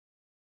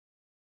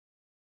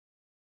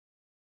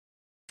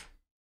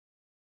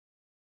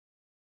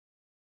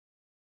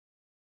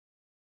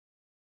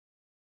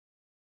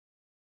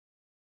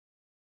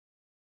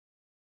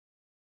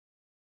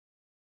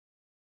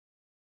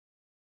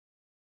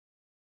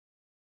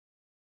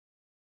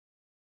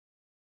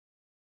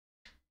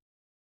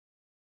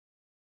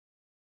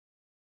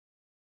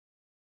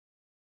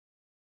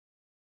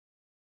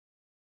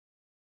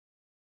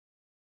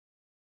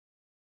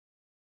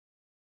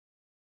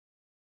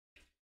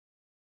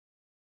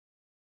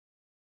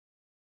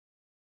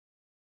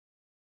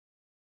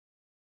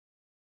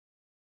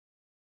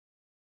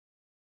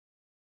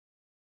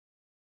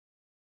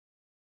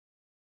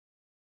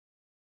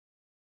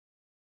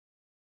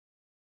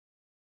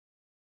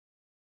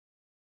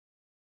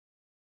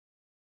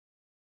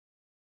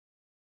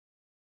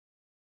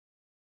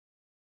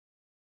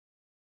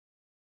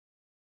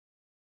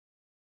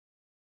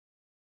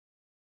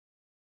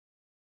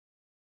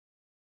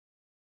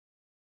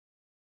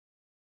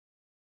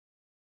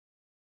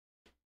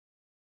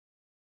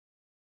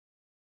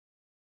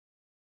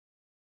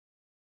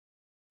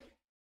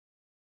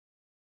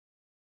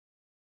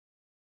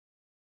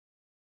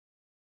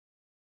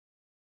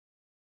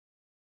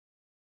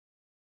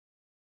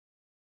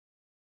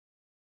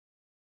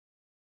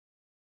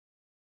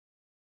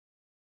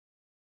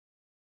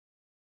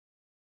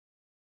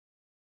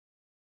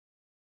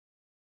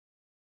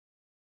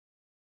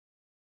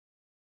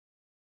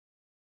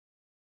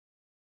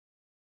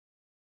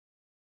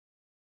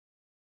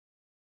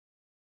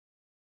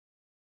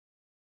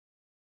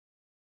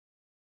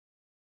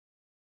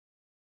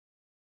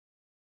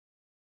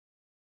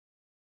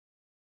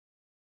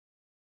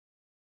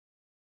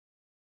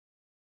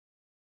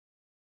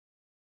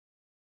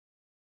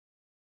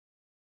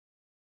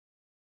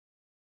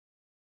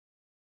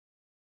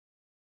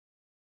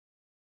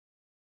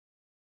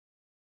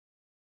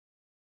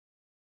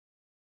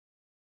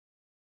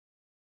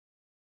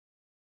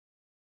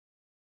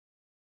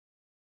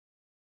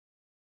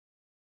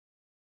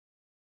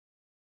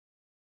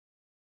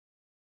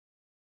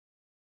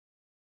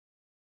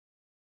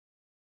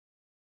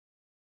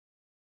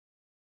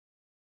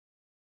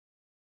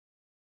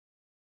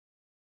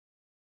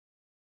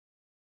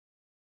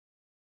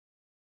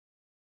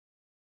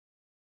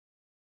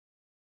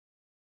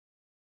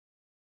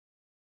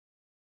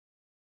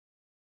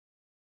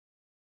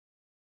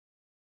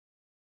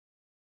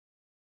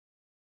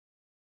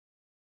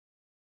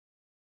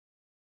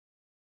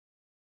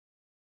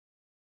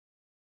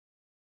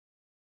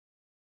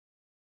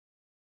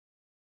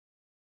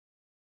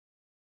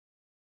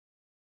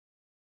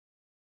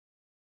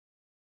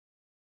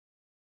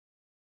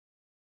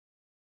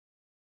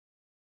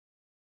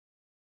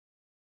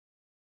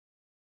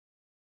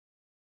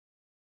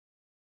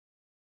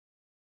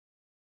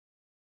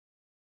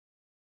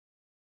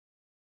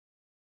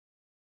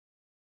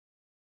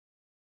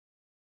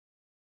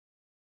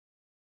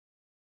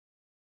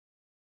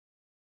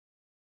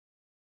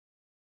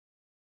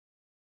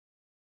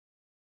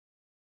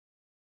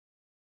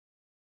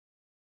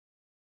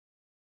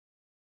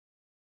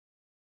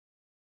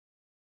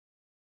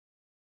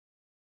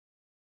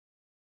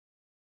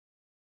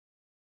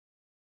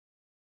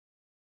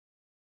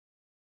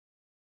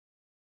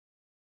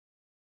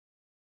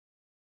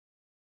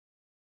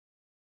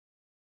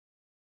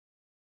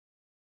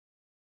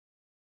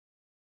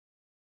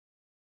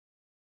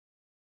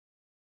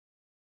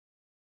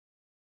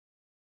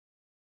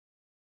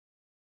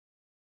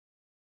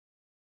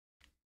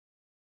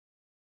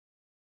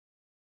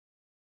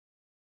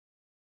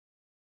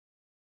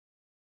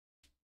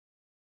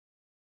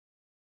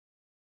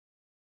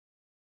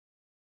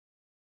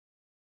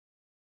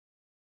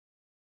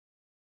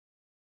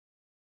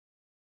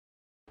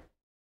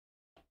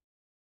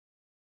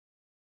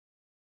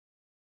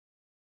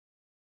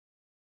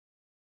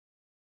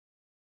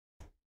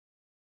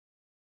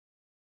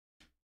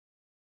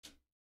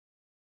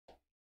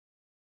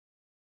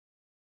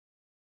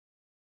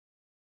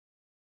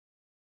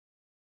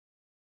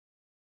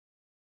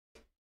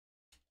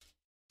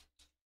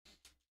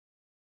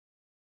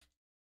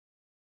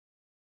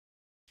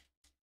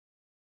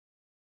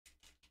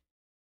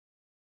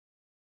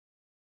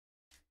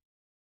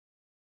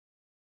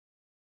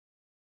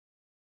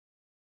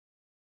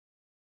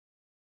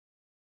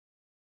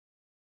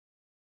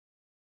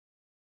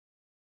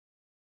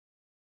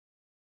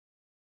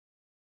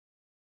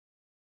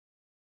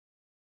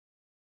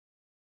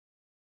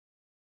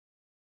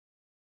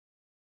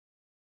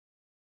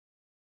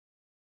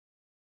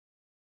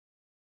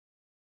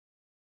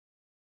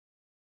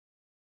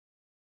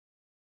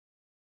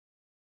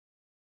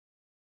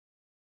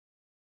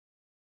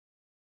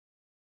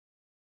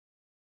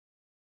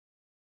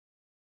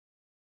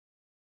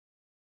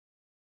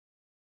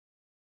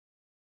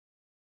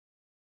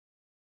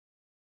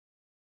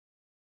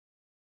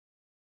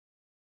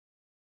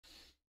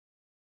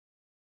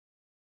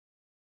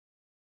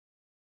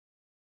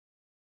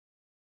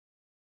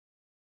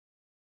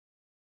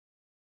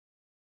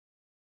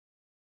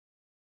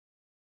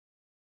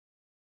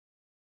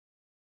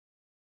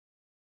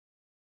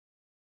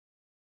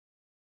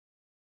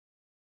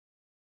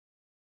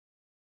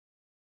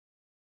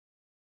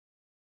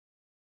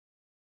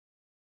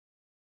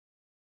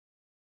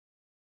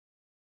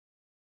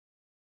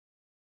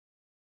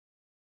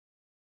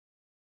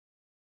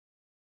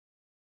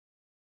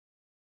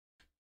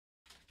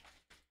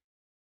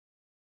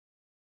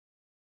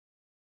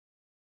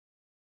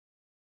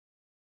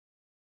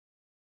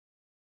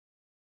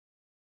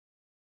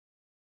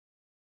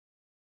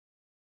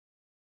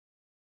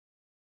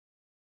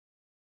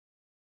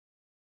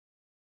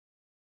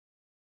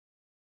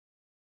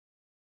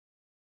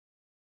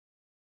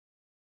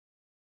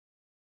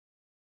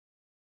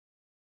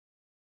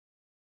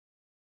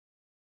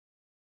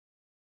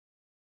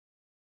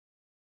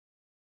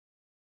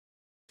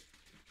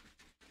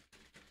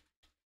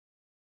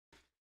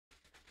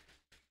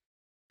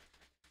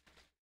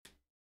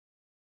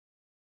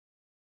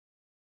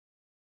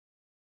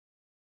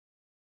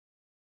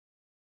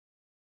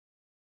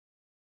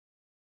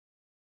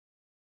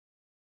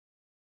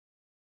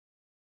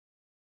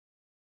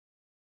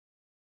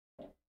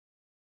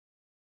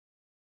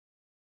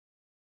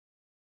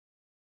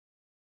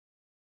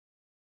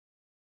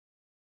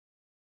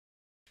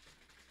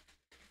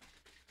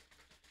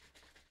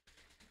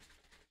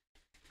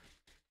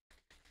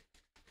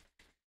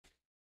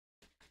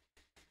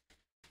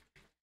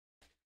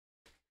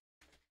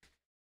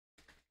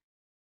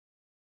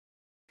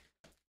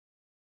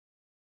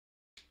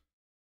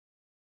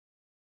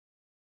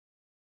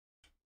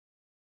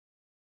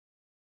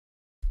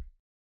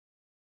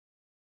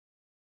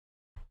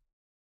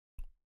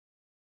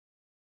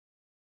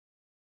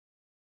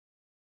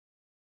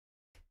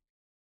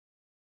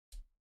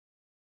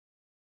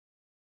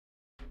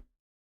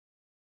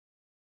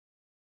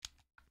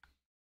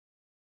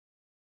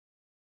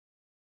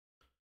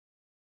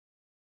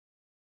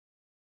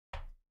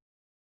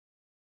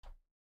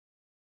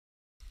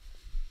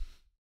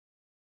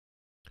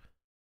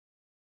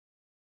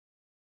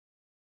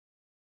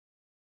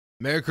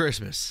Merry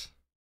Christmas,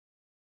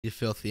 you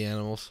filthy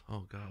animals.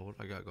 Oh God, what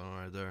I got going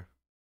on right there?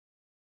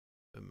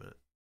 Wait a minute.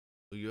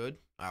 We good?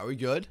 Are we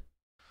good?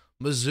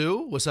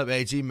 Mizzou, what's up,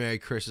 AG? Merry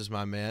Christmas,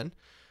 my man.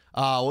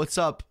 What's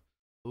up?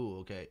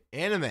 Ooh, okay.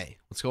 Anime,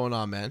 what's going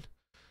on, man?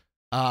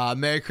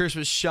 Merry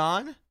Christmas,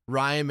 Sean.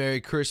 Ryan,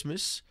 Merry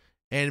Christmas.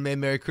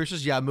 Anime, Merry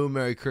Christmas. Yamu,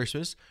 Merry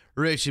Christmas.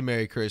 Richie,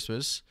 Merry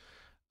Christmas.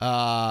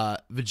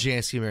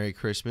 Vajansky, Merry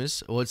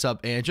Christmas. What's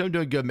up, Andrew? I'm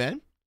doing good,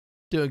 man.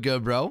 Doing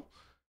good, bro.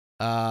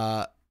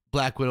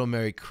 Black Widow,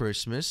 Merry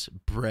Christmas.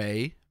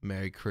 Bray,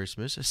 Merry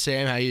Christmas.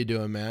 Sam, how you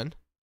doing, man?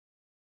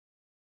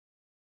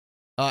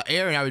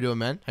 Aaron, how you doing,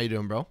 man? How you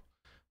doing, bro?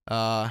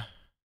 Harper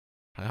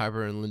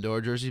and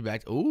Lindor jersey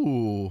back.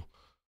 Ooh.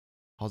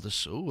 All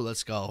this. Ooh,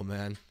 let's go,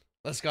 man.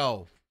 Let's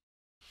go.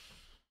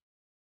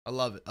 I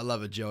love it. I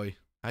love it, Joey.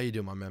 How you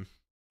doing, my man?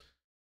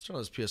 Let's try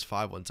this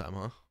PS5 one time,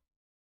 huh?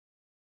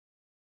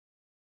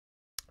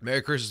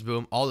 Merry Christmas,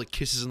 boom. All the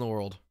kisses in the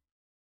world.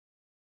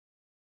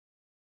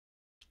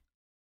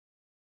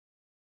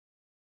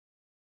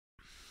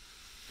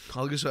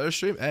 Ugly sweater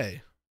stream?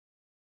 Hey.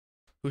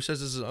 Who says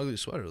this is an ugly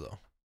sweater, though?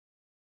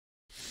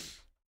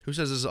 Who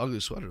says this is an ugly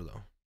sweater,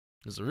 though?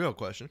 That's the real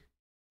question.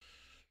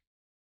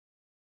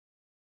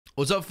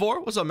 What's up,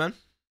 4? What's up, man?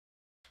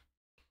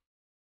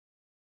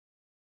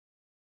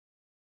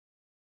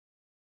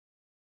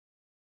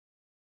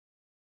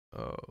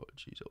 Oh,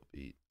 jeez, oh,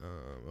 beat.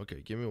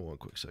 Okay, give me one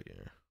quick second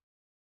here.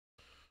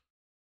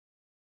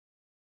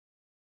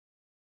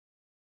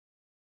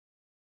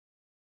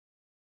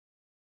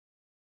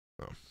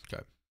 Oh,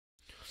 okay.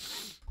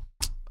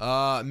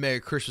 Merry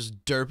Christmas,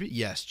 Derpy.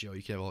 Yes, Joe,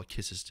 you can have all the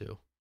kisses too.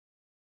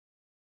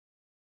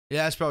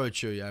 Yeah, that's probably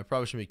true. Yeah, I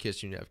probably shouldn't be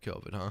kissing you to have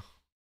COVID, huh?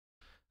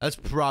 That's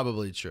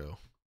probably true.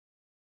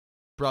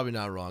 Probably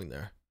not wrong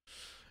there.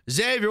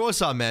 Xavier,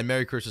 what's up, man?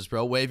 Merry Christmas,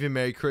 bro. Wavy,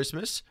 Merry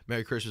Christmas.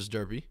 Merry Christmas,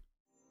 Derpy.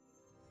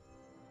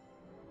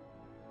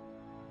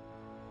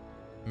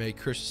 Merry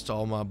Christmas to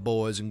all my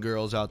boys and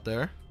girls out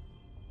there.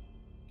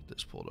 Get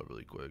this pulled up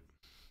really quick.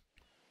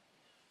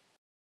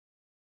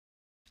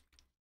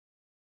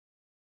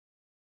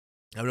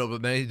 I don't know,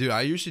 but man, dude,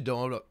 I usually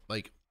don't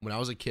like when I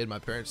was a kid. My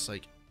parents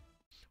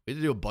we had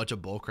to do a bunch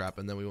of bull crap,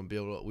 and then we wouldn't be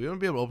able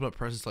to open up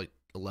presents like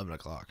 11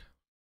 o'clock.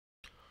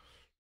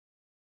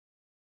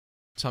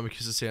 Tommy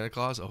kisses Santa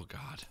Claus. Oh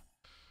God.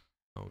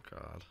 Oh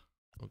God.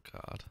 Oh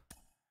God.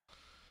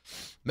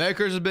 Merry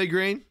Christmas, Big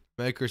Green.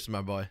 Merry Christmas,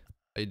 my boy.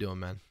 How you doing,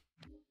 man?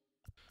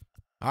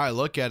 All right,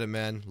 look at it,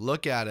 man.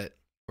 Look at it.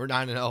 We're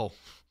 9-0.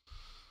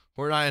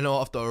 We're 9-0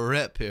 off the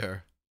rip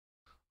here.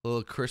 A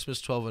little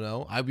Christmas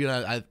 12-0. I'm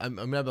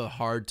gonna have a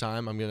hard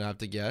time. I'm gonna have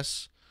to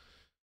guess.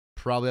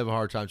 Probably have a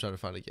hard time trying to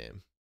find a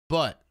game,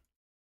 but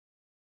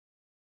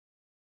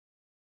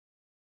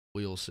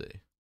we will see.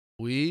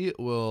 We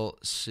will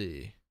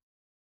see.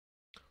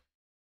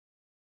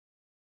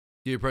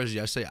 Your present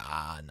yesterday.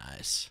 Ah,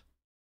 nice.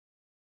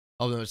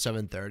 Oh, no, it's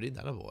 7:30.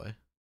 That a boy.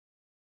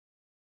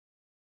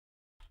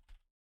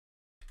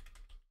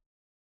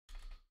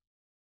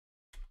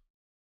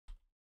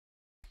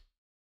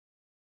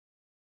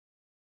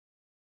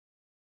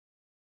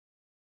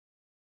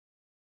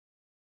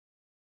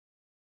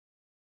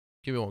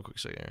 Give me one quick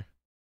second here.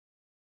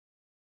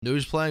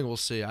 News playing, we'll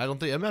see. I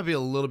don't think it might be a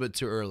little bit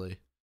too early. I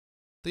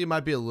think it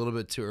might be a little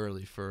bit too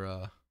early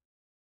for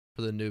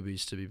the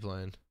newbies to be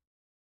playing.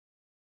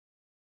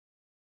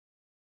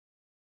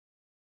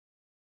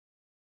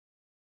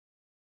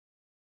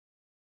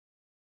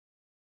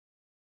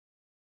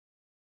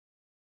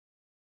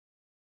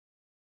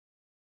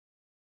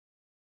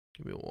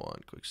 Give me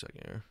one quick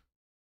second here.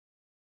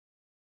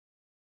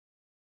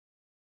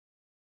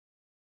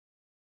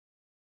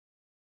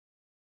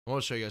 I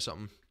want to show you guys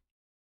something.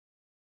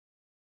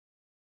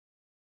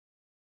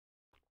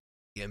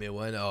 Give me a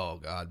win. Oh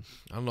God,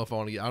 I don't know if I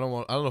want to get. I don't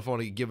know if I want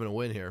to get given a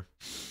win here.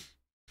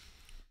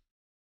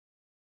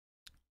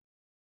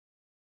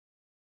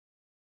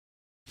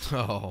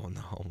 Oh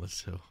no,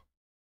 Matsu.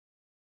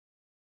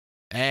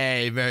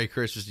 Hey, Merry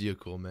Christmas to you,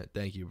 cool man.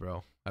 Thank you,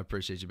 bro. I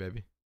appreciate you,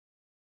 baby.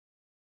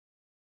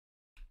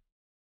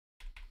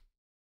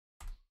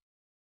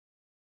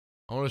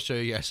 I want to show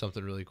you guys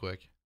something really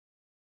quick,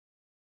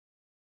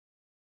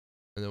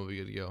 and then we'll be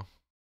good to go.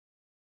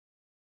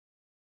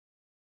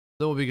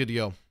 Then we'll be good to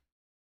go.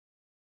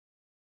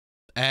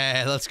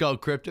 Hey, let's go,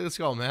 Cryptic. Let's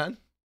go, man.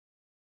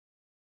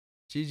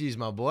 GG's,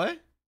 my boy.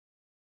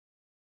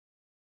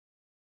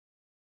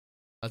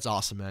 That's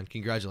awesome, man.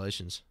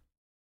 Congratulations.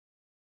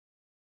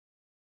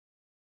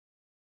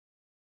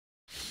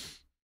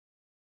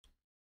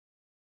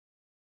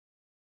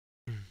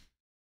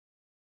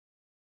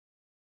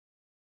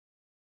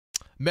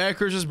 Merry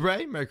Christmas,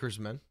 Bray. Merry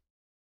Christmas, man.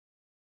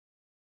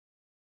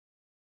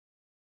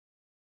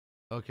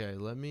 Okay,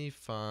 let me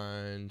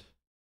find.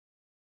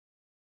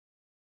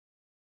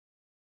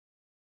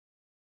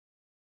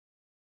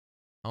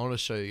 I want to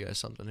show you guys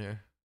something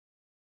here.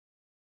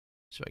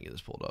 See if I can get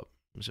this pulled up.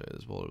 Let me show you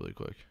this pulled up really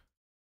quick.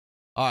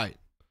 All right.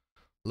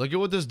 Look at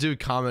what this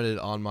dude commented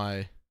on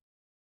my.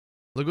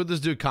 Look what this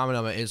dude commented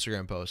on my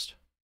Instagram post.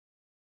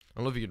 I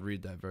don't know if you can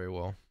read that very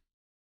well.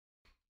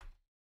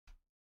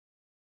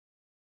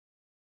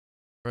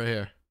 Right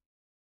here.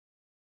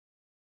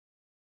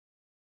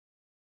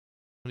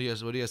 What do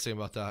you guys think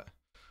about that?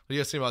 What do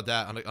you guys think about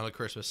that on a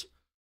Christmas?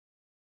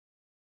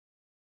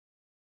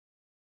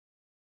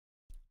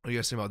 What do you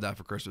guys think about that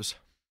for Christmas?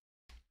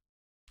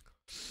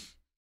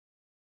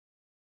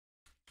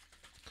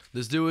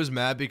 This dude is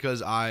mad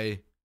because I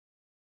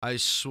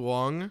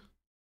swung.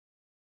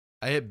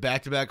 I hit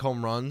back-to-back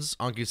home runs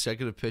on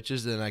consecutive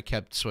pitches, then I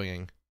kept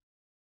swinging.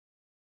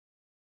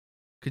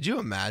 Could you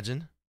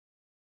imagine?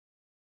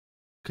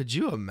 Could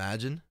you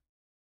imagine?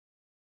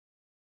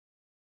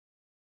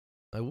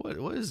 Like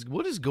what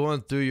is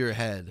going through your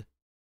head?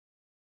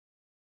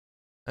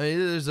 I mean,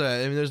 there's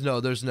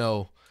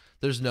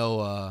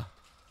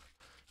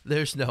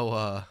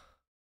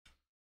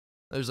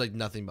like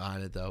nothing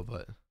behind it though,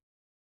 but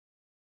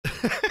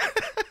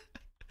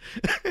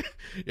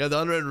yeah,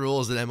 the unwritten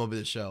rules at MLB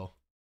The Show.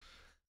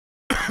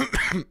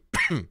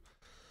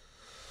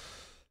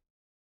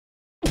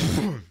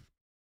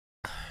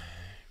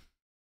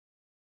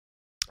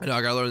 I know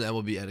I gotta learn the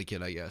MLB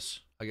etiquette. I guess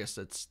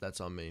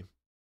that's on me.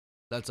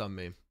 That's on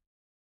me.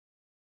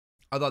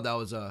 I thought that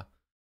was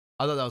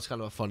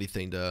kind of a funny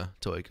thing to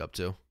wake up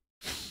to.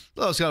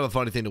 That was kind of a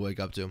funny thing to wake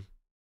up to.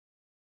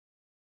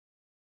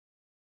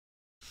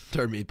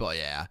 Third meatball,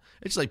 yeah.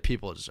 It's like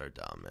people just are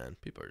dumb, man.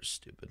 People are just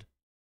stupid.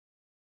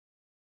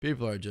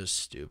 People are just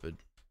stupid.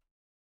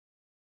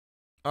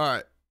 All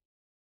right.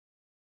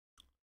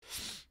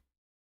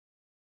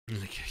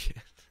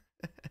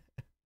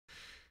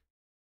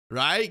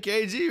 Right,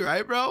 KG?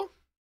 Right, bro?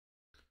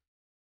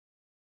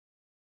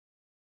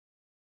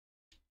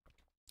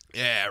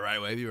 Yeah, right,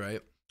 Wavy,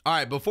 right. All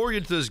right, before we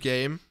get to this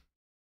game,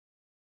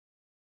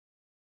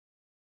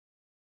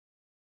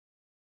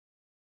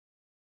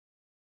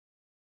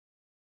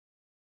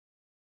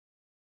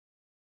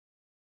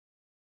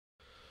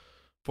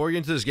 I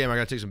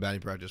gotta take some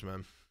batting practice,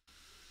 man.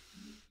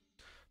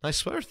 Nice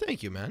sweater,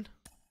 thank you, man.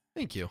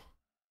 Thank you.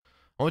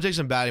 I want to take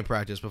some batting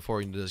practice before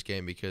we get into this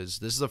game because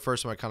this is the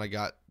first time I kind of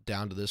got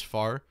down to this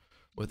far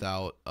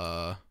without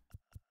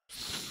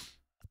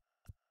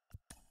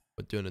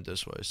with doing it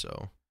this way.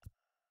 So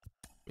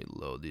let me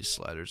load these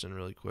sliders in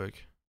really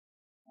quick.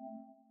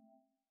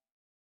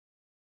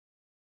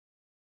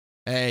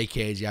 Hey,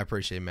 KG, I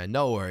appreciate it, man.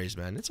 No worries,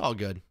 man. It's all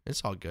good.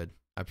 It's all good.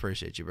 I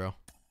appreciate you, bro.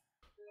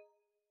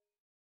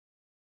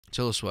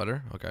 Chill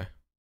sweater. Okay.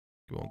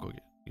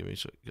 Give me a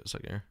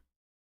second here.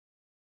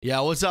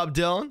 Yeah, what's up,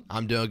 Dylan?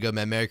 I'm doing good,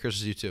 man. Merry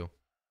Christmas to you too.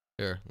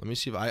 Here, let me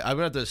see if I'm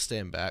gonna have to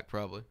stand back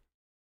probably.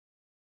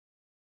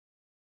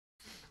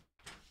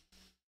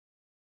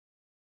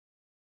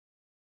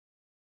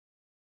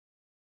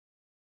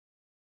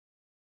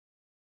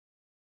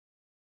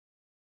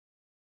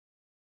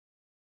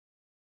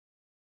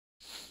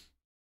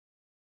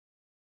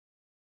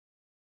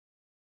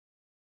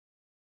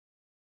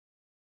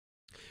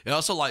 It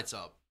also lights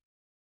up,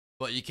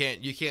 but you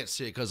can't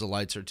see it because the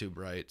lights are too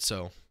bright.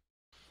 So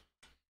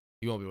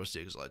you won't be able to see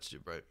it because the lights are too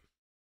bright.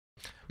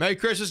 Merry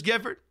Christmas,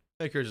 Gifford.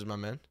 Merry Christmas, my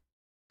man.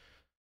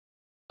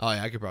 Oh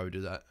yeah, I could probably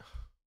do that.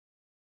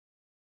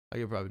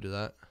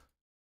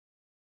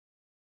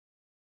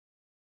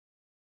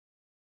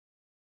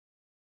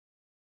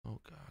 Oh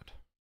God.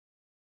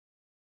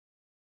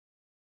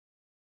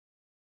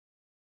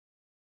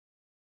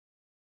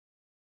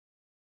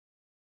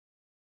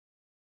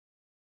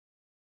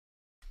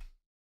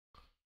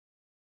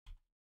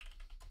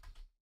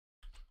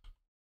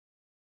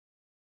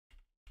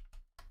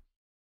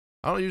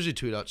 I don't usually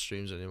tweet out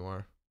streams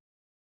anymore.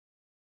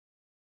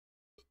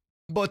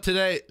 But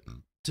today's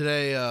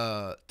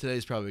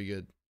probably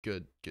a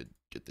good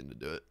thing to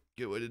do it.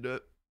 Good way to do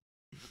it.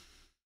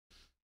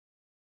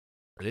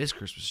 It is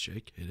Christmas,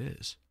 Jake. It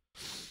is.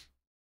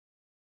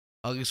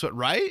 Ugly sweater,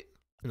 right?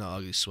 No,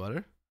 ugly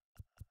sweater.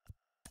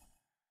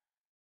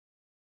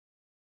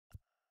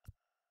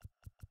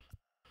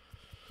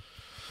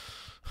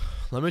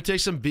 Let me take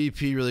some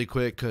BP really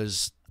quick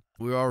because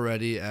we're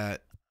already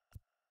at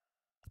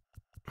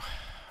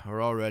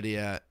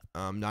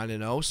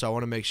 9-0, so I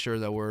want to make sure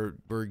that we're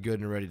good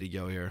and ready to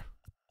go here.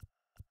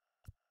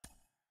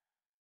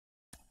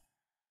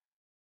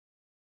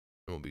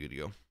 And we'll be good to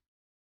go.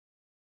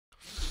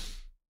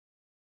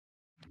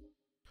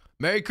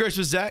 Merry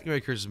Christmas, Zach.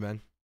 Merry Christmas,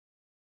 man.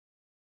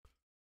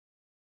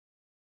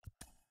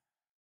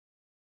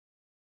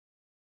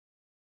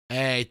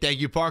 Hey, thank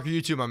you, Parker.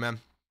 You too, my man.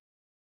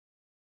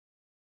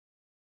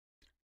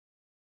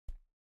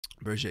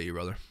 Appreciate you,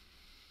 brother.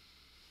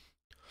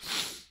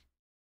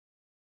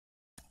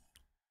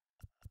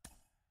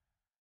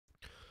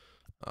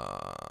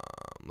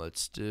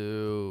 Let's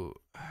do.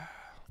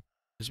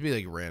 This would be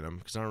like random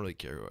because I don't really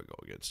care who I go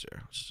against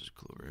here. Let's just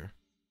clue over here.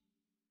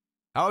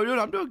 How are we doing?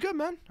 I'm doing good,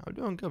 man. I'm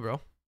doing good, bro. I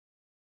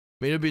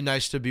mean, it'd be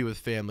nice to be with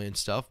family and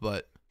stuff,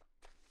 but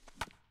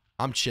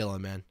I'm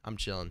chilling, man. I'm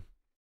chilling.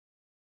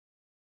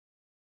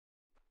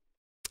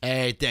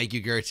 Hey, thank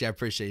you, Gertzy. I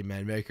appreciate you,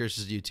 man. Merry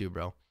Christmas to you too,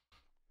 bro.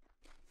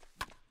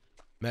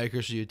 Merry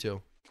Christmas to you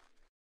too.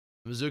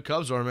 Mizzou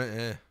Cubs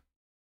ornament,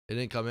 it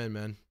didn't come in,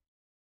 man.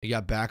 It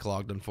got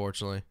backlogged,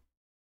 unfortunately.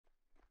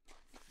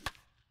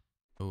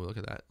 Oh, look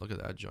at that. Look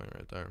at that joint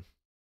right there.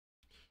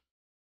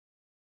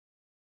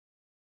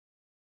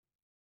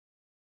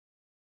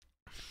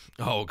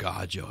 Oh,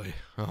 God, Joey.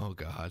 Oh,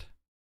 God.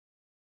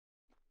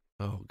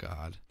 Oh,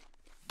 God.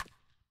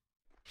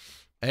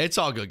 Hey, it's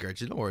all good,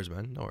 Gertrude. No worries,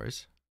 man. No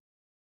worries.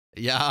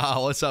 Yeah,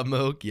 what's up,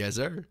 Mook? Yes,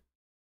 sir.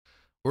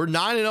 We're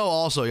 9-0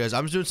 also, guys.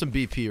 I'm just doing some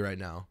BP right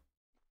now.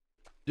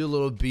 Do a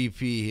little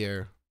BP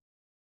here.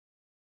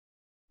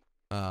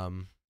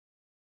 And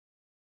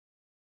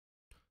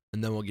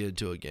then we'll get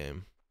into a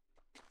game.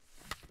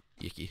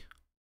 Yicky.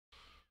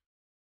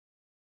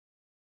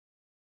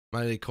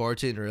 Might need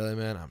quarantine, really,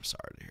 man? I'm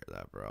sorry to hear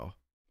that, bro.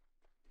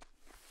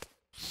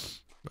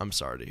 I'm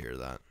sorry to hear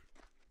that.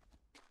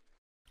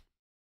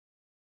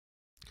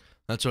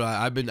 That's what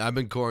I've been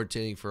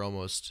quarantining for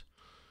almost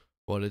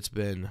what it's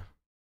been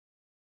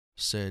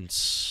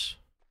since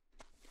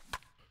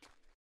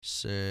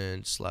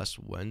last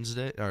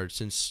Wednesday, or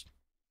since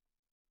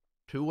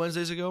 2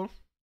 Wednesdays ago,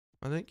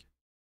 I think.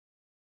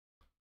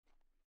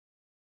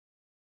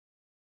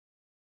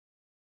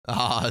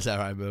 Ah, is that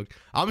right, Mook?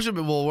 I'm sure.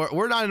 Well,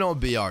 we're not in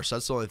BR, so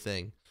that's the only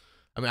thing.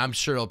 I mean, I'm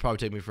sure it'll probably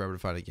take me forever to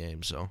find a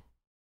game. So.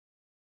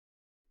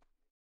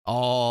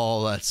 Oh,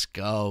 let's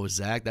go,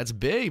 Zach. That's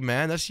big,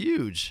 man. That's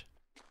huge.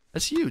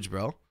 That's huge,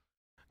 bro.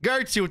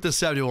 Gertzy with the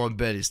 71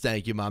 biddies.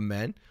 Thank you, my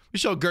man. We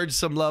show Gertzy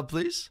some love,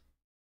 please.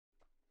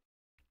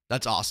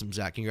 That's awesome,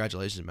 Zach.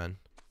 Congratulations, man.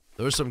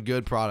 Those are some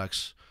good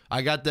products.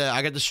 I got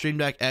the Stream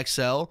Deck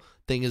XL.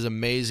 Thing is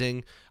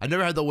amazing. I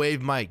never had the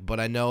Wave mic, but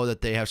I know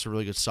that they have some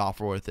really good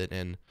software with it,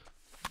 and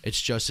it's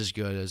just as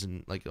good as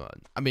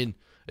I mean,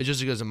 it's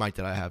just as good as a mic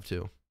that I have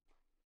too.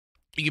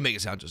 You can make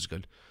it sound just as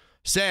good.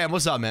 Sam,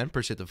 what's up, man?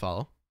 Appreciate the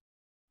follow.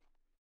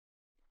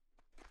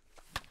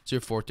 It's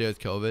your 4th day with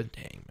COVID.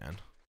 Dang, man.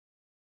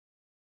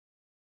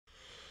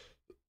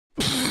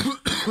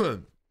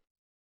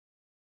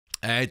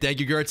 Hey, thank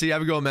you, Gertzy.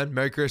 Have a good one, man.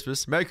 Merry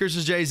Christmas. Merry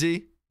Christmas,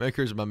 Jay-Z. Merry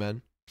Christmas, my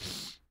man.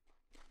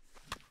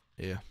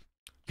 Yeah.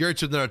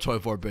 Gertzy with another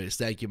 24 base.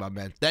 Thank you, my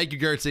man. Thank you,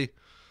 Gertzy.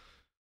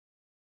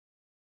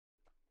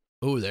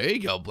 Oh, there you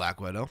go, Black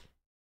Widow.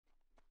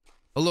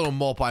 A little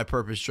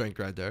multi-purpose drink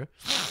right there.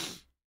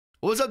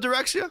 What's up,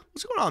 Direxia?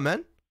 What's going on,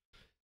 man?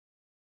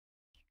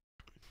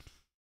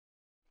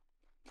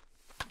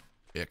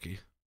 Icky.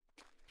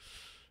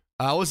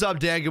 What's up,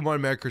 Dan? Good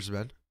morning, Merry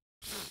Christmas,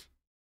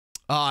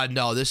 man.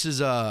 No, this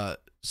is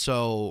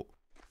so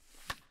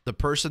the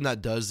person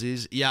that does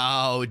these.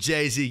 Yo,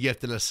 Jay-Z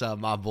gifting us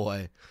some, my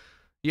boy.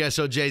 Yeah,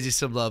 show Jay-Z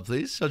some love,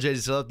 please. Show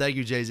Jay-Z some love. Thank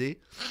you, Jay-Z.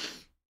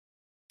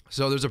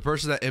 So there's a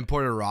person that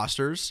imported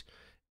rosters,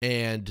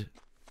 and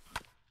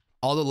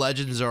all the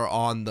legends are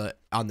on the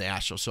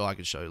Astro. So I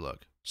can show you.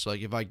 Look. So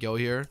like if I go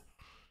here.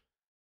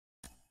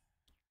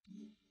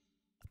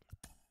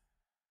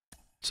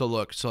 So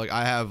look. So like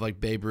I have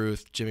like Babe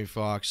Ruth, Jimmy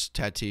Fox,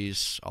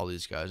 Tatis, all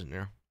these guys in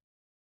here.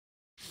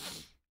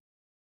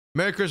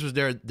 Merry Christmas,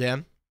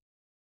 Dan.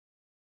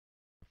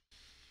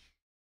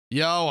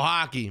 Yo,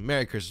 hockey.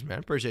 Merry Christmas, man.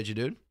 Appreciate you,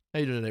 dude. How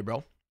you doing today,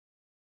 bro?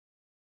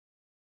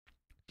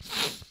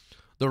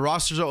 The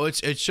rosters are it's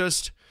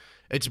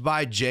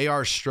by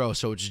JR Stroh.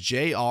 So it's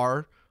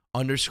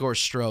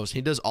JR_Stroh.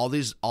 He does all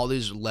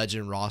these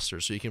legend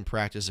rosters, so you can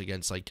practice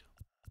against like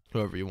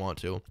whoever you want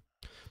to.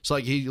 So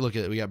like look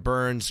at it. We got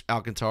Burns,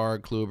 Alcantara,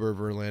 Kluber,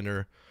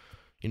 Verlander.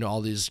 You know,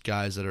 all these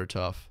guys that are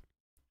tough.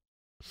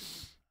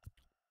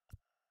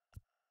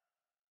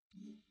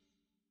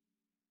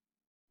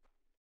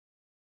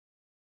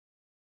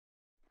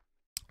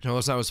 You know,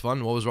 last night was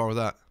fun. What was wrong with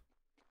that?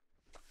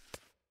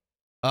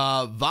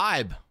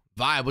 Vibe,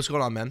 what's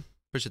going on, man?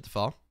 Appreciate the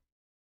follow.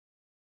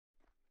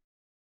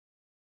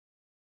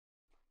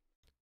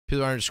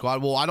 People are in your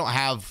squad. Well, I don't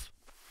have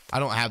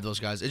those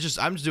guys. It's just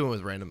I'm just doing it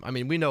with random. I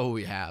mean, we know who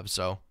we have,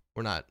 so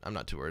I'm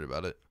not too worried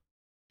about it.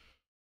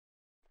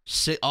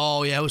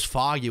 Oh yeah, it was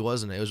foggy,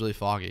 wasn't it? It was really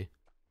foggy.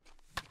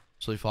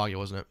 It's really foggy,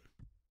 wasn't it?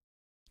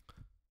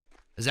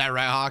 Is that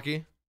right,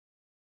 hockey?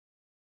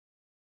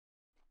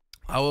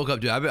 I woke up,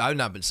 dude. I've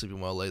not been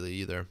sleeping well lately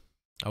either.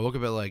 I woke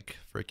up at like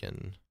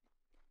freaking.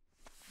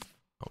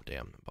 Oh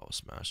damn, the ball was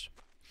smashed.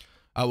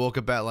 I woke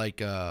up at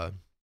like I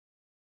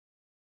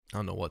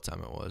don't know what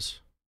time it was.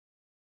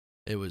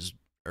 It was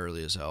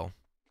early as hell.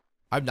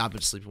 I've not been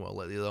sleeping well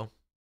lately though.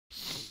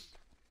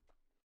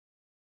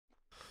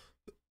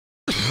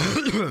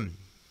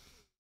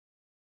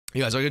 You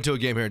guys, I'll get into a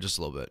game here in just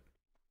a little bit.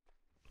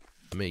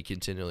 I may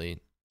continually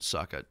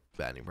suck at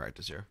batting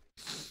practice here.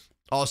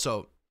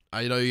 Also,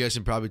 I know you guys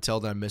can probably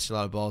tell that I'm missing a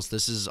lot of balls.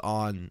 This is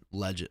on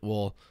legend.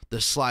 Well, the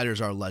sliders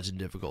are legend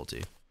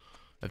difficulty,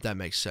 if that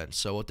makes sense.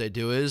 So what they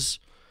do is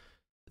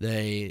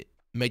they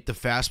make the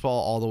fastball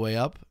all the way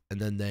up, and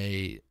then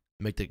they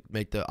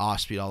make the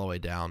off speed all the way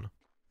down.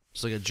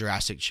 It's like a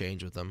drastic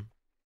change with them.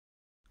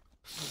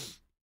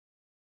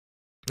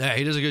 Yeah,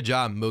 he does a good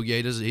job.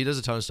 Mugi, he does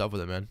a ton of stuff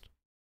with it, man.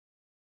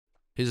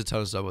 He does a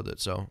ton of stuff with it.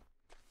 So,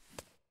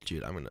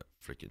 dude, I'm gonna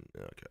freaking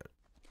okay.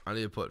 I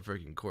need to put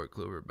freaking Court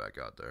Kluber back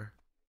out there.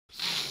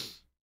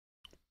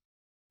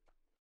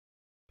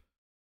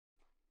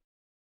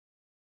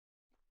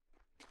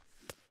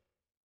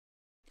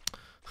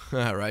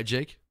 Right,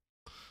 Jake?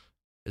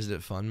 Isn't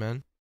it fun,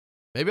 man?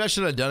 Maybe I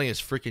should have done it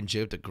against freaking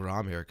Jacob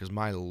DeGrom here, because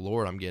my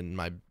lord, I'm getting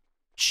my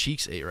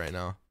cheeks ate right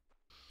now.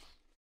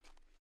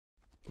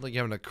 I'm like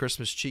having a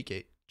Christmas cheek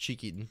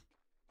eating.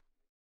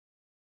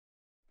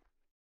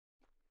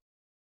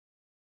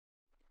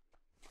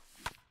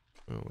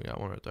 Oh, we got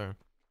one right there.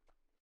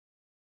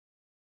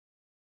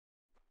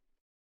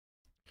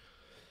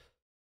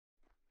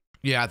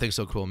 Yeah, I think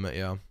so. Cool, man.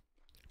 Yeah,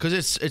 because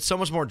it's so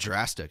much more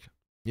drastic.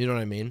 You know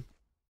what I mean?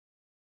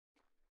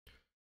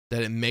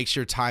 That it makes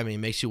your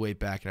timing, makes you wait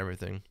back and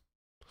everything.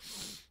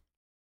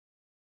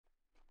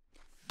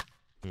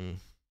 I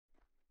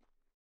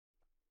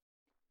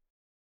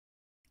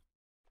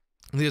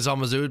think it's all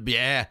Mizzou.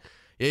 Yeah.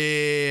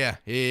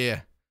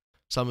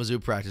 Some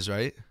Mizzou practice,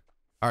 right?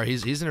 All right,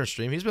 he's in our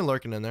stream. He's been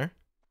lurking in there.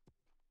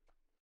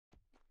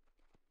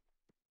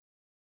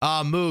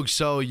 Moog.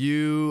 So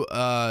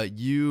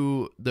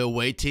the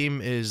away team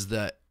is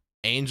the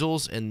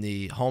Angels and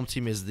the home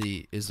team is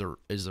the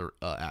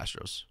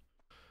Astros.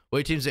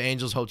 Away team's the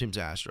Angels, home team's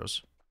the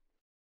Astros.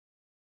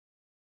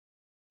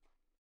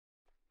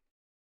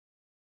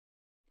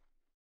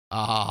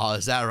 Oh,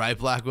 is that right,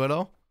 Black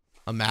Widow?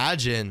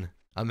 Imagine.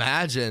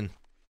 Okay.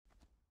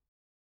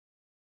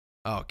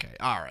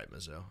 All right,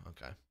 Mizzou.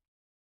 Okay.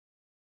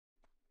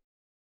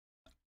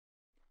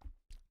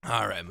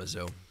 All right,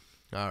 Mizzou.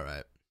 All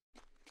right.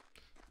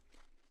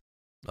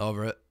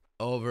 Over it.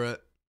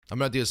 I'm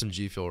gonna have to get some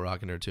G Fuel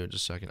rocking there too in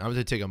just a second. I'm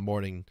gonna take a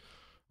morning.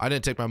 I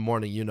didn't take my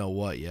morning you know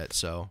what yet,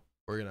 so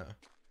we're gonna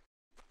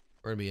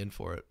be in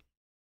for it.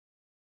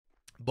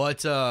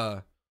 But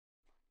I'll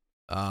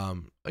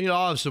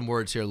have some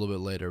words here a little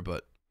bit later,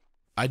 but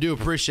I do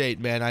appreciate,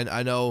 man.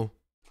 I know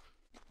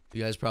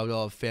you guys probably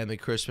all have family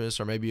Christmas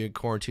or maybe in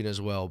quarantine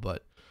as well,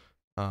 but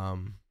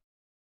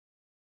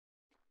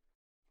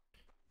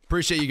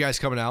appreciate you guys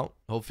coming out.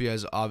 Hopefully you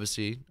guys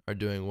obviously are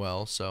doing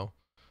well, so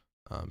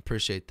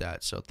appreciate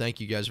that. So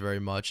thank you guys very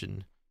much,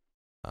 and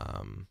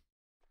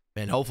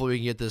man, hopefully we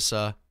can get this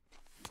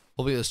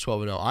hopefully this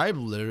 12-0.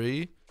 I'm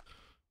literally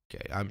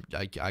okay. I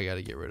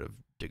gotta get rid of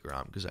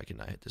DeGrom because I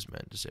cannot hit this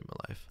man to save my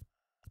life.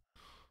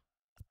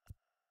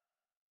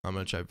 I'm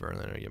gonna try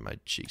Verlander and get my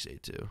cheeks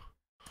ate too.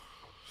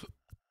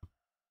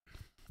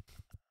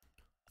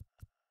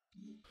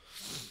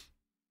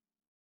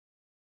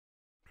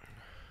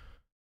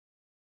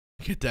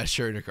 Get that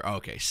shirt in your car.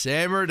 Okay,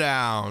 simmer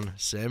down,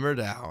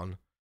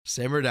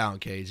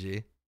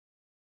 KG.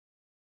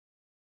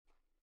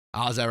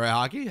 Oh, is that right,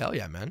 hockey? Hell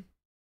yeah, man.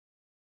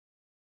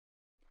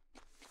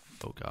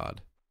 Oh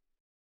god.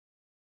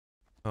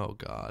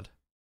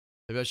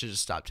 Maybe I should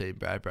just stop taking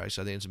bad practice.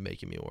 I think it's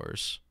making me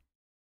worse.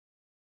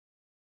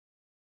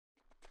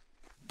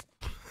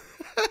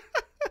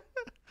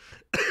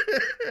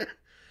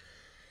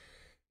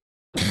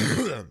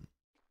 I'm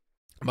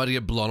about to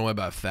get blown away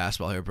by a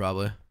fastball here,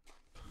 probably.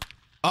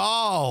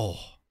 Oh!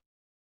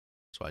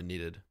 That's what I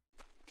needed.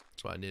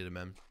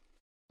 Man.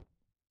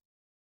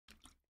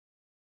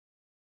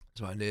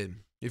 That's what I need.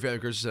 You family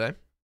Christmas today?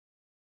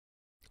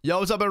 Yo,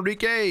 what's up,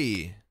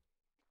 Enrique?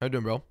 How you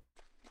doing, bro?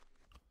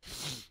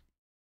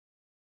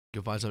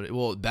 Go find somebody.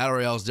 Well, Battle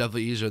Royale is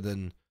definitely easier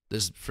than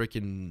this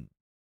freaking...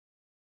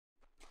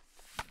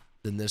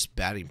 than this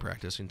batting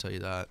practice, I can tell you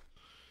that.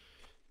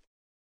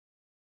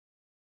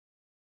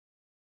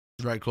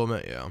 Right, cool,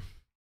 man? Yeah.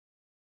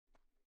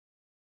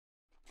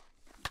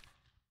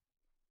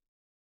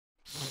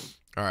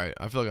 All right,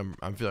 I feel like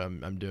I'm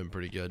doing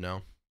pretty good now.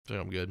 I feel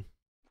like I'm good.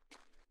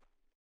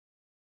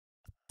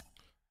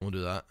 We'll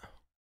do that.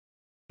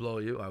 Blow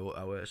you?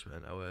 I wish,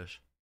 man. I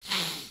wish.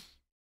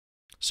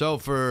 So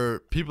for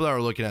people that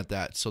are looking at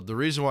that, so the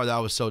reason why that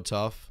was so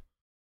tough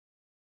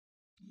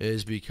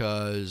is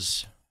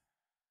because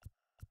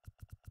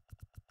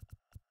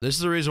this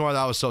is the reason why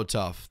that was so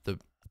tough. The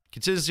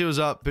consistency was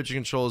up, pitcher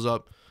control is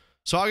up.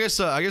 So I guess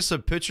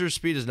the pitcher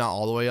speed is not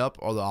all the way up,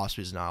 or the off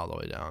speed is not all the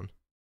way down.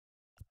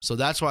 So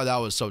that's why that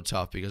was so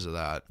tough because of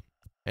that,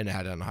 and it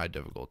had it on high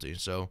difficulty.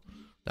 So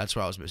that's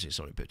why I was missing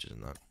so many pitches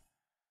in that.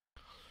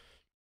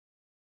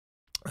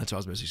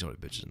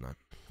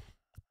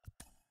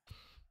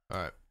 All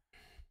right.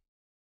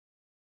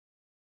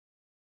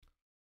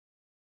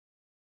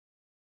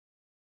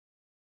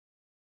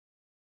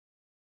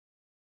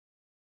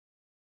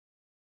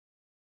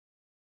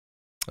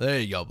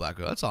 There you go, Blacko.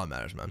 That's all that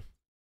matters, man.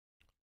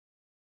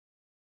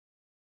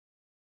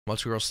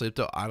 Much girls sleep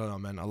though? I don't know,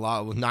 man. A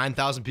lot with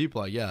 9,000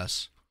 people, I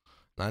guess.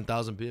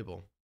 9,000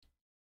 people.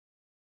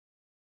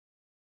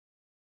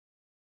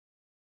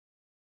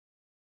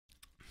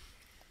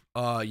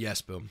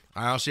 Yes, boom.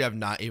 I honestly have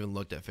not even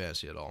looked at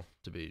fantasy at all,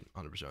 to be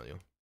 100% with you.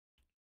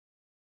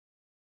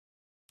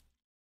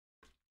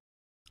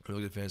 I don't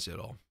look at fantasy at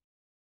all.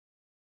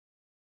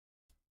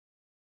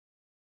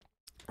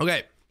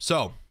 Okay,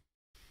 so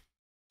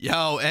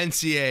yo,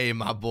 NCA,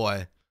 my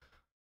boy.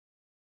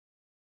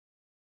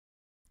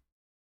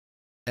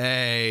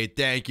 Hey,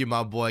 thank you,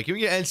 my boy. Can we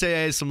get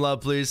NCAA some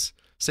love, please?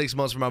 6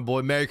 months for my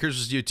boy. Merry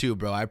Christmas to you too,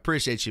 bro. I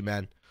appreciate you,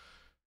 man.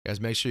 Guys,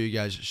 make sure you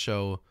guys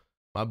show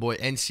my boy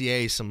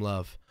NCAA some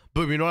love.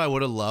 But you know what I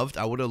would have loved?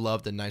 I would have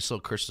loved a nice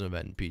little Christmas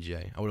event in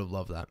PGA. I would have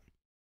loved that.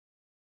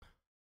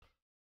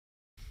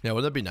 Yeah,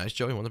 wouldn't that be nice,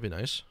 Joey? Wouldn't that be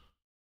nice?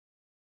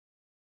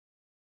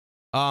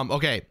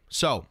 Okay,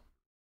 so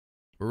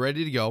we're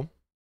ready to go.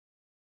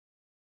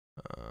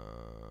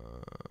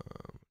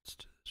 Let's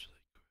do this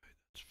really quick.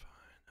 That's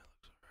fine. That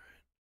looks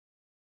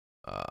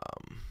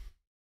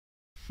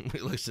alright.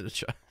 It looks at the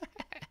try.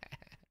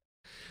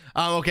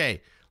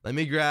 Okay. Let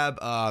me grab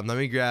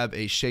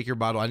a shaker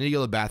bottle. I need to go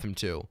to the bathroom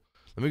too.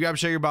 Let me grab a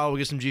shaker bottle. We'll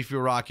get some G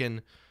Fuel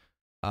rocking.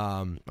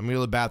 I'm gonna go to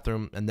the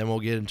bathroom and then we'll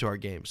get into our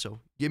game. So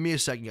give me a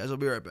second, guys. I'll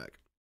be right back.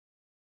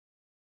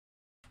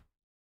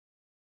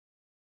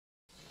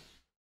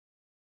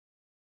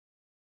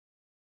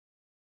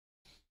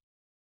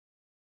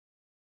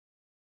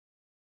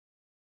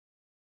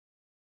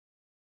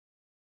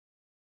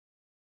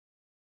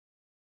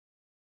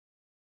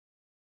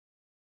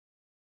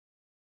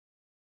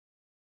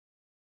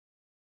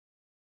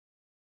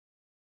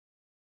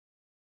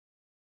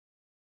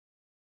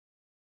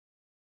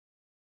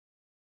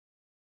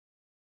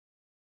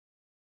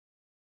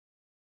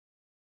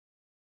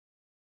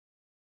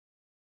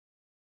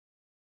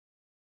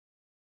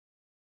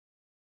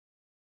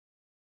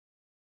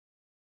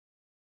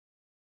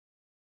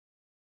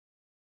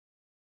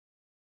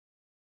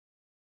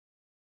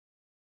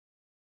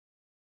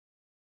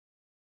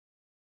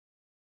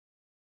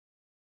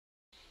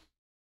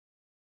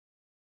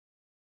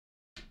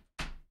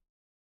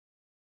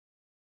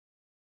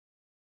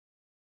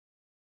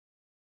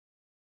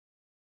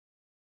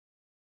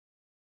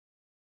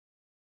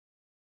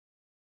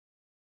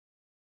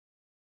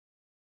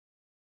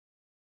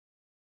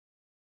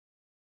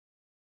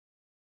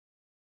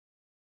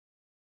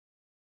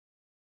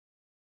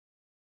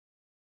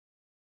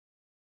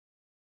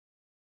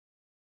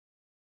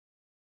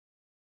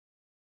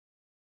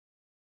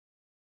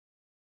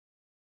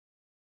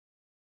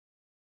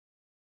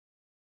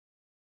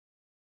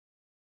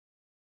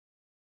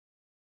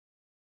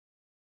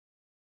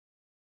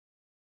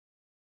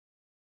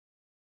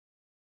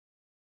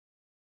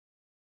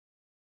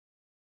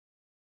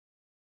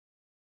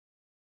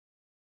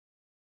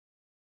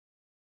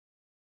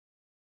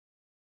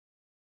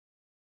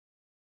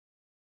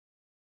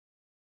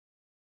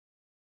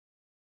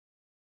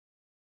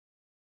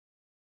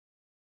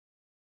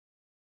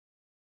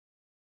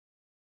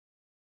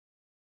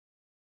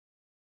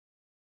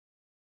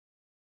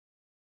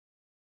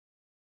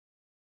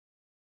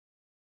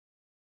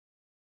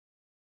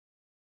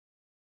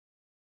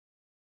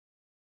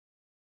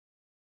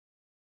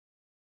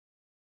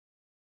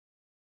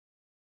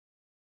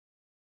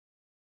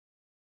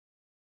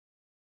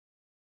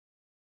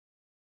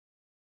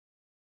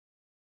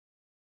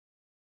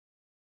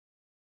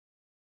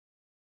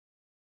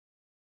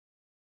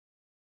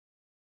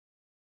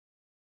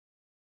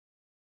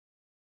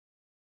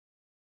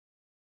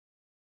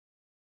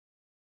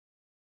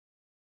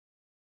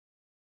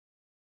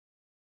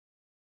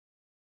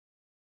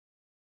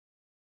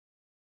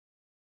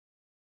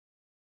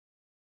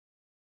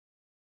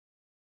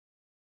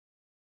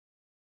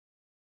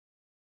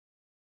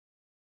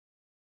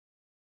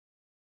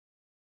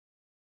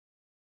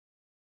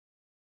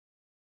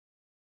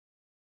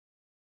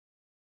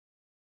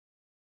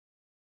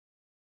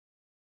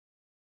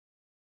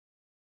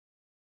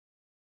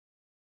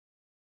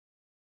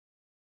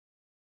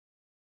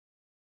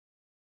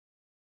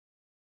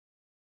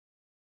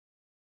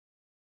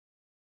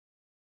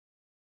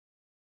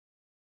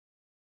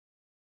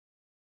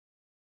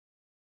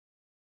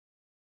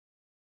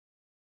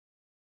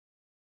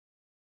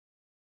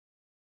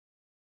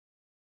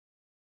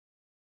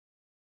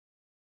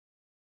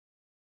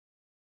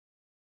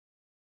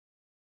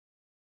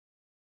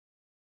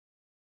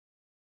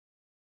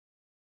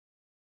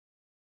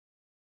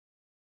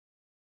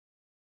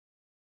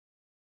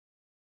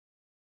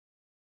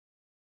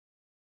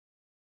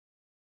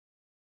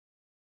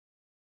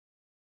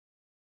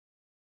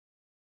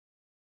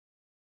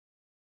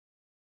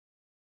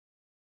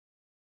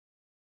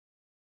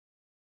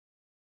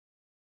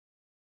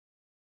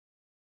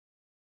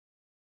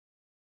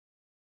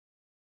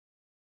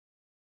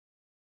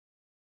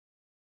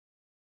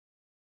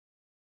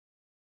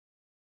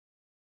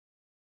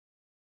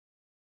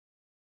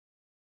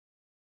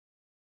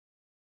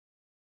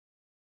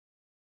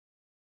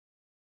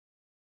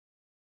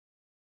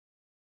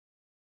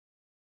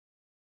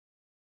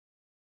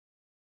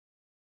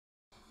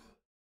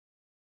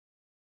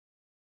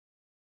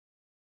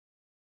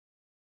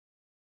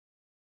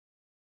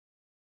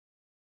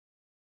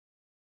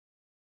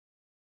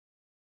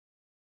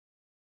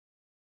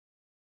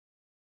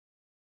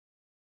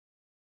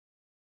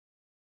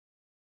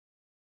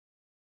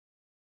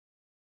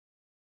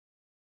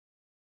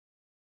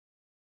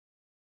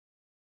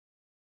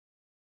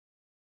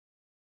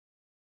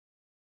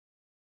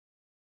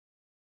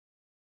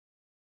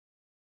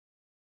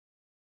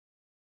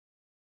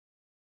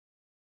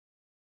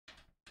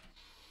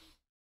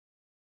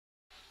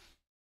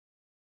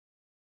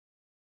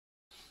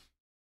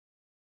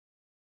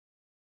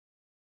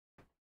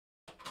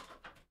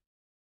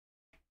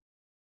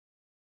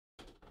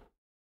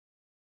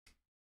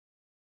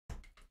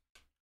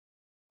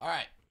 All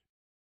right.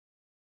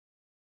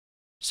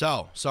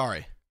 So,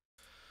 sorry.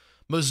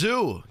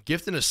 Mizzou,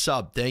 gifting a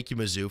sub. Thank you,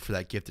 Mizzou, for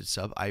that gifted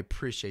sub. I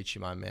appreciate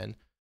you, my man.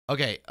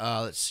 Okay,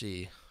 let's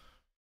see.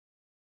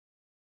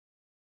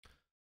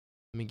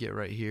 Let me get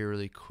right here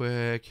really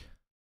quick.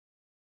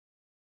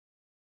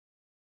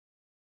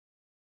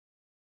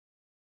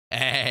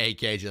 Hey,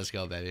 KJ, let's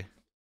go, baby.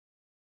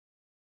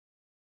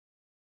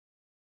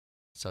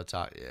 So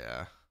talk,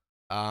 yeah.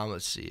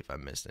 Let's see if I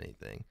missed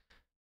anything.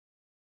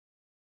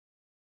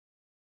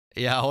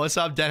 Yeah, what's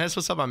up, Dennis?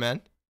 What's up, my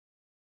man?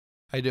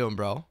 How you doing,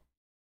 bro?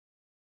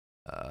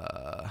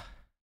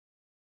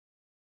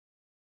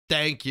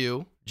 Thank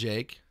you,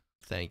 Jake.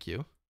 Thank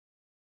you.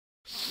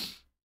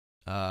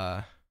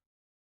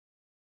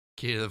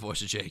 Key to the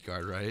voice of Jake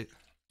card, right?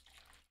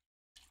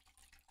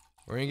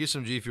 We're gonna get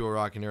some G Fuel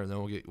rocking here, and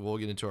then we'll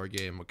get into our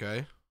game,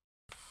 okay?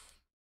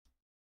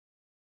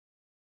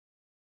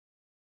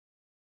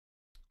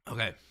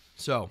 Okay,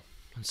 so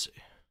let's see.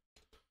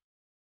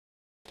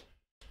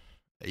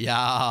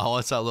 Yeah,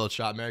 what's that little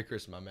shot? Merry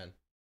Christmas, my man.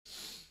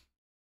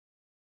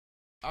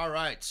 All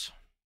right.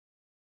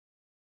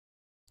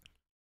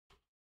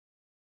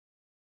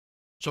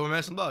 Show my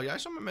man some love. Yeah,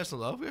 show my man some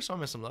love. We got show my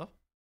man some love.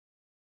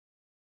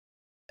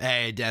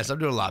 Hey, Des, I'm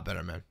doing a lot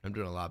better, man. I'm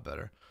doing a lot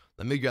better.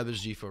 Let me grab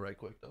this G4 right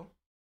quick, though.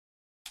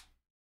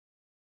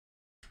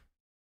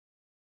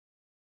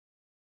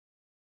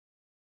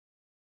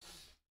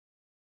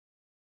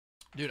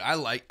 Dude, I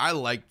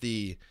like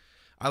the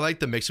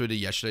mix we did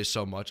yesterday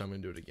so much. I'm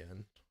gonna do it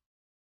again.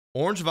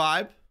 Orange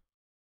vibe.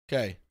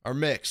 Okay, our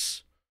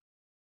mix.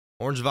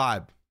 Orange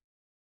vibe.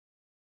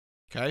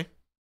 Okay.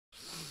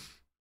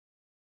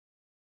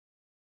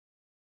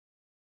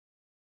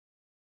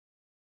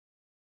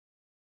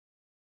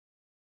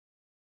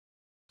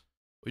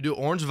 We do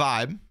orange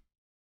vibe.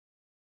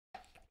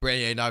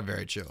 Brandy, not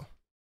very chill.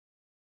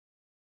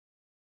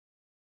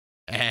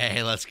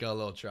 Hey, let's go, a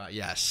little try.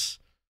 Yes.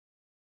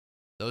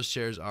 Those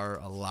chairs are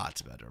a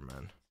lot better,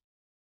 man.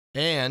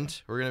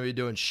 And we're going to be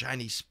doing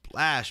Shiny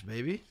Splash,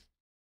 baby.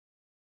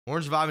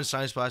 Orange Vibe and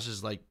Shiny Splash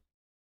is like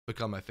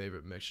become my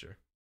favorite mixture.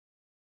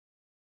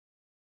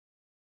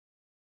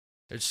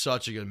 It's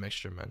such a good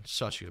mixture, man.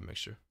 Such a good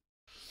mixture.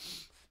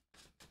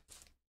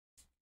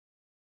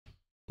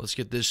 Let's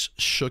get this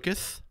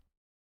shooketh.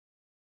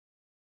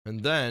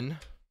 And then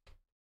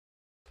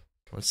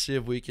let's see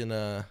if we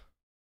can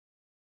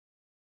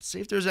see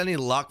if there's any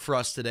luck for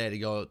us today to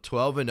go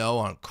 12-0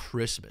 on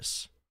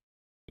Christmas.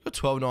 Go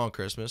 12-0 on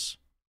Christmas.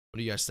 What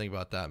do you guys think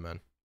about that, man?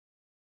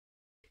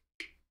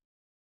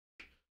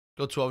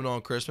 Go 12-0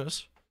 on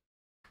Christmas.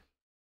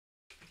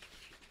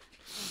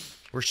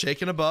 We're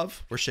shaking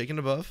above. We're shaking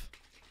above.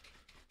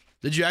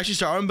 Did you actually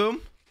start on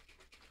Boom?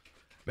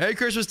 Merry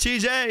Christmas,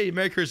 TJ.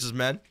 Merry Christmas,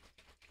 man.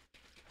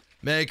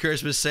 Merry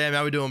Christmas, Sam.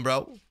 How we doing,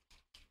 bro?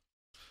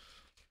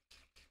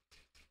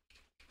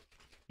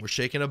 We're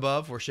shaking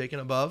above. We're shaking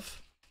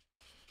above.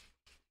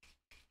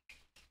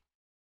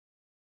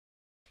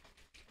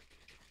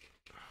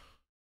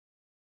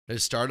 Did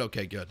it start?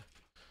 Okay, good.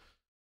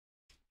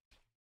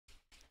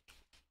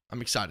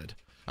 I'm excited.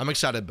 I'm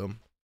excited, Boom.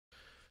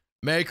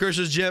 Merry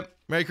Christmas, Jim.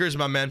 Merry Christmas,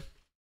 my man.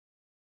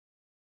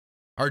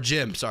 Or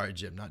Jim. Sorry,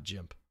 Jim, not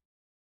Jim.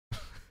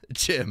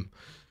 Jim.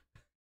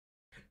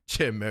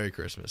 Jim, Merry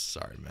Christmas.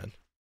 Sorry, man.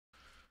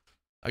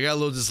 I got a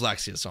little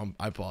dyslexia, so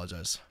I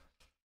apologize.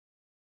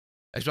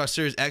 Xbox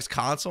Series X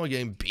console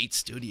getting Beat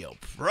Studio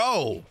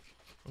Pro.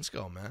 Let's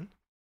go, man.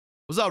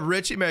 What's up,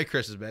 Richie? Merry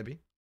Christmas, baby.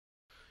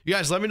 You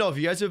guys, let me know if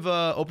you guys have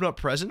opened up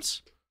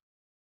presents.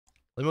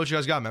 Let me know what you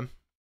guys got, man. Let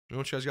me know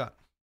what you guys got.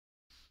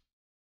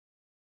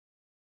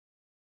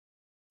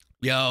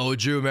 Yo,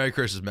 Drew, Merry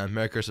Christmas, man.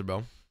 Merry Christmas,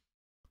 bro.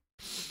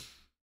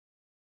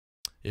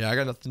 Yeah, I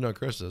got nothing to do on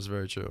Christmas. That's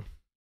very true.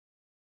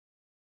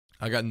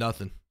 I got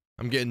nothing.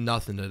 I'm getting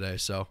nothing today,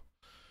 so.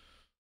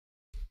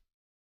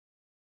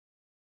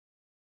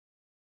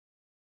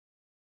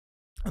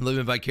 I'm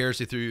living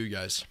vicariously through you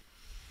guys.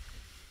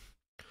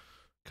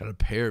 Got a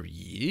pair of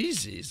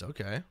Yeezys.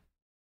 Okay.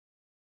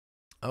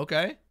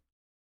 Okay.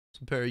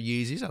 Some pair of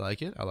Yeezys. I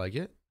like it. I like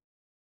it.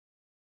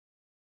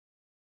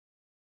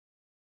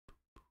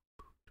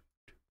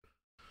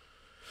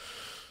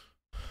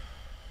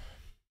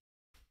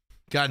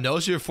 Got no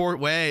your Fort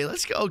Way.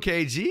 Let's go,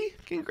 KG.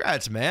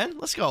 Congrats, man.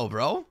 Let's go,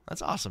 bro.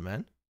 That's awesome,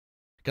 man.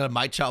 Got a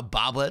Mike Chow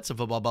bobblehead, some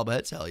football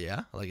bobbleheads. Hell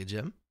yeah. I like it,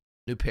 Jim.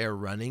 New pair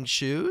of running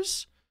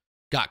shoes.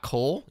 Got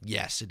Cole.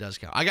 Yes, it does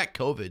count. I got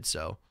COVID,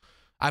 so.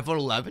 iPhone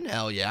 11.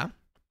 Hell yeah.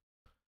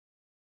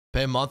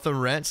 Pay a month of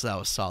rent. So that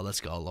was solid.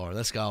 Let's go, Lauren.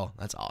 Let's go.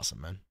 That's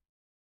awesome, man.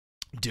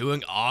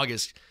 Doing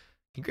August.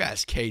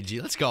 Congrats, KG.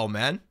 Let's go,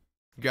 man.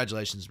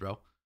 Congratulations, bro.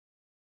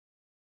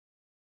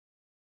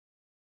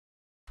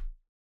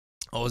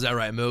 Oh, is that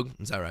right, Moog?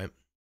 Is that right?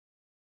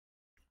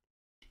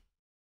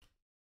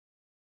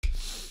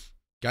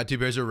 Got 2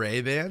 pairs of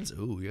Ray-Bans.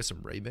 Ooh, you got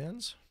some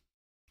Ray-Bans?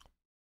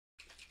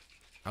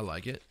 I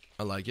like it.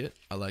 I like it.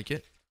 I like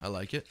it. I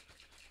like it.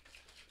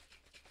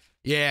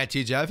 Yeah,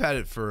 TJ, I've had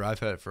it for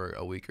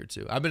a week or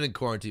two. I've been in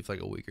quarantine for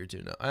like a week or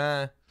two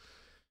now.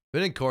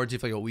 Been in quarantine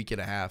for like a week and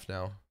a half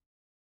now.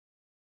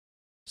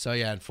 So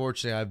yeah,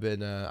 unfortunately, I've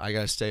been I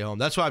gotta stay home.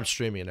 That's why I'm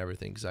streaming and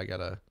everything, because I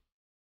gotta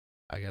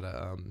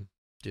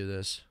do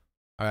this.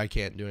 Or I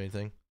can't do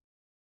anything.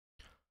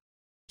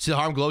 See the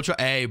Harlem Globetrotters?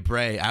 Hey,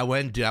 Bray, I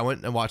went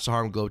and watched the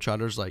Harlem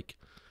Globetrotters like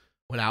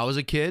when I was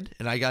a kid,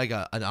 and I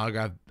got an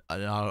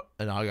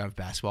autographed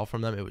basketball from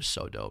them. It was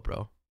so dope,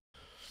 bro.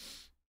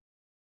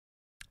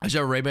 I should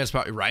have a Ray-Ban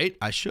spot, right?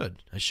 I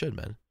should,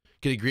 man.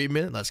 Get a greet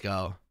minute? Let's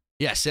go.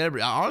 Yeah,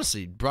 Santa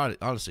honestly brought it.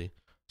 Honestly,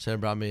 Santa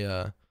brought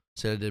me.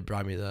 Santa did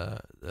brought me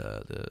the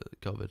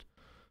COVID.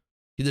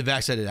 He did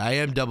vaccinated. I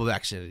am double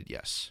vaccinated.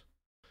 Yes,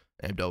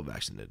 I am double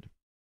vaccinated.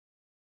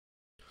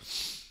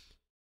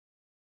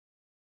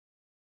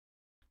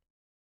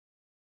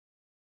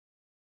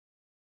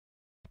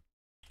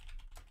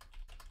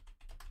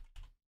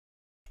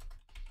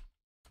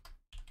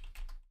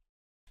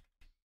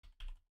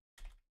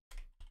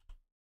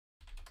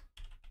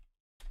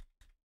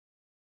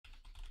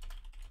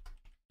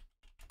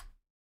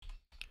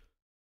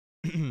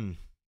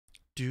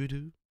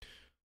 Doo-doo.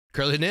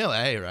 Curly nail,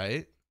 hey,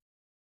 right?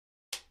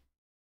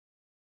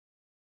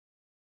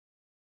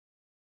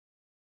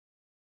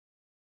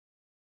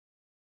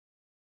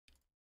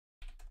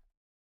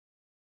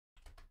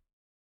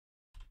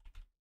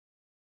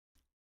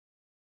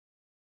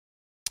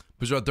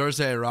 Was on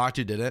Thursday I rocked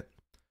you, did it?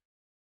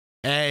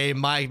 Hey,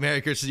 Mike,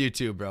 Merry Christmas to you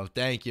too, bro.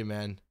 Thank you,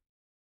 man.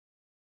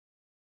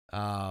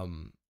 I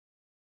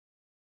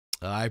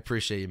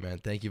appreciate you, man.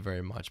 Thank you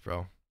very much,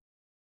 bro.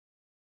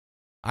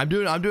 I'm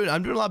doing a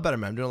lot better,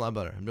 man. I'm doing a lot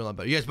better.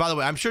 You guys, by the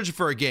way, I'm searching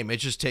for a game.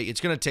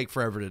 It's gonna take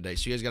forever today,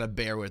 so you guys gotta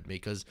bear with me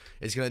because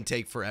it's gonna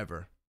take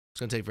forever.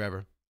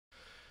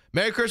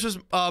 Merry Christmas,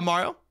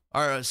 Mario.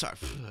 Or sorry,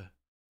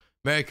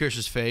 Merry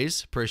Christmas,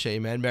 FaZe. Appreciate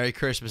you, man. Merry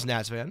Christmas,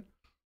 Nats fan.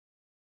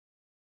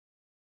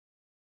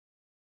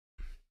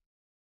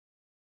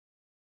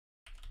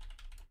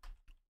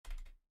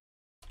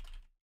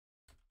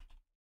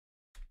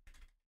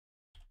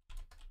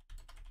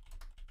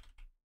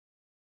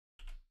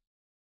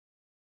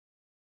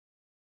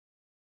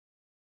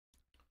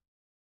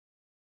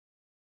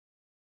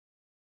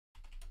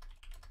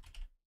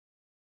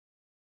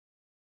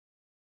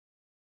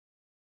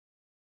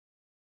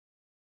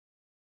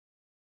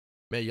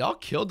 Man, y'all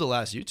killed the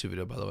last YouTube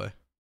video, by the way.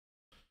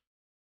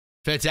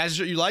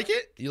 Fantastic. You like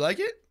it?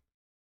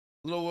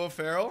 Little Will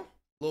Ferrell,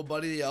 little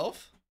Buddy the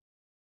Elf,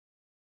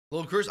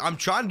 little Chris. I'm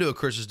trying to do a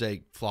Christmas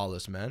Day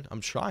flawless, man.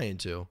 I'm trying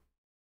to,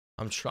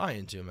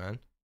 man.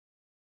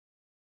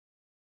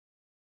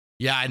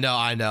 Yeah,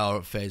 I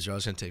know, Phaser.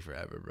 It's gonna take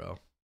forever, bro.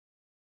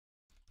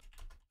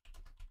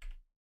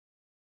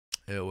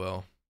 It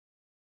will.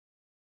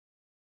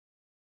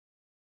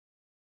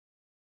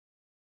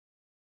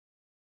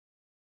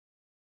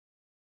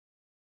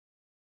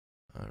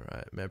 All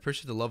right, man.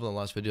 Appreciate the love on the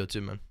last video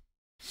too, man.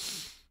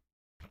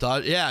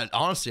 Yeah,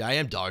 honestly, I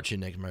am dog shit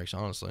Nick Merckx,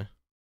 honestly.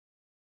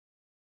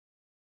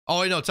 Oh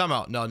wait, no, time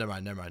out. No, never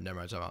mind. Time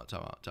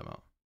out.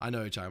 I know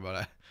what you're talking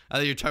about. I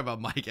think you're talking about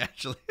Mike,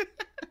 actually.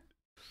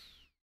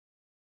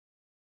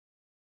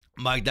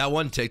 Mike, that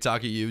one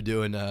TikTok of you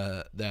doing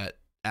that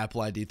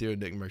Apple ID through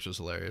Nick Merckx was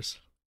hilarious.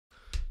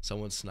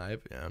 Someone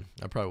snipe? Yeah,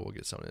 I probably will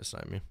get someone to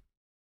snipe me.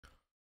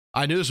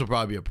 I knew this would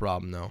probably be a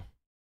problem, though.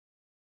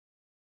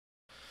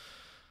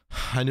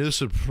 I knew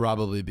this would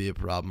probably be a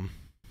problem,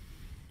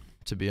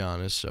 to be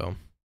honest, so.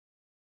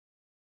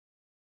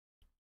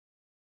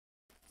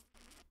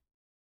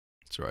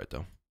 It's alright,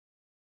 though.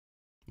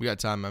 We got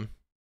time, man.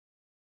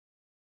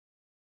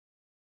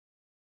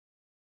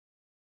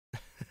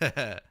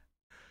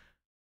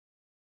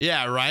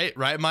 Yeah,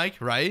 right, Mike?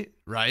 Right?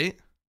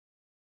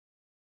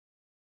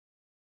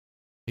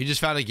 You just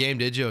found a game,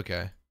 did you?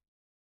 Okay.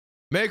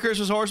 Merry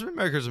Christmas, Horseman.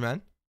 Merry Christmas,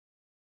 man.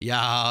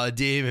 Yeah,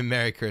 Demon.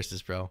 Merry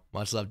Christmas, bro.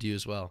 Much love to you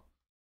as well.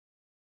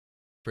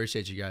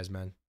 Appreciate you guys,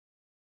 man.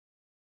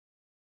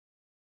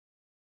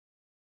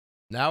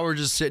 Now we're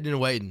just sitting and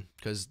waiting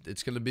because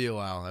it's going to be a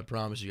while. I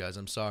promise you guys.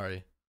 I'm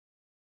sorry.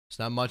 It's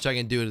not much I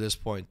can do at this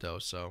point, though,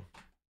 so.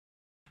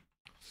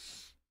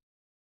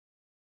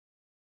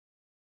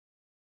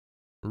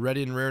 We're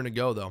ready and raring to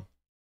go, though.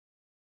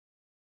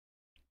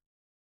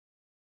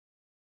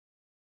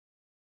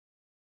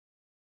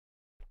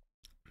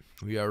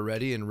 We are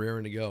ready and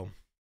raring to go.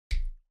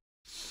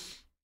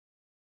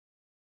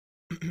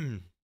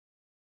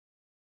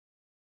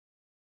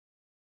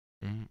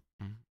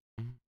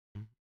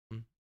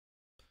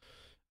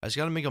 I just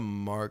gotta make a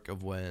mark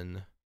of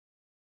when.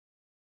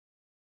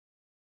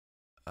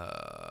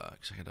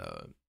 Cause I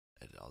gotta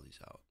edit all these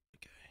out.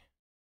 Okay.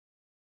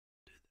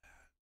 Do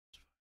that.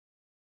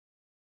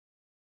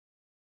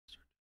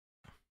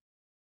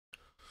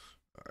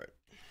 All right.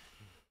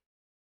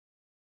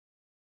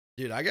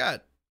 Dude, I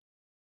got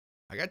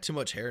too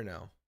much hair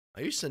now.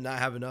 I used to not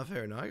have enough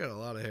hair. Now I got a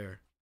lot of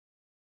hair.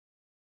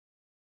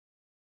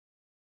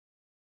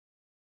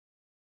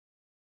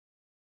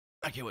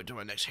 I can't wait to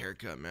my next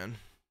haircut, man.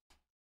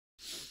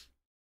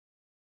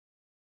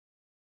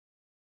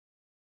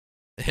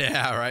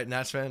 Yeah, right.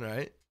 Nats fan,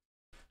 right?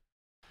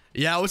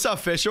 Yeah, what's up,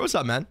 Fisher? What's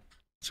up, man?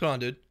 What's going on,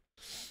 dude?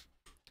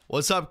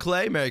 What's up,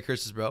 Clay? Merry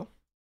Christmas, bro.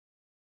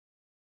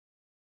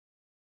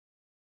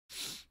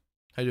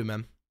 How you doing,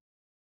 man?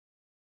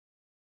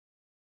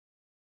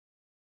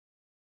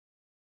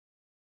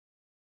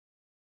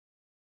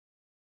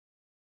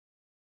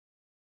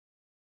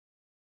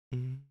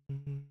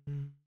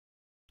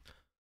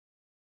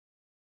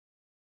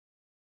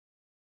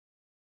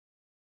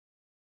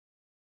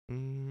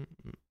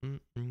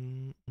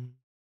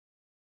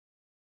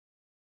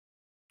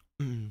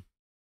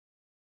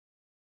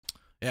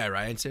 Yeah,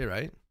 right. I'd say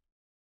right.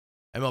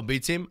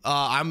 MLB team.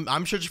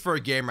 I'm searching for a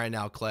game right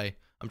now, Clay.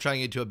 I'm trying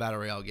to get to a battle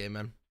royale game,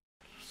 man.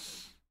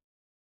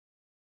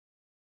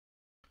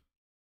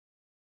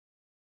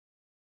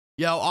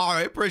 Yo, all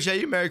right.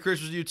 Appreciate you. Merry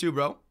Christmas to you too,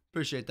 bro.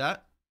 Appreciate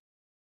that.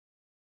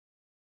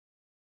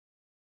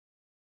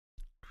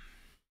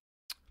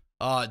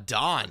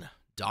 Don.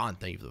 Don,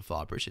 thank you for the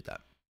follow. Appreciate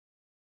that.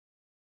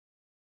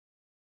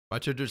 My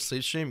turn to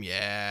sleep stream?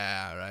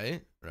 Yeah,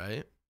 right?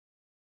 Right?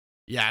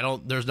 Yeah,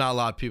 there's not a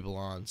lot of people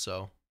on,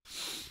 so.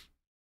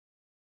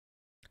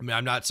 I mean,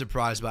 I'm not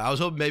surprised, but I was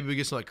hoping maybe we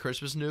get some like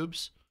Christmas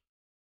noobs.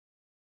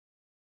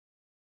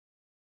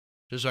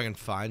 Just so I can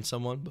find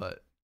someone,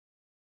 but.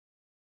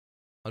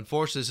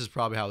 Unfortunately, this is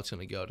probably how it's going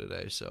to go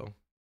today, so.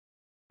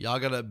 Y'all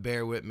got to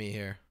bear with me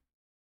here.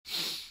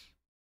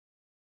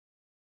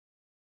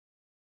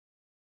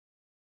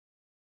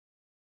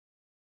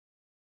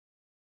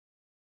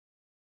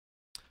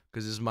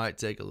 Because this might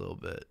take a little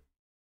bit.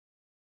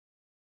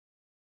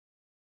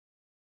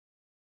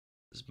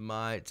 This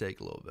might take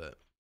a little bit.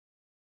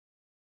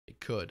 It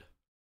could.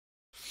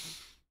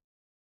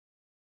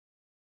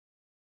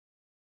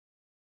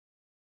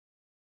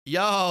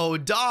 Yo,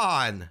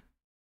 Don.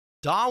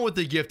 Don with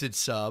the gifted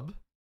sub.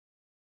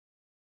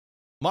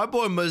 My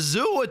boy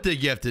Mizzou with the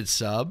gifted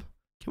sub.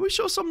 Can we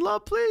show some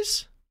love,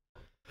 please?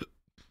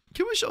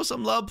 Can we show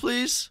some love,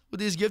 please? With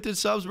these gifted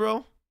subs,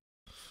 bro?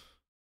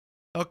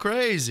 Oh,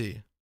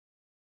 crazy.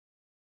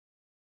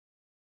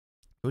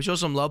 Can we show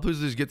some love, please,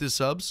 with these gifted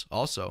subs?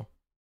 Also,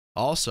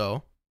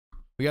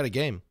 we got a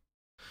game.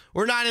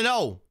 We're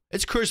 9-0.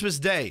 It's Christmas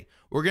Day.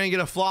 We're going to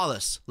get a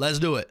flawless. Let's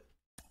do it.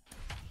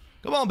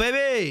 Come on,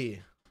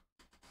 baby.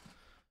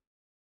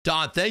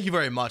 Don, thank you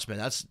very much, man.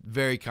 That's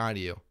very kind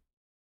of you.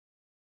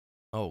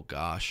 Oh,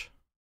 gosh.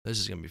 This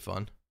is going to be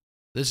fun.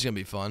 This is going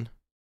to be fun.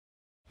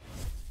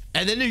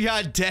 And then you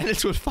got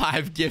Dennis with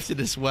 5 gifted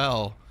as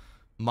well.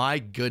 My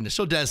goodness.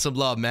 Show Dennis some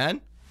love,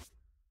 man.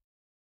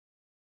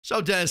 Show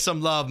Dennis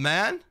some love,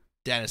 man.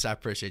 Dennis, I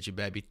appreciate you,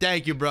 baby.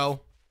 Thank you, bro.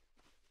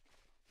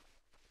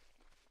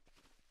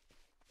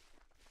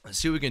 Let's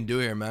see what we can do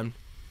here, man.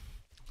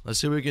 Let's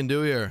see what we can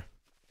do here.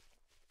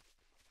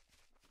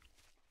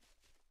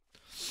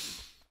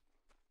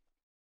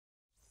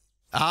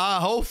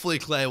 Hopefully,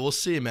 Clay. We'll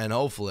see, man.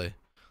 Hopefully.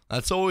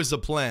 That's always the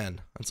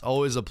plan. That's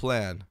always a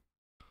plan.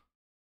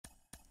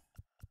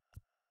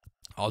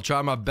 I'll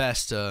try my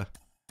best to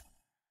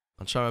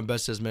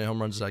as many home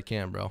runs as I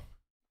can, bro.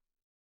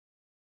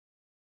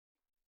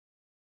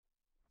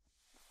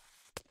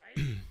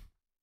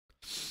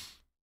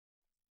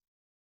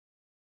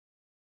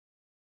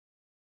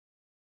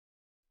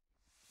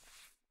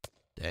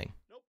 Dang.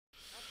 Nope.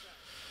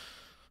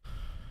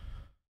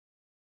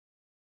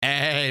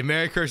 Hey,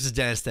 Merry Christmas,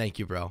 Dennis. Thank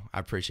you, bro. I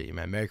appreciate you,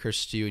 man. Merry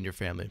Christmas to you and your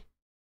family.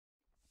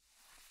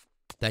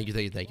 Thank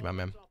you, my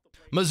man.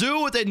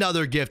 Mizzou with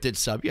another gifted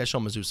sub. Yeah, show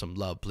Mizzou some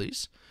love,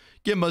 please.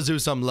 Give Mizzou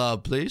some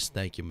love, please.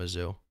 Thank you,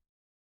 Mizzou.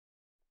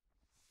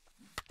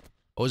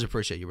 Always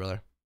appreciate you,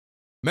 brother.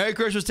 Merry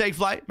Christmas, take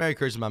flight. Merry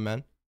Christmas, my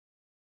man.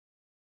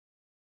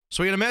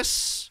 Swing and a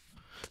miss.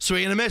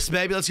 Swing and a miss,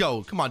 baby. Let's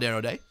go. Come on, Dan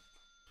O'Day.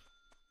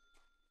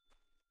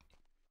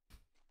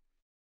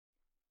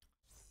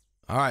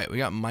 All right, we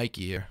got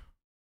Mikey here.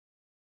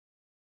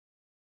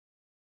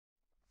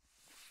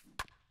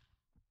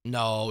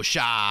 No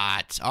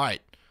shot. All right.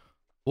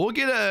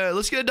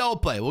 Let's get a double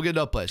play. Let's get a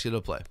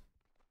double play.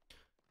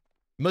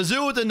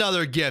 Mizzou with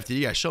another gift.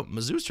 You guys show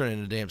Mizzou's turning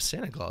into damn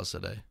Santa Claus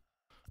today.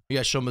 You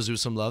guys show Mizzou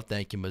some love.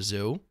 Thank you,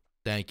 Mizzou.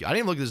 Thank you. I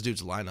didn't even look at this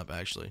dude's lineup,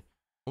 actually.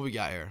 What we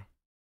got here?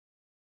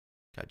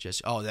 Got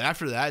Jesse. Oh, then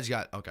after that, he's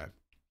got, okay.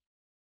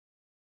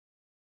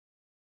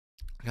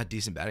 I got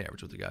decent batting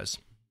average with the guys.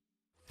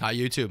 Hi,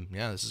 YouTube.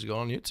 Yeah, this is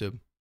going on YouTube.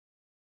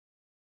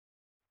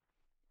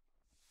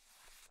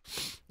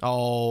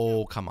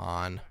 Oh, come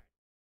on.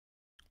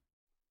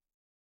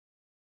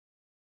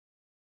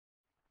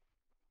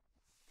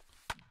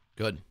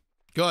 Good.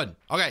 Good.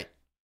 Okay.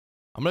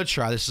 I'm going to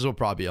try. This will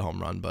probably be a home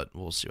run, but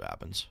we'll see what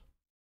happens.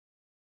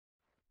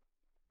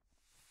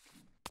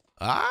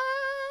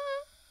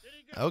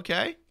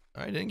 Okay.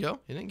 All right, didn't go.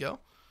 He didn't go.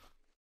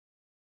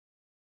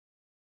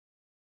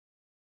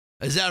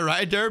 Is that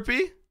right,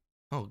 Derpy?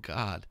 Oh,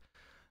 God.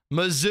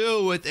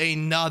 Mizzou with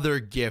another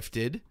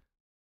gifted.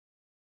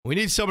 We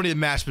need somebody to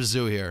match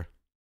Mizzou here.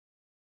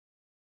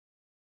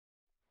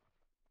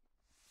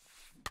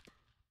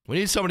 We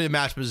need somebody to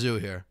match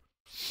Mizzou here.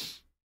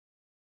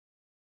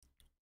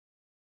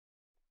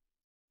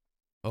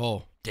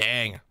 Oh,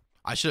 dang.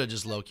 I should have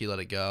just low-key let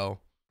it go.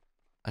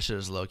 I should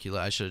have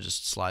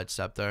just slide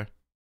stepped there.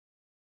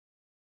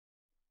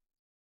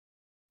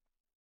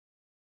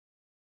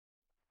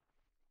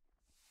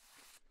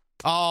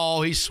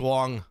 Oh, he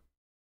swung.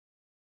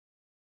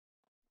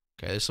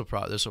 Okay, this will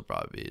probably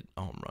be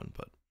a home run,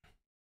 but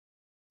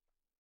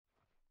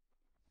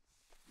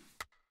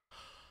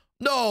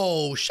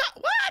no shot.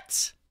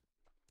 What?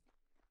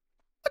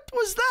 What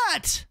was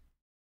that?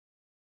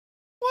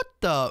 What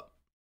the?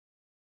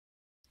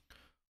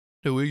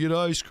 Do we get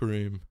ice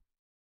cream?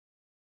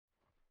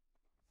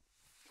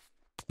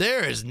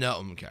 There is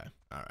no. Okay.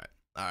 All right.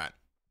 All right.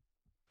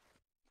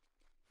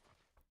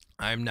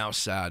 I'm now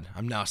sad.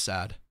 I'm now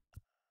sad.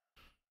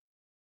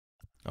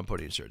 I'm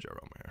putting Sergio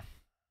Romo here.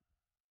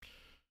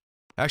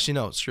 Actually,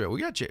 no. Screw it. We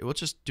got J.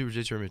 Let's just do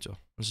JT Realmuto.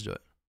 Let's do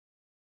it.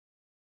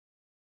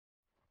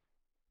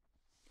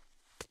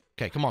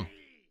 Okay, come on.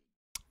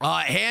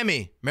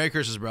 Hammy. Merry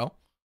Christmas, bro.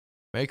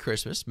 Merry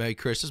Christmas. Merry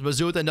Christmas.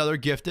 Mizzou with another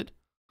gifted.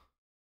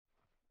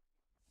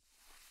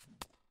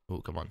 Oh,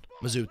 come on.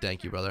 Mizzou,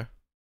 thank you, brother.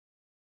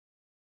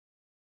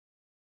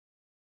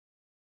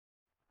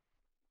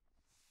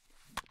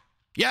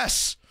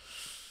 Yes.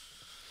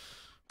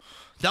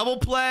 Double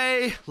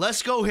play.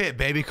 Let's go hit,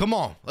 baby. Come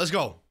on. Let's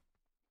go.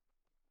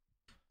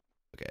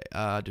 Okay.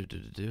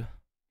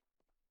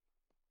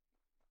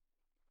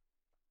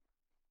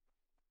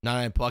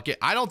 9 Puckett.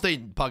 I don't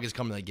think Puckett's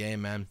coming to the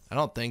game, man. I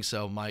don't think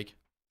so, Mike.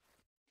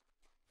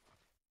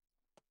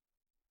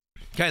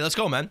 Okay, let's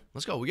go, man.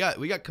 Let's go. We got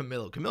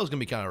Camilo. Camilo's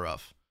gonna be kind of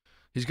rough.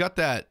 He's got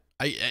that.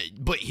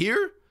 But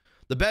here,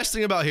 the best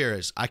thing about here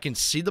is I can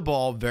see the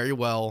ball very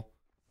well,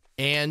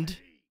 and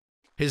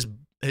his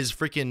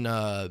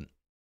freaking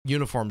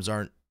uniforms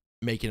aren't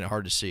making it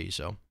hard to see.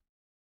 So,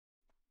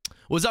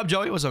 what's up,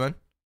 Joey? What's up, man?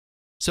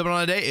 Sipping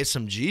on a day. It's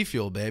some G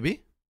Fuel,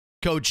 baby.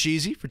 Code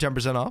Cheesy for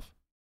 10% off.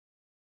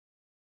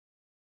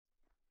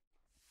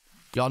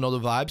 Y'all know the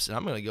vibes, and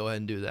I'm gonna go ahead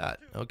and do that.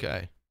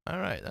 Okay. All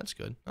right, that's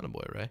good. Not a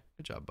boy, Ray.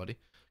 Good job, buddy.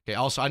 Okay.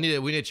 Also, we need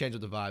to change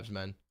up the vibes,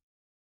 man.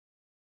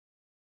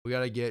 We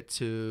gotta get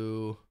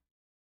to.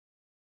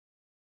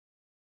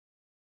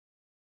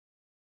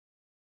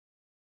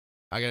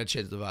 I gotta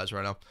change the vibes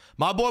right now.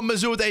 My boy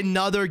Mizzou with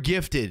another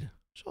gifted.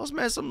 Show us,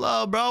 man, some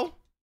love, bro.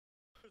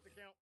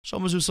 Show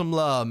Mizzou some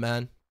love,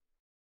 man.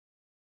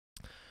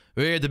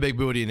 We get the big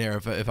booty in here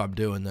if I'm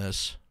doing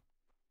this.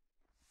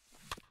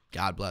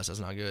 God bless. That's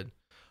not good.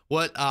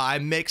 What I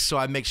mix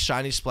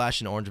Shiny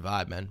Splash and Orange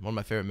Vibe, man. One of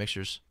my favorite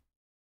mixtures.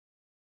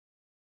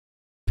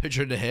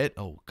 Pitcher to hit.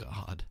 Oh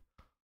God.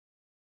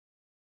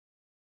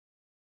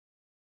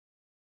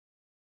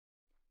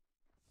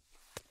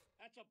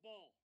 That's a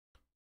ball.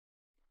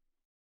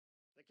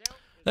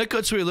 They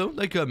could, Sweet Lou.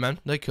 They could, man.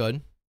 They could.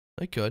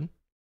 They could.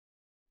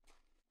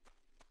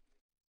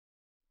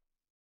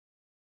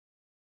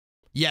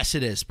 Yes,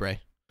 it is,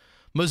 Spray.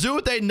 Mizzou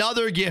with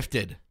another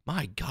gifted.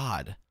 My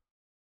God.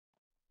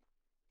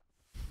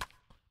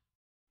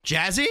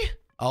 Jazzy?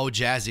 Oh,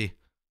 Jazzy.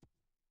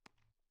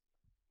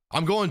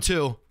 I'm going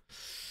to.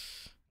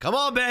 Come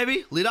on,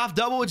 baby. Lead off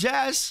double with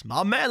Jazz.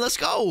 My man, let's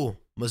go.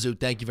 Mizzou,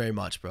 thank you very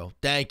much, bro.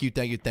 Thank you,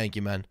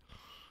 man.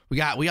 We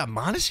got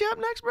Mondesi up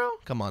next, bro.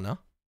 Come on now.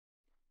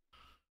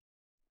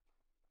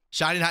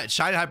 Shining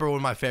Hyper, one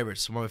of my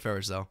favorites. One of my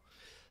favorites, though.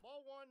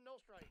 Ball one, no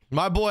strike.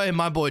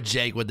 My boy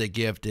Jake with the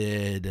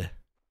gifted.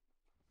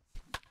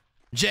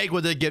 Jake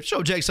with the gift.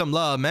 Show Jake some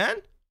love, man.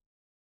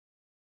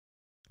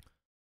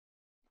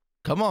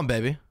 Come on,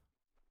 baby.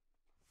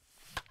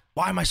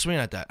 Why am I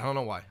swinging at that? I don't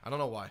know why.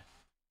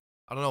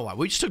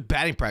 We just took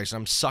batting practice, and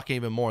I'm sucking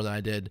even more than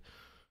I did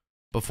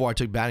before I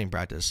took batting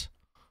practice.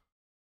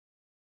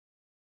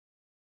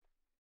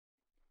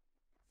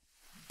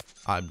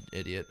 I'm an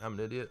idiot. All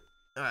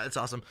right, that's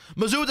awesome.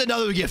 Mizzou with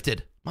another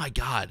gifted. My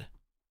God.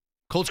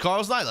 Colts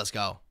Cardinals night. Let's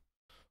go.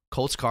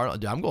 Colts Cardinals.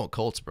 Dude, I'm going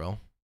Colts, bro.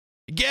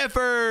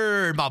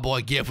 Gifford. My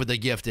boy Giff with the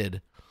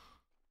gifted.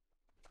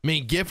 I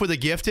mean, Giff with a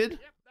gifted?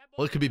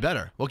 What could be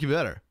better? What could be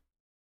better?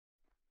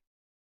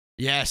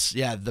 Yes.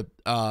 Yeah. The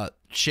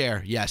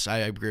share. Yes, I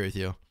agree with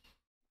you.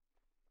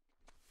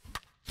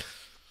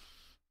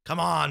 Come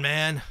on,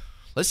 man.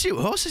 Let's see.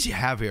 What else does he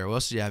have here?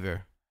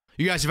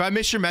 You guys, if I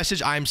missed your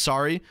message, I'm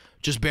sorry.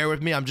 Just bear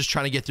with me. I'm just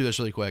trying to get through this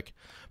really quick.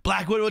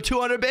 Blackwood with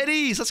 200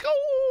 biddies. Let's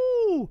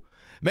go.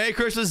 Merry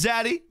Christmas,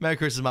 Zaddy. Merry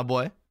Christmas, my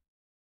boy.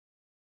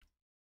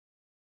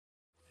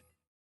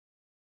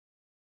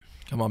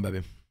 Come on,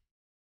 baby.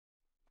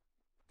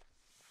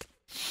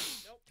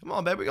 Come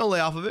on, baby. We're going to lay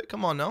off of it.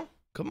 Come on now.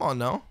 We're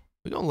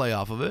going to lay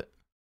off of it.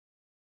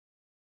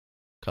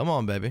 Come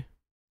on, baby.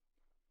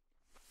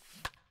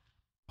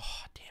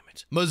 Oh, damn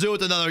it. Mizzou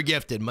with another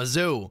gifted.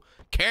 Mizzou.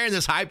 Carrying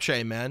this hype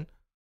train, man.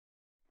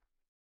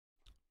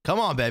 Come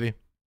on, baby.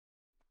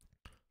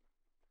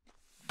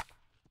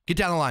 Get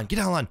down the line.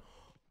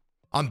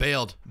 I'm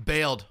bailed.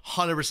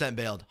 100%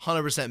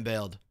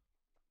 bailed.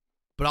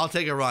 But I'll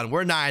take a run.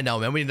 We're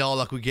 9-0, man. We need all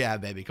luck we can have,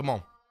 baby. Come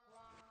on.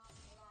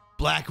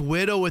 Black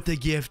Widow with the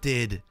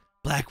gifted.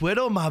 Black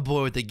Widow, my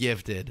boy, with the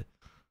gifted.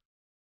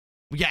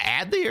 We got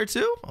Adley here,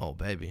 too? Oh,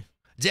 baby.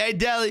 Jay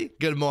Deli,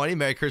 good morning.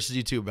 Merry Christmas to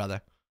you, too,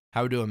 brother.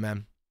 How we doing,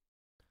 man?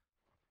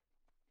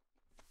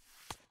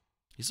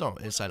 He's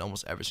on inside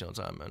almost every single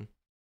time, man.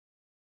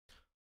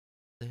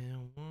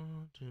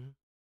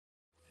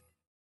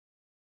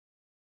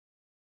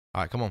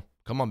 All right, come on.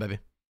 Come on, baby.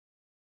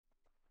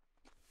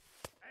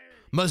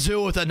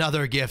 Mizzou with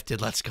another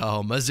gifted. Let's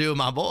go. Mizzou,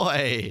 my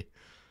boy.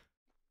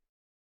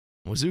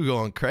 Mizzou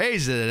going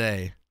crazy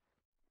today.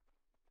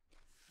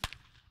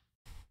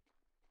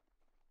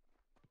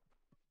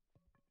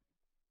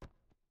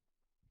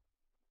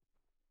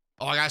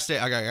 Oh, I gotta stay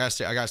at 3.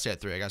 I gotta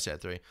stay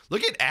at 3.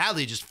 Look at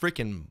Adley just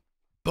freaking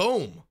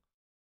boom.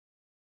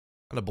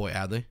 And a boy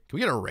Adley. Can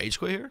we get a rage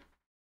quit here?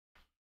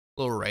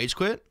 A little rage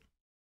quit.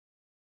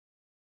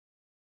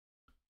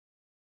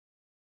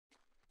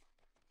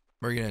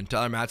 Bring it in.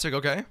 Tyler Matzik,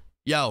 okay.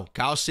 Yo,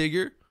 Kyle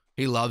Seager,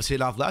 he loves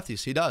hitting off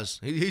lefties. He does.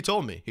 He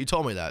told me. He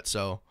told me that.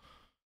 So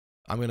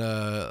I'm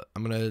gonna,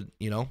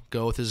 you know,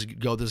 go with his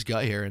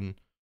gut here, and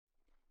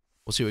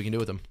we'll see what we can do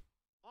with him.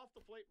 Off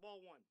the plate,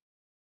 ball 1.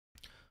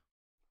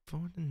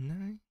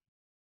 4-9.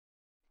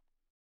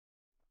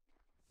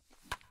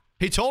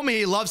 He told me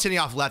he loves hitting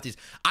off lefties.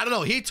 I don't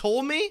know. He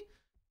told me.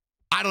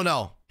 I don't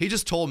know. He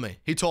just told me.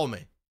 He told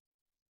me.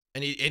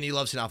 And he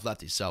loves hitting off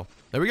lefties. So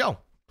there we go.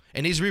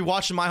 And he's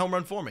rewatching my home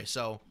run for me.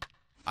 So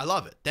I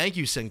love it. Thank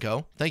you,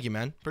 Cinco. Thank you,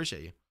 man.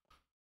 Appreciate you.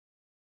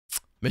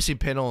 Missing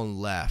pin on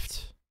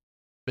left.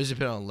 Missing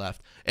pin on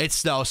left.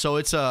 It's no, so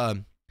it's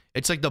like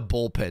the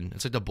bullpen.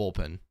 It's like the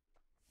bullpen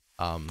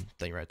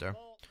thing right there.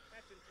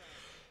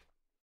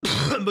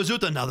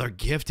 Mizzou another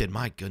gifted.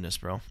 My goodness,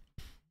 bro.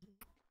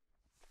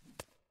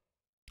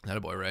 That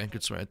a boy, Ray.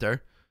 Good swing right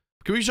there.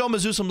 Can we show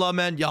Mizzou some love,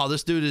 man? Yo,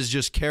 this dude is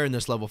just carrying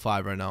this level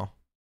 5 right now.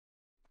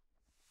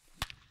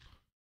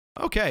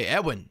 Okay,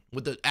 Edwin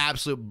with the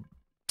absolute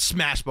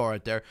smash ball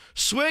right there.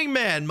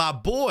 Swingman, my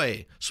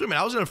boy. Swingman,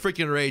 I was going to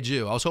freaking raid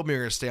you. I was hoping you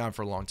were going to stay on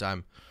for a long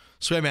time.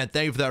 Swingman,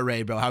 thank you for that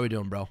raid, bro. How we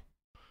doing, bro?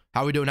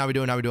 How we doing? How we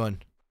doing? How we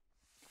doing?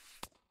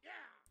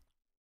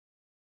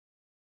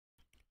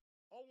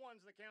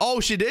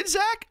 Oh, she did,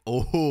 Zach?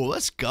 Oh,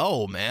 let's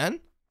go,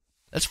 man.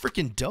 That's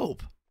freaking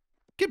dope.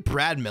 Get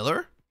Brad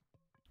Miller.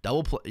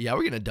 Double play. Yeah,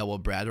 we're getting a double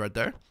Brad right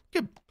there.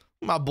 Get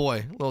my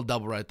boy. A little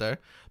double right there.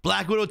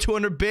 Black Widow,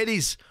 200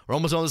 biddies. We're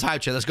almost on this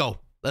hype chat. Let's go.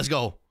 Let's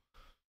go.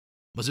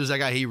 Mizzou's that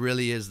guy. He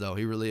really is, though.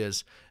 He really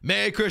is.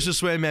 Merry Christmas,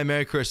 Sway, man.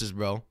 Merry Christmas,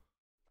 bro.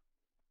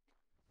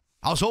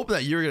 I was hoping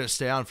that you were going to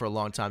stay on for a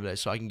long time today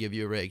so I can give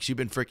you a raid. 'Cause you've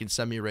been freaking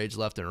sending me raids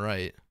left and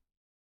right.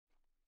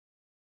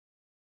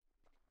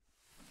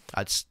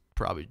 That's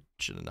probably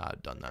should have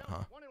not done that,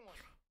 huh?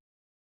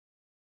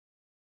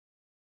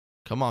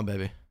 Come on,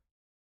 baby.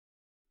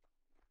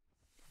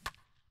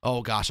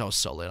 Oh, gosh, I was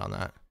so late on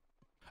that.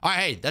 All right,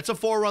 hey, that's a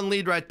 4-run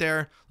lead right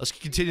there. Let's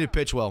continue to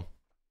pitch well.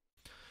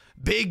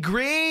 Big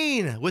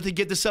Green with a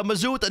gift to sub.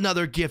 Mizzou with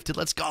another gifted.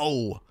 Let's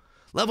go.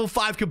 Level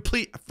 5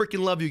 complete. I freaking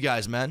love you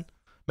guys, man.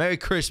 Merry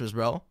Christmas,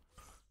 bro.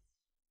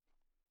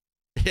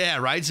 Yeah,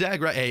 right,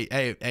 Zach? Right.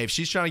 Hey, if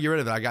she's trying to get rid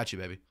of it, I got you,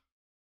 baby.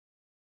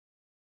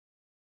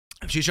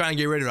 If she's trying to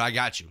get rid of it, I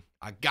got you.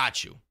 I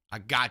got you. I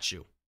got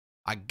you.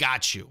 I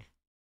got you.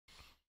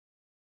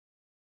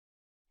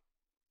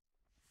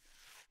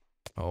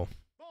 Oh.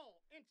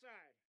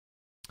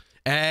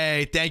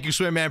 Hey, thank you,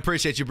 Swim, man.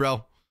 Appreciate you,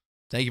 bro.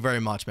 Thank you very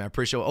much, man.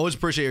 Always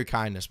appreciate your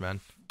kindness, man.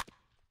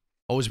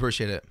 Always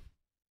appreciate it.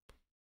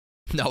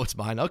 No, it's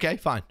mine. Okay,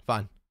 fine,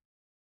 fine.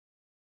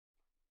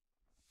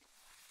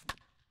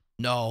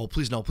 No,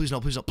 please no, please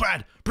no, please no.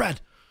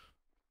 Brad.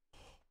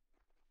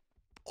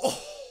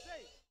 Oh.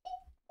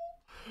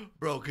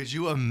 Bro, could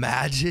you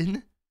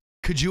imagine?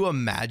 Could you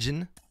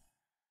imagine?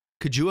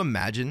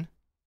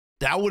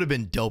 That would have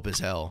been dope as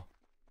hell.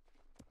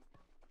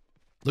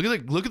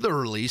 Look at the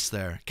release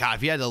there. God,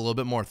 if he had a little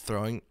bit more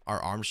throwing our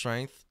arm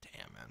strength,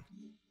 damn, man.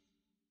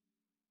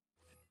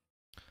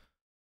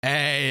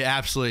 Hey,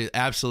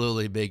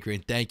 absolutely, Big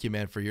Green. Thank you,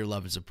 man, for your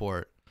love and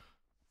support.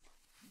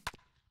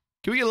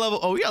 Can we get a level?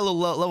 Oh, we got a little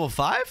level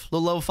 5.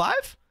 Little level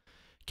 5.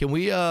 Can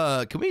we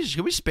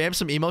spam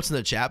some emotes in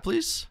the chat,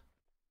 please?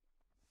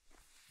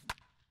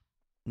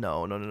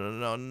 No. Come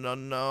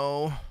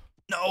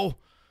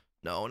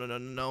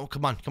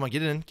on,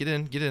 get in.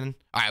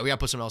 All right, we gotta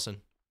put something else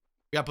in.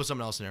 That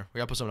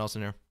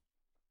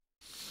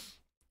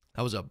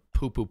was a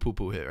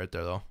poo hit right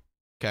there, though.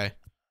 Okay.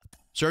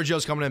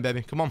 Sergio's coming in,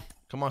 baby. Come on,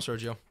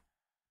 Sergio.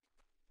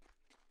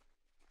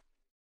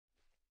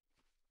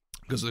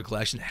 Goes to the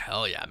collection.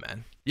 Hell yeah,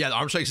 man. Yeah, the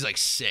arm strike is like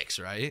 6,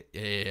 right?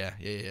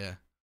 Yeah.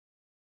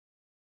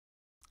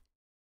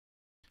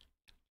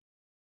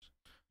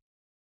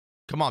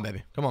 Come on,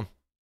 baby. Come on.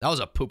 That was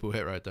a poo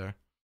hit right there.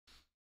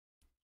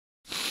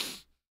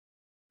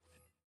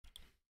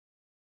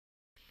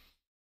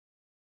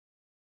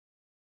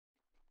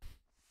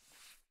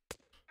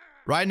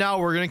 Right now,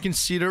 we're going to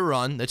concede a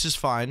run. That's just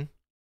fine.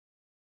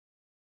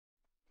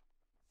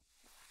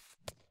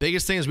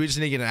 Biggest thing is we just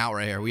need to get an out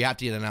right here. We have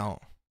to get an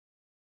out.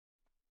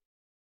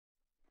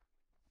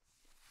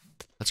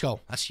 Let's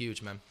go. That's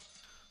huge, man.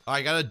 All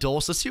right, got a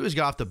Dulce. Let's see who's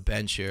got off the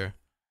bench here.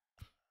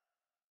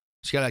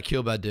 He's got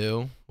Akil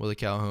Badu, Willie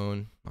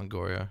Calhoun,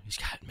 Longoria. He's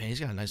got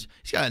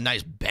a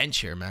nice bench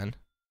here, man.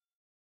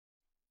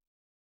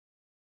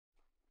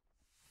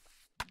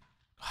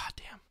 God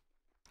damn.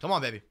 Come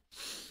on, baby.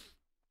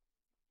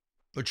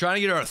 We're trying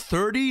to get our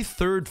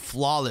 33rd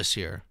flawless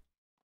here.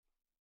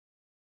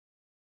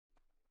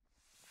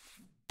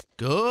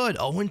 Good.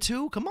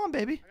 0-2. Come on,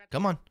 baby.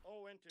 Come on.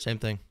 Same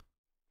thing.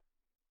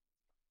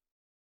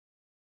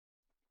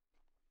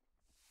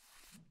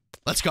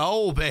 Let's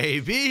go,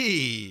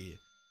 baby.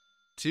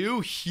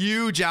 2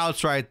 huge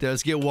outs right there.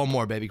 Let's get one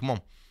more, baby. Come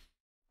on.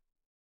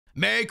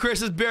 Merry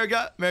Christmas, Bear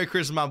Gut. Merry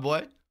Christmas, my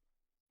boy.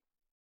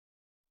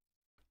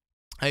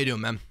 How you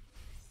doing, man?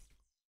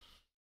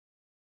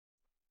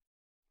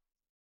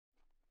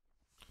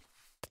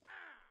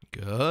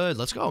 Good.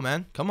 Let's go,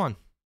 man. Come on.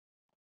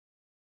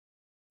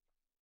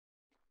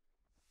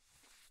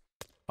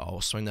 Oh,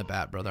 swing the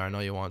bat, brother. I know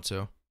you want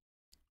to.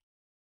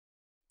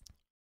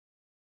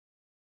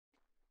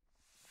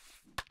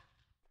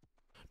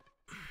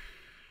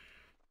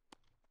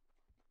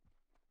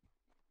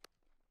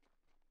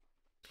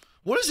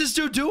 What is this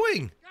dude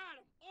doing?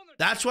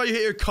 That's why you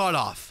hit your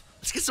cutoff.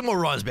 Let's get some more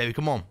runs, baby.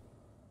 Come on.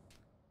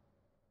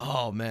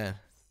 Oh, man.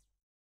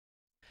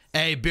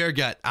 Hey, Beer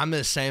Gut. I'm in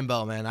the same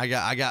boat, man. I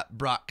got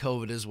Brock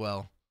COVID as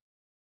well.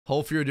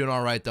 Hope you're doing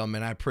all right, though,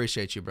 man. I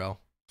appreciate you, bro.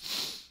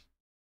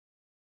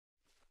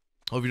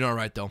 Hope you're doing all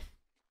right, though.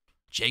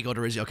 Jago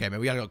to Rizzi. Okay, man.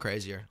 We got to go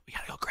crazier. We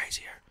got to go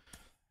crazier.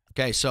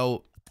 Okay,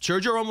 so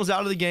Sergio Romo's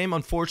out of the game,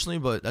 unfortunately,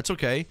 but that's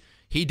okay.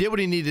 He did what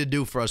he needed to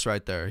do for us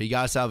right there. He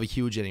got us out of a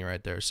huge inning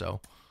right there,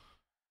 so.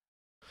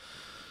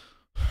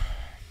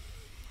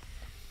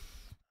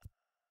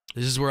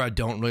 This is where I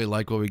don't really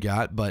like what we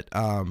got, but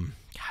God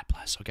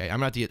bless. Okay, I'm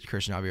gonna have to get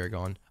Christian Javier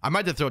going. I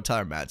might have to throw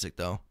Tyler Madzik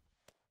though.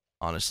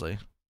 Honestly,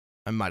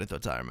 I might have to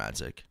throw Tyler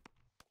Madzik.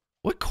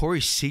 What Corey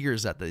Seager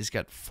is that? That he's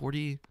got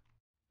 40.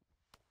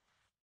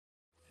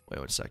 Wait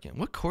 1 second.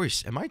 What Corey?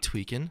 Am I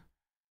tweaking?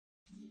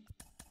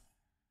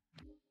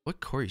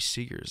 What Corey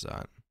Seager is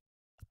that?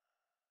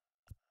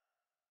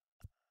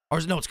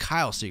 Or no, it's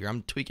Kyle Seager.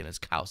 I'm tweaking. It's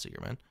Kyle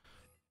Seager, man.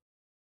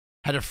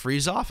 Had a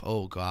freeze off?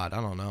 Oh God, I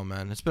don't know,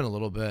 man. It's been a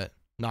little bit.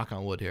 Knock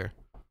on wood here.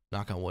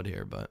 Knock on wood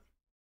here, but.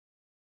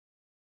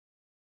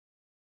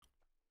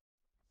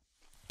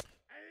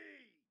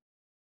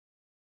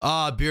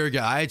 Beer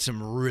Guy, I had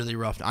some really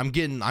rough. I'm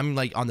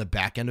like on the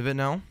back end of it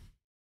now.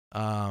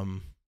 I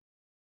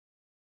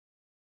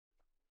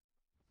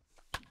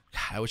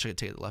wish I could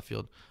take it to left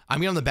field. I'm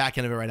getting on the back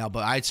end of it right now,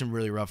 but I had some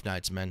really rough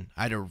nights, man.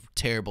 I had a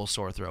terrible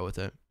sore throw with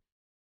it.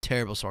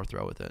 Terrible sore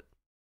throw with it.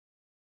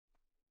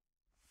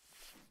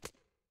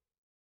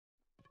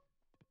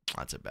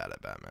 That's a bad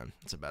at bat, man.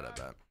 That's a bad at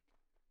bat.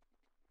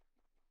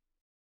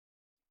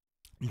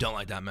 Don't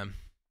like that, man.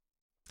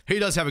 He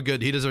does have a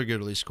good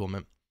release. Cool,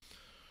 man.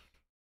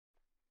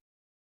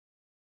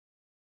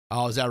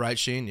 Oh, is that right,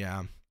 Sheen?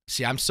 Yeah.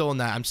 See, I'm still in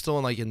that. I'm still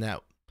in like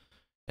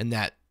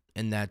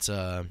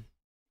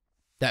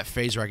that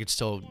phase where I could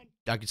still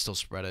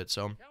spread it.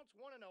 So.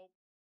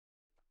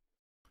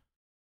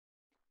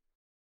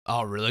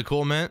 Oh, really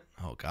cool, man.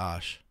 Oh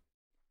gosh.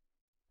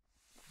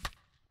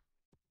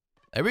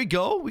 There we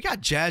go. We got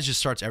Jazz just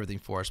starts everything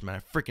for us, man.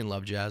 I freaking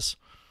love Jazz.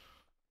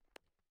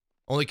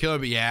 Only killer,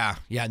 but yeah.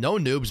 Yeah, no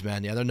noobs,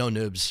 man. Yeah, there are no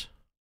noobs.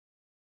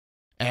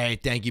 Hey,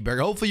 thank you,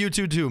 Berger. Hopefully you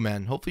too,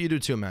 man. Hopefully you do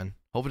too, man.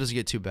 Hope it doesn't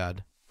get too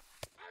bad.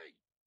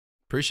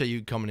 Appreciate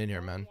you coming in here,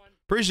 man.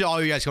 Appreciate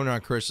all you guys coming in on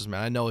Christmas,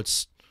 man. I know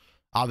it's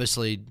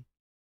obviously...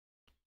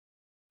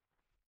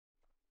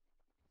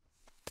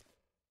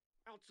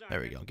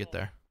 There we go. Get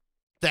there.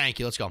 Thank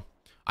you. Let's go.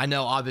 I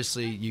know,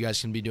 obviously, you guys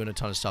can be doing a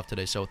ton of stuff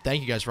today, so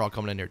thank you guys for all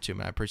coming in here, too,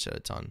 man. I appreciate it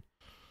a ton.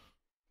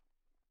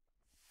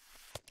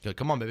 Good.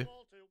 Come on, baby.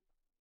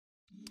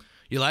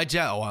 You like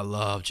Jazz? Oh, I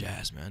love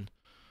Jazz, man.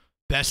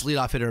 Best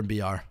leadoff hitter in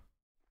BR.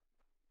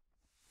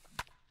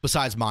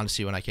 Besides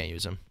Mondesi when I can't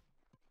use him.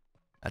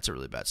 That's a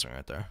really bad swing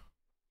right there.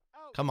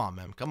 Come on,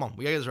 man. Come on.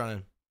 We gotta get this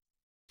running.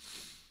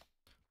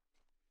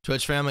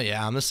 Twitch family?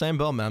 Yeah, I'm the same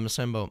boat, man. I'm the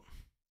same boat.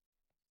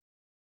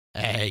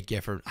 Hey,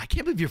 Gifford. I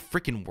can't believe you're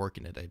freaking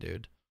working today,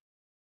 dude.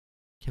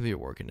 Can't believe you're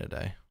working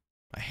today.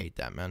 I hate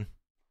that, man.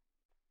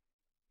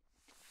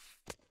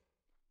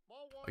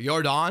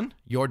 Jordan?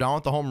 Jordan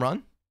with the home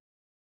run?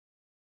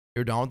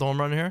 You're done with the home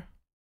run here?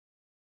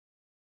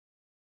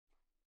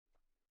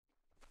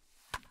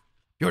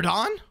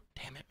 Jordan?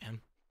 Damn it, man.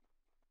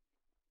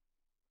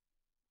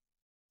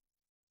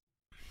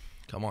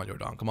 Come on,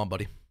 Jordan. Come on,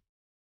 buddy.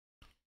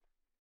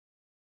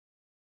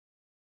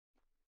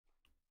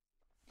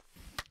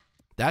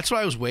 That's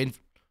what I was waiting for.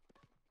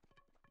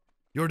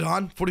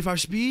 Jordan, 45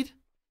 speed?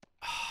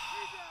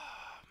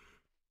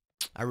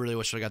 I really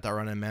wish I got that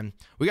run in, man.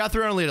 We got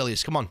 300 lead at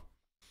least. Come on.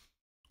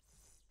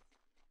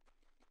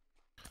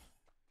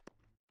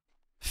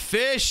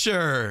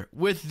 Fisher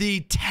with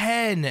the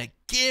 10.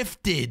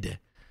 Gifted.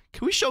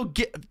 Can we show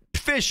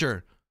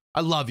Fisher?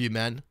 I love you,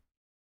 man.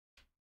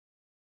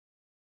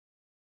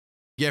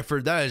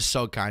 Gifford, that is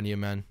so kind of you,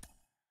 man.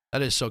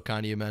 That is so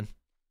kind of you, man.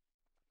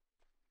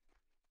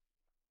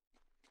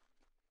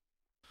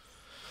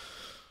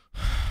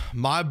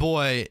 My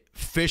boy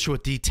Fisher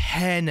with the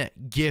 10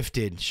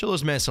 gifted. Show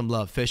this man some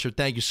love, Fisher.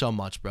 Thank you so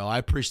much, bro. I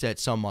appreciate it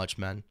so much,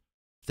 man.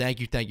 Thank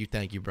you, thank you,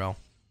 thank you, bro.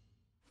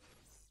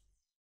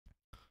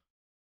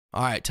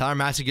 All right, Tyler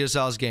Massey, get us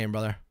out of this game,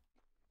 brother.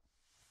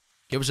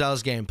 Give us out of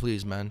this game,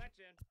 please, man.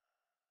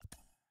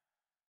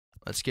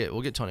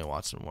 We'll get Tony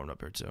Watson warmed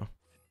up here too.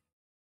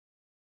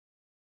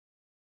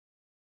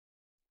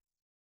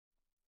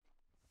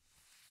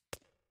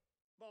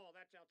 Ball,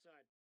 that's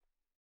outside.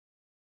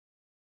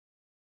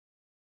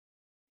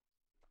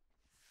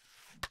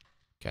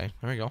 Okay,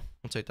 there we go.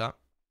 We'll take that.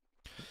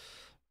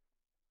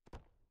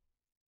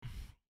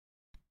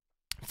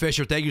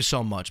 Fisher, thank you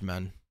so much,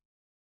 man.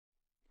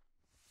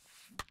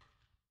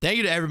 Thank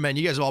you to everyone.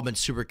 You guys have all been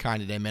super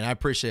kind today, man. I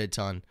appreciate it a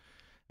ton.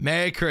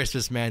 Merry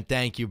Christmas, man.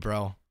 Thank you,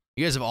 bro.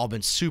 You guys have all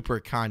been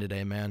super kind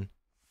today, man.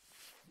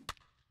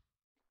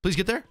 Please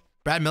get there.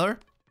 Brad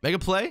Miller, make a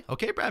play.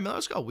 Okay, Brad Miller,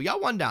 let's go. We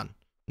got one down.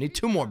 Need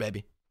two more,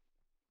 baby.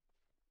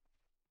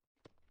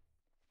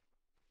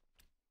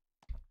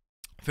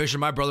 Fisher,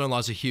 my brother-in-law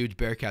is a huge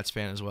Bearcats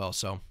fan as well,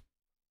 so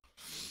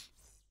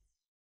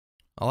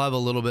I'll have a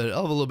little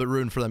bit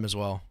rooting for them as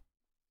well.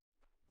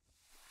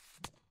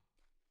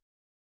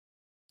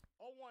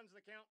 0-1's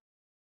the count.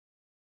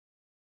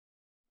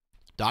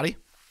 Dottie?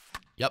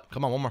 Yep,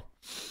 come on, one more.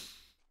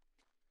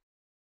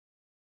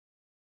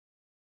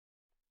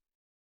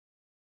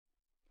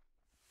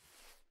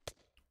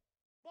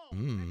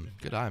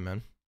 Good eye,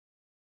 man.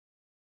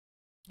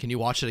 Can you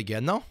watch it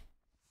again, though?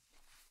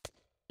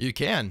 You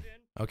can.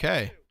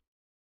 Okay.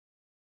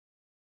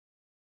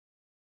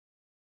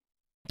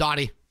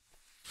 Dottie.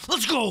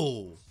 Let's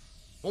go.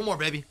 One more,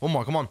 baby. One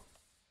more. Come on.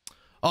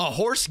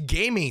 Horse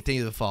Gaming. Thank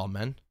you for the follow,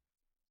 man.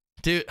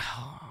 Dude.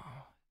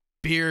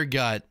 Beer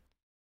Gut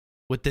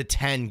with the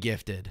 10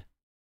 gifted.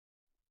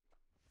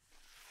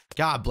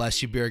 God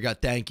bless you, Beer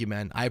Gut. Thank you,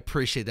 man. I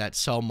appreciate that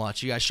so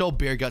much. You guys show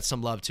Beer Gut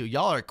some love, too.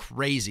 Y'all are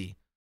crazy.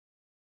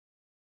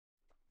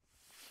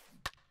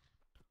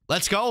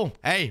 Let's go.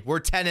 Hey, we're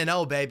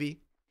 10-0, baby.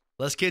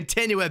 Let's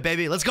continue it,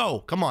 baby. Let's go.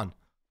 Come on.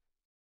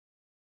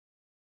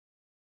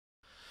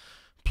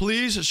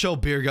 Please show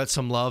Beer Gut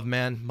some love,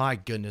 man. My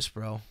goodness,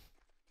 bro.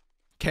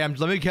 Okay,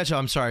 let me catch up.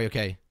 I'm sorry.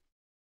 Okay.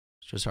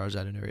 It's just hard as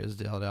that in areas.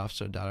 The holiday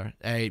officer daughter.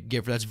 Hey,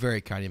 Gifford, that's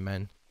very kind of you,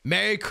 man.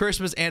 Merry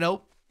Christmas,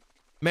 Anno.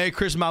 Merry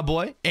Christmas, my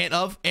boy. Aunt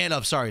of.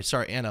 Sorry,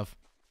 Aunt of.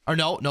 Or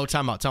no,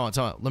 time out.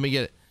 Let me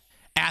get it.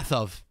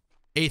 Athov.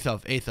 Eighth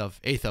of.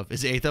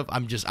 Is it eighth of?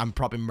 I'm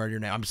probably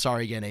murdering it. I'm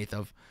sorry again, eighth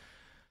of.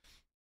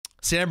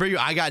 Sandbrew,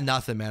 I got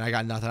nothing, man. I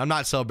got nothing. I'm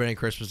not celebrating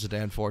Christmas today,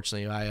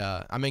 unfortunately.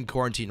 I'm in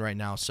quarantine right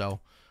now, so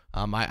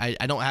I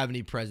don't have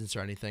any presents or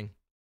anything.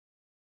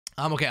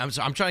 Okay. I'm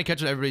trying to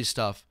catch up everybody's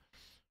stuff.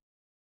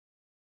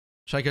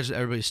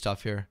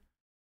 Here.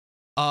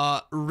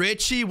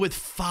 Richie with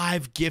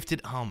 5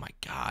 gifted. Oh my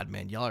God,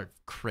 man, y'all are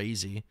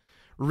crazy.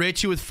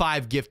 Richie with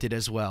 5 gifted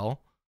as well.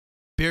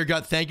 Beer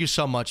Gut, thank you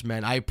so much,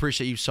 man. I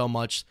appreciate you so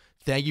much.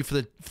 Thank you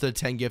for the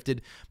 10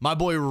 gifted. My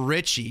boy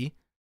Richie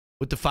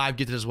with the 5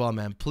 gifted as well,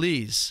 man.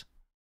 Please.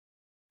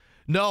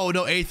 No,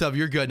 eighth of.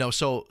 You're good. No,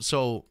 so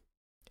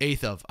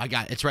eighth of. I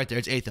got it. It's right there.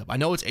 It's eighth of. I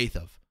know it's eighth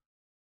of.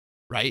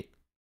 Right?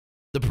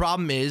 The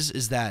problem is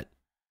that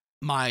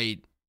my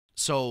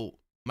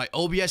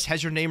OBS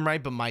has your name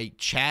right, but my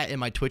chat and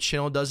my Twitch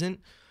channel doesn't.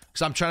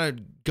 Because I'm trying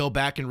to go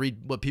back and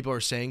read what people are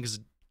saying,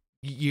 because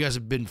you guys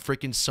have been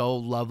freaking so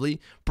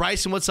lovely.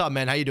 Bryson, what's up,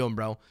 man? How you doing,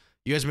 bro?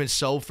 You guys have been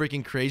so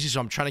freaking crazy,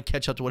 so I'm trying to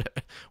catch up to what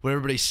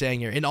everybody's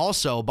saying here. And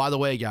also, by the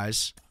way,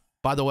 guys,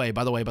 by the way,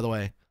 we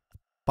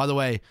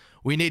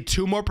need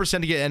 2% more to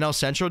get NL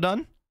Central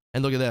done.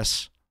 And look at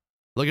this.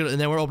 Look at it,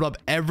 and then we'll open up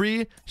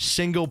every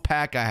single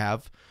pack I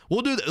have.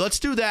 Let's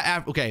do that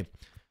after. Okay,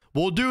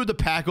 we'll do the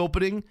pack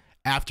opening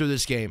after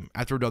this game.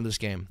 After we're done this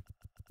game.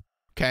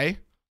 Okay,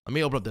 let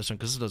me open up this one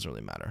because it doesn't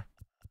really matter.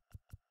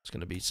 It's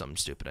gonna be something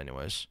stupid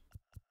anyways.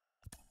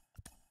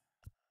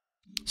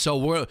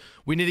 So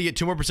we need to get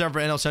 2% more for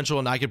NL Central,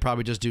 and I could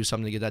probably just do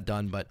something to get that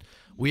done. But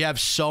we have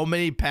so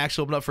many packs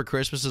open up for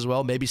Christmas as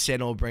well. Maybe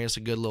Santa will bring us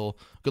a good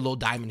little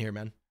diamond here,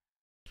 man.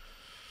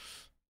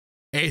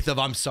 Eighth of.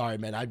 I'm sorry,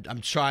 man.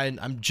 I'm trying.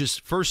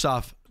 First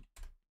off,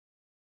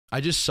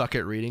 I just suck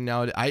at reading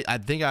now. I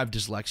think I have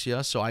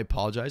dyslexia, so I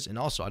apologize. And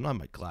also, I don't have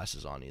my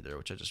glasses on either,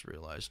 which I just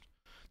realized.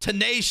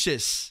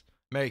 Tenacious.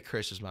 Merry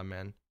Christmas, my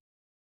man.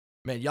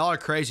 Man, y'all are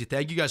crazy.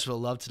 Thank you guys for the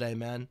love today,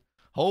 man.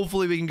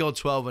 Hopefully we can go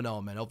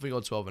 12-0, man. Hopefully we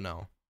go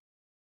 12-0.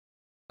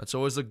 That's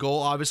always the goal,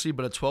 obviously,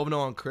 but a 12-0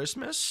 on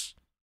Christmas?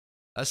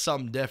 That's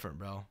something different,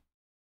 bro.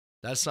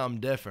 That's something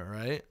different,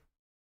 right?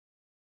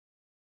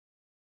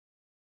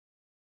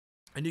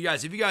 And you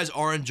guys, if you guys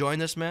are enjoying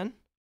this, man.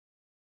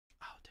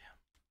 Oh, damn.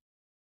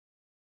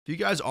 If you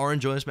guys are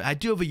enjoying this, man, I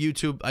do have a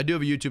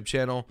YouTube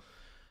channel.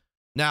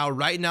 Now,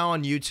 right now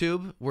on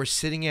YouTube, we're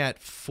sitting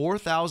at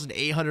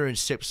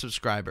 4,806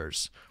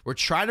 subscribers. We're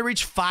trying to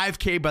reach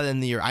 5K by the end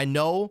of the year. I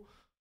know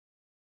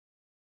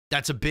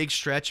that's a big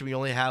stretch, and we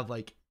only have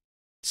like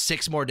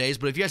 6 more days.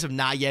 But if you guys have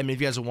not yet, I mean,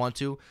 if you guys want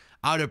to,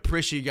 I would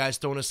appreciate you guys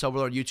throwing us over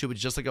on YouTube.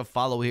 It's just like a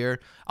follow here.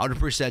 I would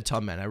appreciate that a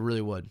ton, man. I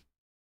really would.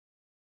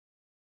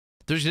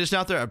 If there's this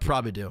out there, I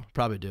probably do.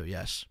 Probably do.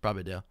 Yes,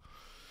 probably do.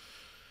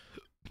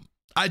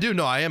 I do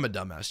know I am a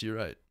dumbass. You're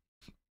right.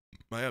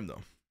 I am,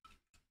 though.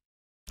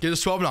 Get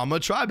this 12 now. I'm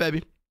going to try,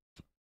 baby.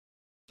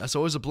 That's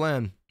always a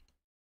plan.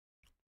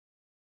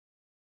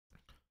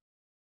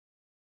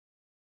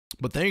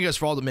 But thank you guys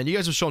for all the, man, you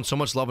guys have shown so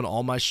much love in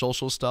all my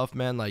social stuff,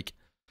 man. Like,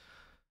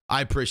 I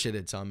appreciate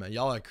it a ton, man.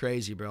 Y'all are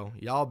crazy, bro.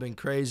 Y'all been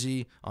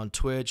crazy on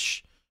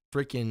Twitch.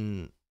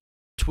 Freaking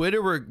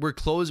Twitter, we're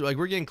close. Like,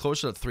 we're getting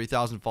closer to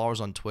 3,000 followers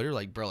on Twitter.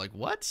 Like, bro, like,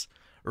 what?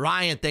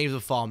 Ryan, thank you for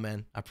the follow,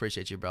 man. I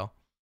appreciate you, bro.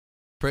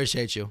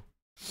 Appreciate you.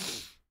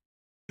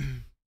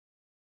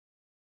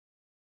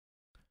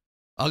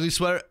 Ugly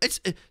sweater.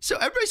 So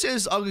everybody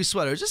says ugly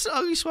sweater. Is this an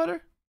ugly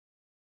sweater?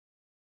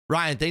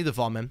 Ryan, thank you for the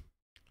follow, man.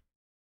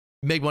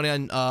 Make money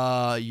on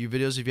your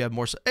videos if you have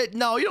more.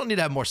 No, you don't need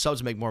to have more subs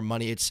to make more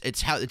money. It's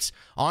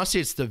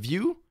honestly, it's the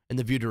view and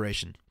the view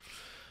duration.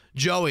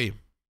 Joey,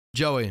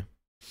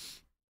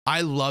 I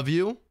love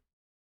you,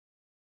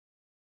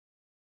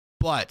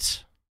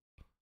 but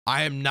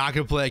I am not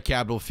gonna play at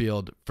Capitol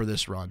Field for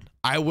this run.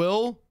 I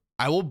will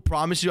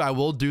promise you I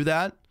will do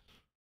that,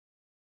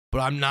 but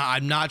I'm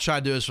not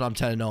trying to do this when I'm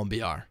 10-0 in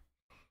BR.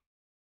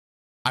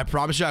 I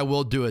promise you I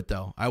will do it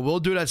though. I will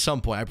do it at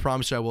some point. I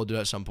promise you I will do it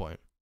at some point.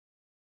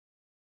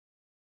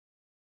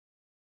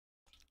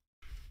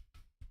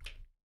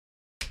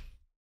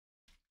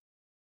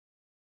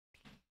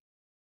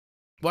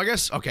 Well, I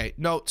guess, okay,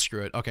 no,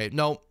 screw it. Okay,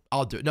 no,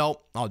 I'll do it.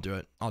 No, I'll do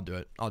it. I'll do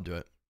it. I'll do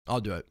it.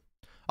 I'll do it.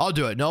 I'll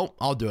do it. No,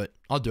 I'll do it.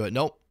 I'll do it.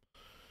 Nope.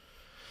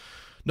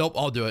 Nope,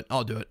 I'll do it.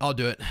 I'll do it. I'll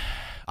do it.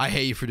 I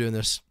hate you for doing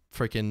this,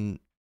 freaking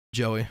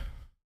Joey.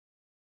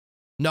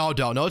 No,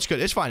 don't. No, it's good.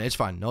 It's fine. It's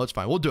fine. No, it's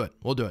fine. We'll do it.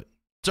 We'll do it.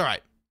 It's all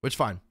right. It's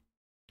fine.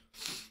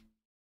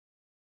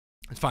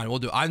 It's fine. We'll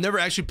do it. I've never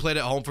actually played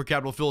at home for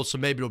Capitol Field, so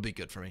maybe it'll be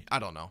good for me. I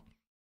don't know.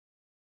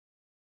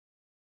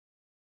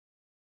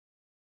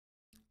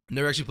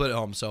 Never actually played at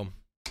home, so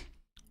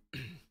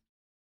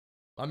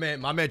my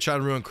man tried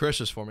to ruin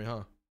Christmas for me,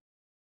 huh?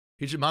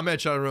 My man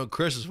tried to ruin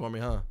Christmas for me,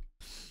 huh?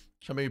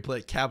 Trying to make me play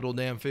at Capitol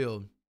damn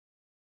Field.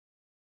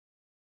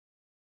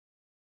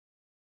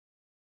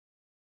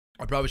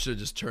 I probably should have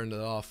just turned it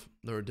off,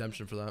 the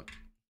redemption for that.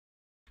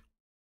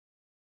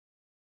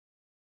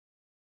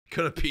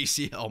 Got a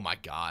PC? Oh my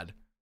god.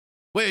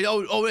 Wait,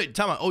 wait,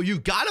 time out. Oh, you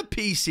got a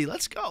PC.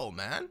 Let's go,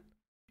 man.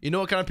 You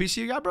know what kind of PC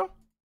you got, bro?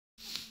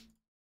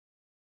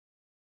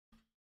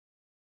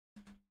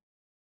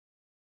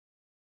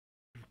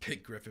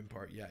 Pick Griffin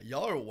Park. Yeah,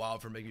 y'all are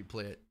wild for making me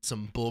play at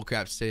some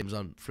bullcrap stadiums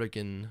on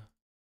freaking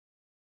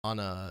on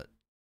a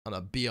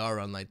BR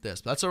run like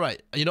this. But that's all right.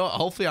 You know what?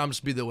 Hopefully I'm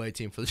just be the away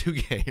team for the 2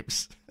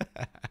 games.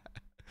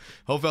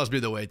 Hopefully I'll just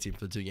be the away team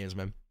for the 2 games,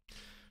 man.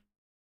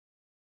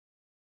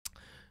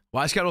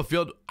 Why Capitol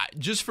Field?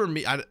 Just for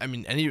me, I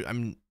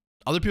mean,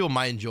 other people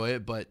might enjoy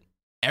it, but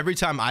every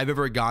time I've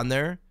ever gone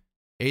there,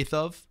 eighth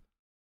of,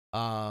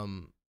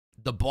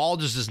 the ball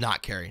just does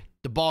not carry.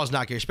 The ball is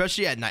not carry,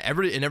 especially at night.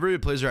 Everybody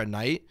plays there at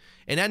night,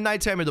 and at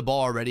nighttime, the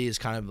ball already is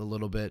kind of a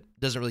little bit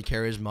doesn't really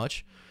carry as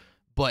much,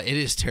 but it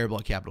is terrible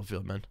at Capitol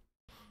Field, man.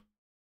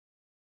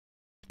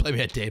 Play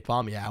me at Day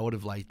Palm, yeah, I would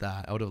have liked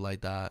that. I would have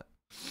liked that.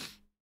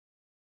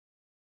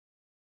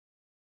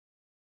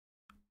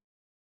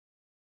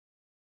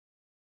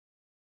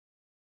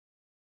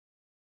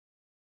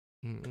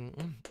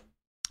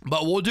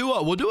 But we'll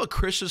do a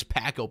Christmas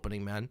pack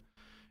opening, man.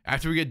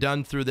 After we get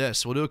done through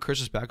this, we'll do a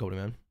Christmas pack opening,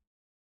 man.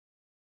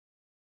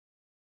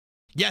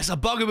 Yes, a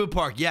Bugaboo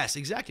Park. Yes,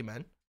 exactly,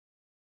 man.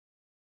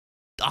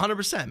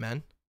 100%,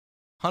 man.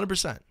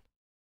 100%.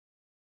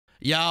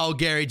 Yo,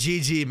 Gary,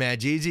 GG, man.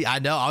 GG. I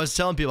know. I was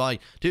telling people,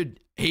 like, dude,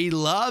 he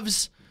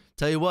loves,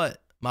 tell you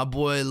what, my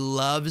boy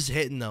loves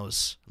hitting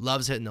those.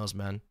 Loves hitting those,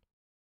 man.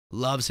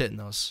 Loves hitting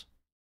those.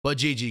 But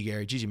GG,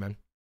 Gary. GG, man.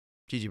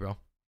 GG, bro. All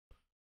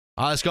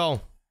right, let's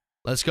go.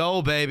 Let's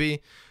go,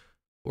 baby.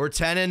 We're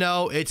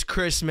 10-0. It's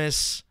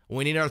Christmas.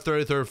 We need our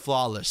 33rd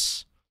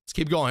flawless. Let's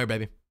keep going here,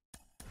 baby.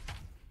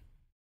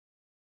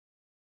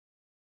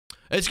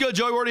 It's good,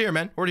 Joey. We're already here,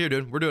 man. We're already here,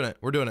 dude. We're doing it.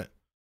 We're doing it.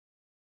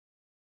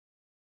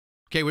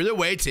 Okay, we're the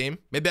away team.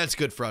 Maybe that's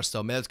good for us,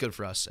 though. Maybe that's good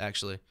for us,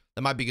 actually.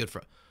 That might be good for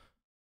us.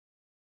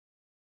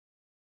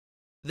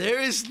 There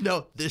is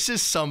no... This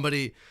is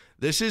somebody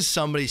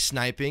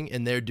sniping,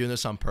 and they're doing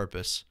this on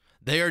purpose.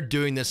 They are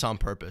doing this on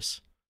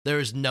purpose. There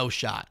is no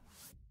shot.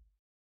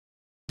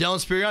 Dylan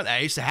Spirion,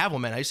 I used to have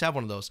one, man. I used to have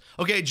one of those.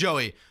 Okay,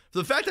 Joey, for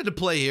the fact that to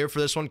play here for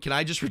this one, can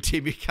I just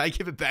redeem you? Can I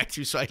give it back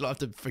to you so I don't have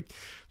to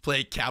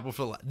play Capitol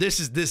for this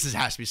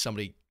has to be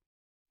somebody.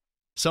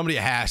 Somebody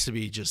has to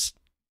be just.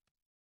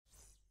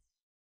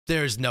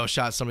 There's no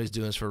shot somebody's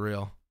doing this for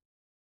real.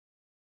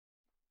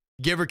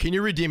 Giver, can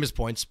you redeem his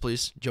points,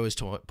 please? Joey's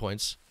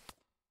points.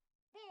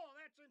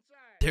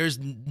 There's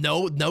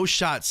no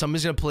shot.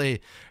 Somebody's gonna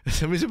play.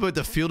 Somebody's gonna put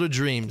the Field of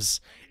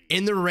Dreams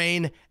in the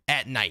rain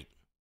at night.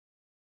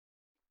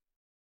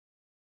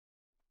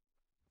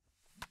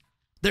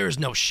 There's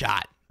no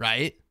shot,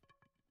 right?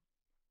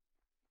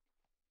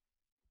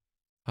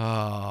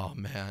 Oh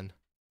man.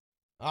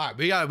 All right,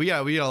 we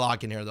gotta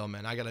lock in here though,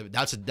 man.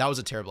 That was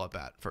a terrible at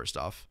bat. First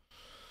off,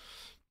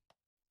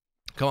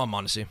 come on,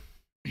 Mondesi.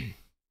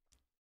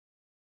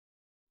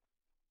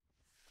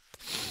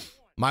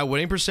 My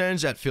winning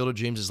percentage at Field of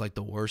Dreams is like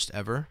the worst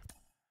ever.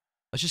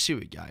 Let's just see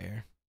what we got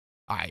here.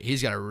 All right,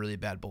 he's got a really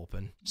bad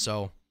bullpen.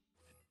 So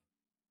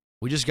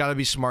we just got to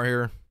be smart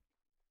here.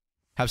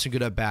 Have some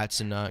good at-bats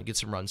and get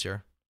some runs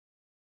here.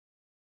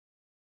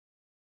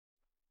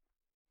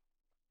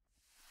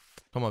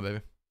 Come on, baby.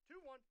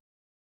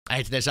 2-1.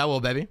 Hey, this I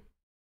will, baby.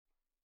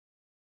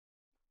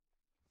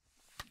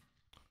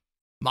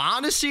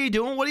 Mondesi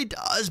doing what he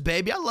does,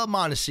 baby. I love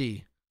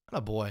Mondesi. What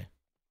a boy.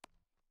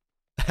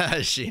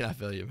 Sheen, I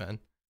feel you, man.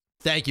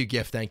 Thank you,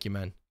 Gift. Thank you,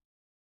 man.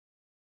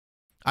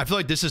 I feel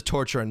like this is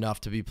torture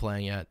enough to be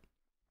playing at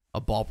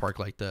a ballpark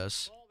like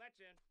this. Ball, that's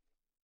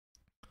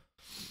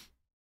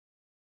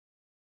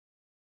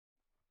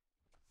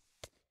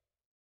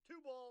in.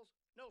 2 balls,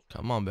 no strikes.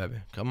 Come on, baby.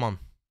 Come on.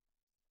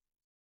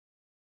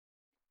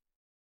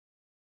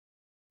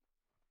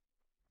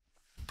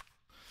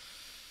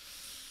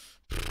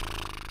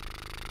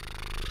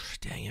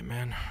 Dang it,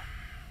 man.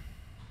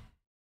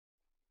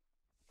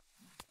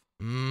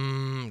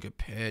 Good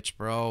pitch,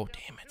 bro.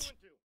 Damn it.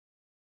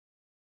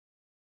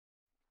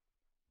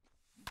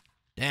 2-2.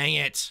 Dang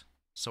it.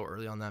 So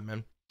early on that,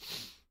 man.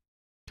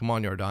 Come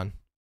on, Jordan.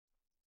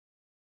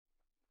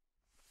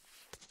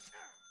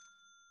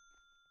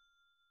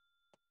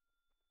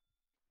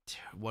 Dude,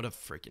 what a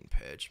freaking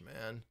pitch,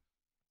 man.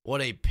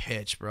 What a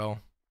pitch, bro.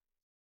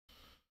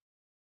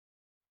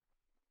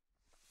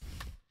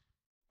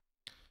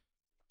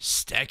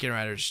 Stacking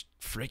Rider's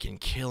freaking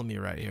killing me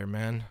right here,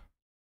 man.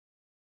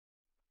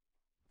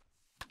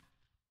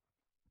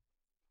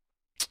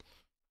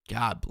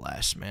 God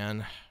bless,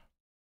 man.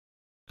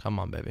 Come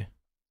on, baby.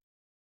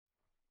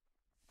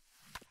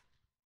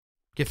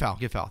 Get foul,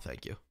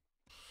 thank you.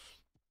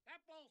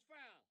 That ball's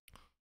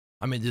foul.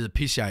 I mean, dude, the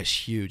PCI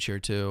is huge here,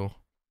 too.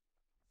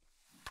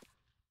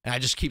 And I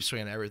just keep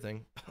swinging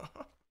everything.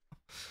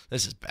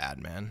 This is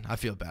bad, man. I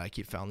feel bad. I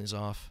keep fouling these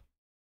off.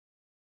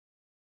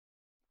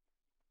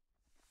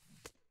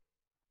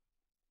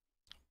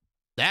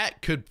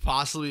 That could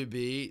possibly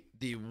be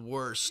the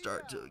worst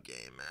start to a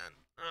game, man.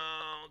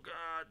 Oh,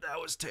 God. That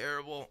was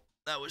terrible.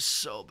 That was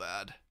so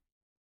bad.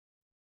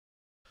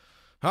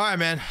 All right,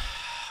 man.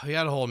 We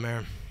got to hold,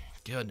 man.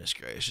 Goodness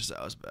gracious,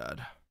 that was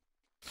bad.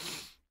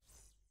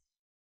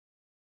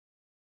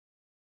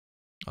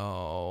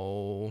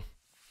 Oh.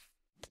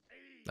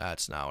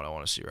 That's not what I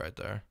want to see right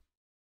there.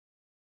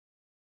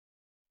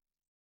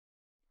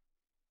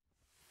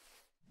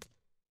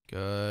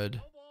 Good. 2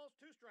 balls,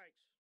 2 strikes.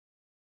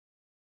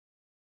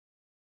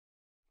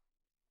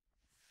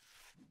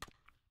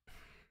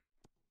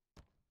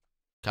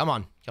 Come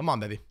on. Come on,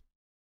 baby.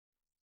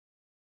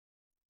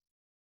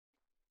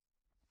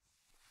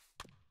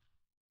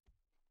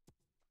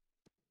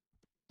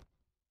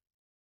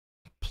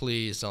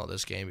 Please don't let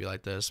this game be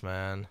like this,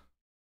 man.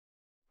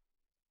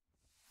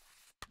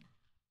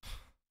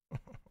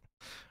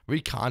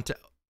 Read content.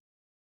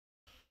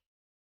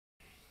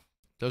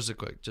 Just a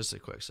quick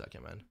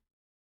second, man.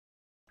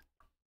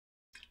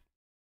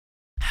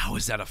 How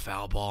is that a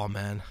foul ball,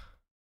 man?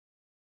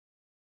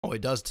 Oh, he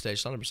does today.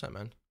 It's 100%,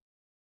 man.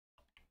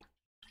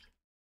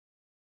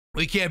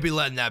 We can't be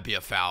letting that be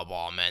a foul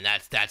ball, man.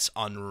 That's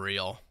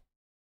unreal.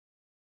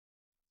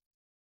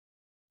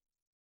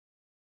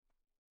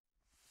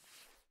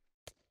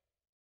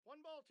 One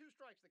ball, 2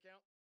 strikes, the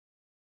count.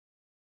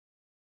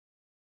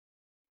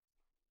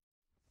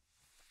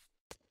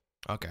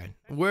 Okay.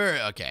 Where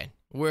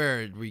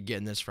are we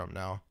getting this from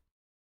now?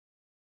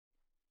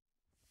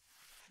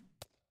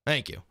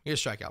 Thank you.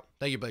 Here's a strikeout.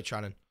 Thank you, Blake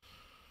Tronin.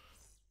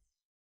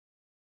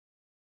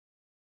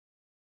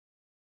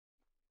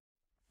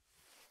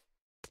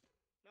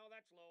 No,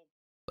 that's low.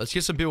 Let's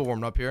get some people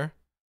warmed up here.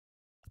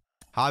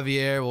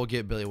 Javier, we'll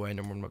get Billy Wayne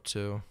to warm up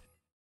too.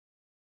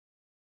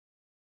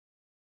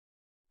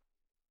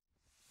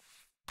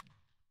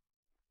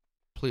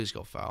 Please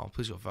go foul.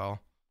 Please go foul.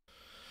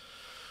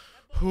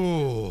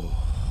 Whew.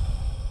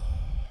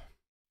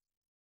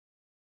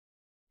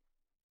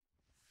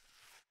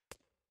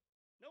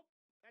 Nope,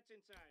 that's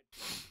inside.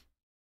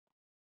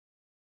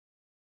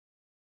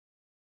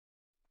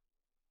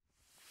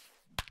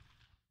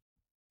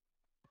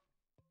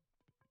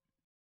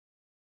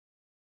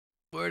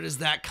 Where does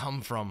that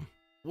come from?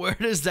 Where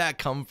does that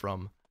come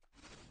from?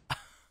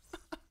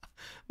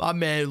 My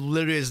man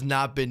literally has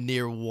not been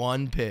near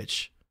one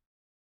pitch.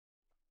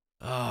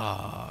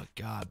 Oh,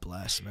 God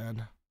bless,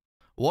 man.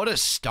 What a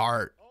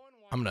start. 0-1.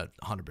 I'm going to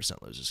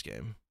 100% lose this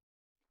game.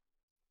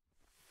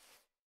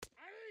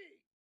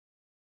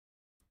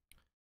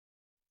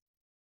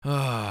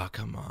 Oh,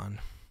 come on.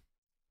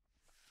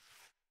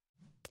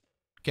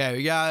 Okay,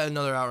 we got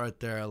another out right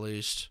there at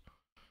least.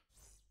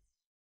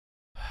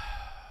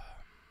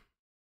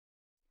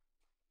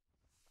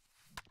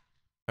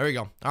 There we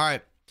go. All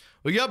right.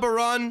 We got up a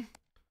run.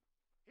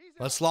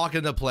 Let's lock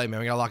into play, man.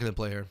 We got to lock into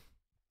play here.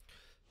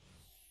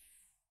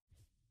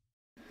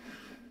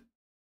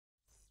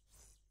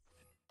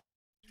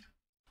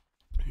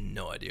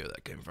 No idea where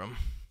that came from.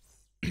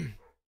 Bring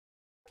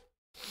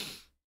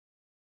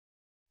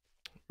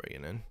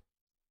it in.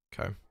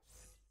 Okay.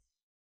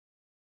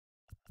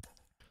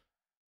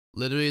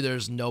 Literally,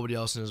 there's nobody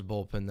else in his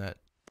bullpen that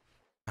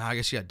I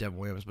guess you got Devin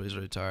Williams, but he's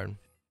really tired.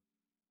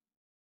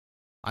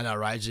 I know,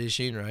 right, G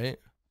Sheen, right?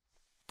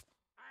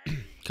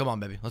 Come on,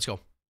 baby. Let's go.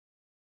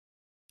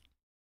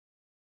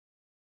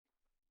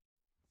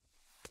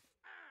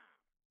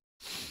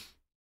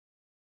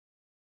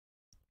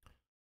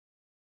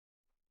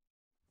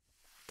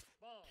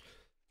 Ball.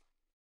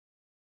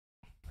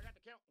 I got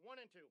the count 1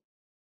 and 2.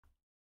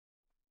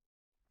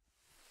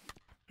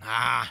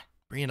 Ah,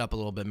 bring it up a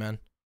little bit, man.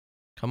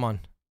 Come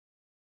on.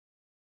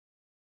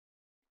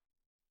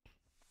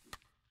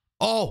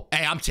 Oh,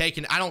 hey, I'm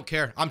taking it. I don't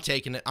care. I'm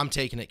taking it. I'm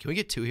taking it. Can we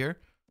get 2 here?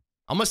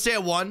 I'm going to stay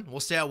at 1. We'll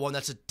stay at 1.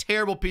 That's a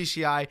terrible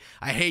PCI.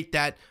 I hate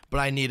that, but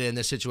I need it in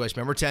this situation.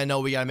 Remember,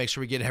 10-0, we got to make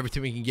sure we get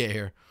everything we can get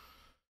here.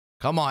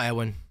 Come on,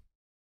 Edwin.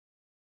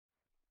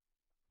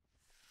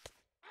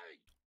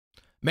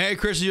 Merry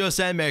Christmas,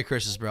 USN. Merry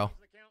Christmas, bro.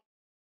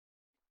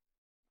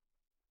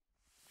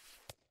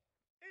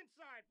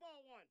 Inside,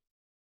 ball 1.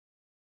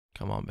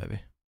 Come on, baby.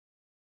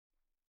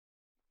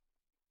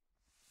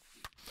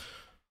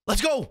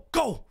 Let's go.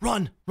 Go.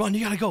 Run. Run. You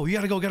got to go. You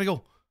got to go. Got to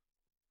go.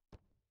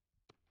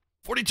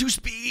 42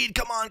 speed.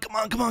 Come on. Come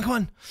on. Come on. Come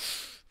on.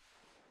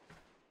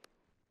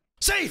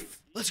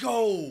 Safe. Let's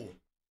go.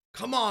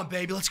 Come on,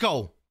 baby. Let's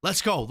go.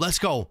 Let's go. Let's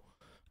go.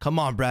 Come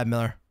on, Brad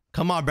Miller.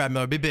 Come on, Brad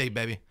Miller. Be big,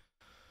 baby.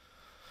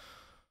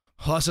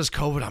 Unless it's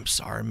COVID, I'm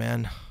sorry,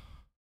 man.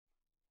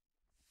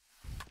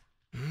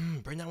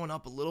 Bring that one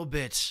up a little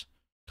bit.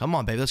 Come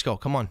on, baby. Let's go.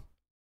 Come on.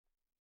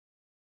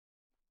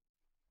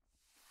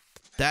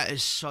 That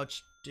is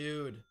such...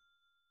 Dude.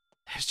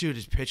 This dude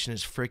is pitching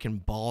his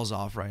freaking balls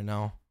off right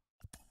now.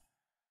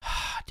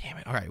 Damn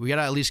it. All right. We got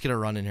to at least get a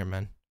run in here,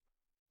 man.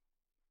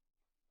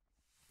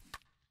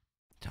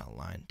 Down the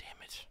line.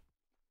 Damn it.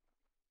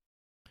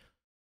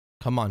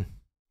 Come on.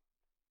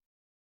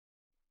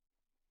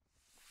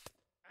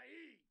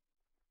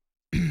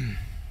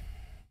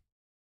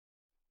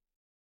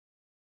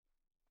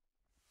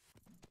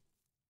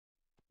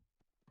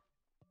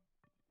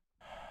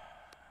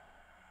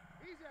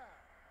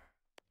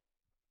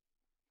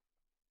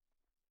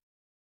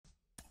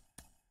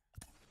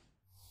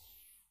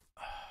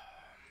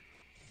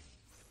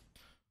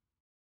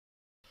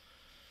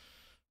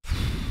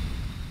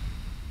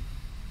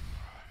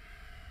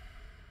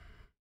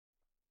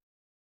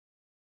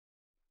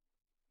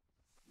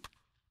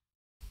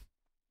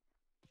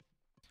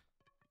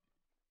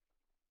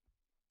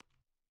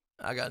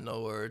 I got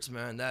no words,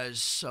 man. That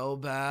is so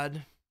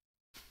bad.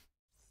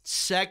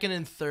 Second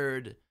and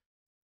third,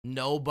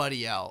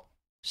 nobody out.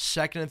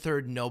 Second and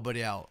third,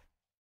 nobody out.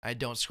 I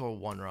don't score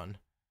 1 run.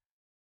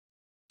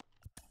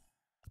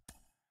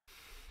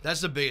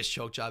 That's the biggest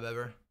choke job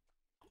ever.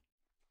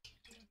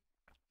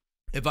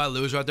 If I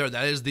lose right there,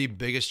 that is the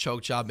biggest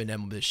choke job in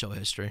MLB The Show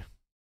history.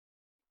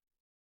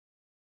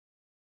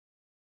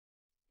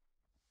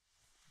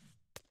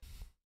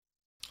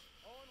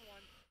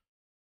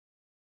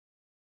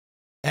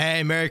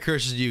 Hey, Merry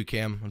Christmas to you,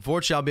 Cam.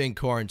 Unfortunately, I'll be in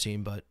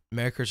quarantine, but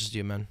Merry Christmas to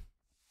you, man.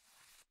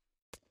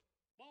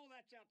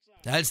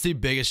 That's the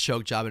biggest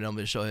choke job in MLB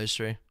The Show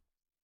history.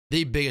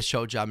 The biggest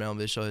choke job in MLB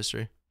The Show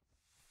history.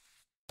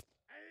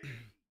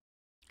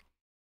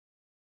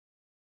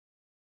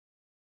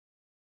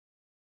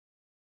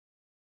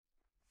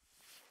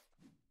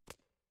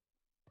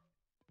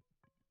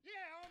 Yeah,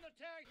 on the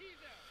tag, he's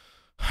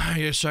out.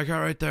 You get a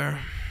strikeout right there.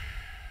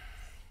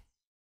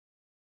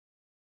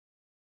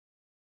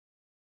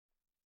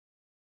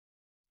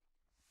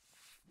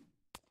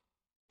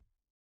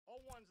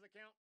 The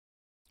count.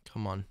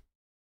 Come on.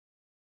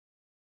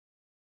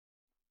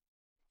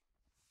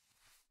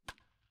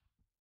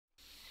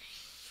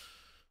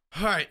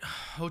 All right,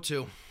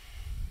 0-2.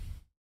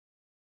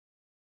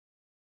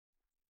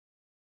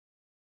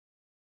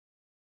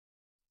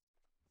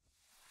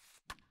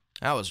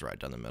 That was right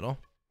down the middle.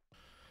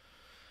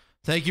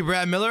 Thank you,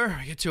 Brad Miller.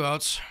 I get 2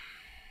 outs.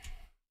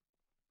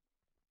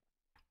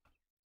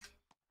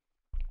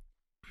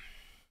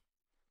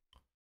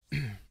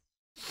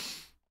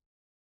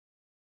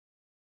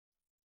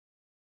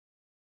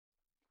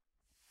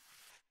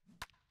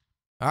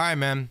 All right,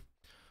 man.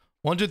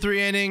 1, 2, 3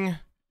 inning.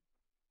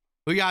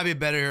 We gotta be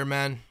better here,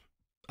 man.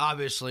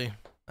 Obviously,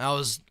 that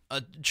was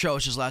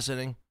atrocious last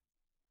inning.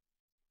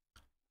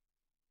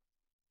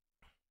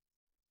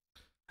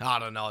 I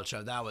don't know,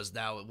 Trev. That was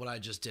what I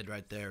just did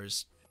right there.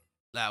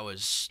 That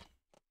was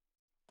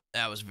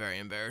very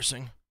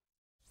embarrassing.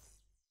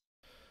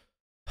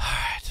 All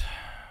right.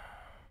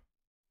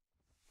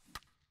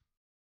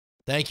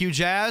 Thank you,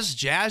 Jazz.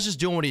 Jazz is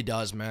doing what he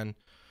does, man.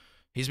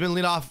 He's been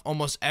leading off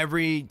almost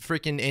every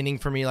freaking inning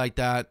for me like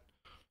that.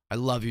 I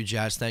love you,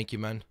 Jazz. Thank you,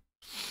 man.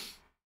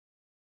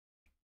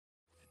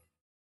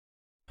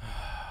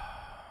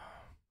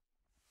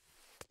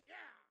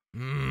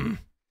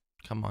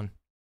 Come on.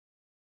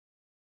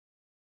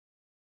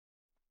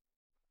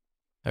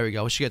 There we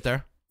go. We should get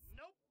there.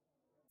 Nope.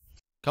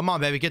 Come on,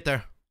 baby. Get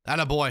there.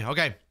 Atta boy.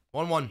 Okay.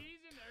 1-1.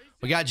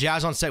 We got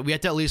Jazz on set. We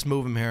have to at least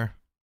move him here.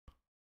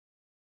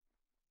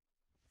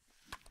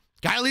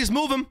 Gotta at least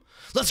move him.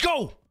 Let's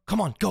go. Come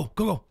on. Go.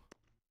 Go, go.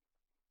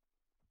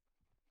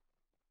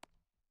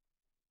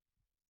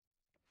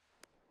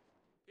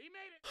 He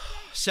made it.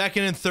 Safe.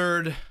 Second and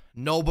third.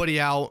 Nobody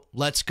out.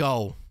 Let's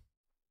go.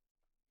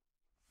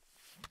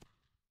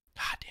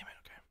 God damn it.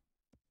 Okay.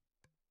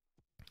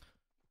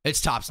 It's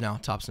tops now.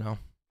 Tops now.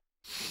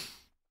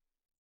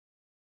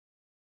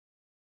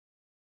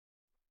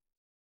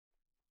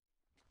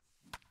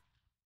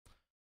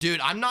 Dude,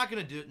 I'm not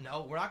going to do it.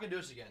 No, we're not going to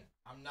do this again.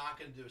 I'm not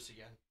going to do this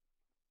again.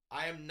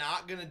 I am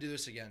not going to do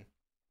this again.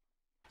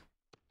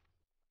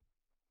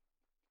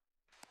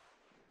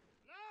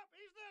 Nope,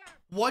 he's there.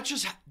 What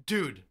just...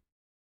 Dude.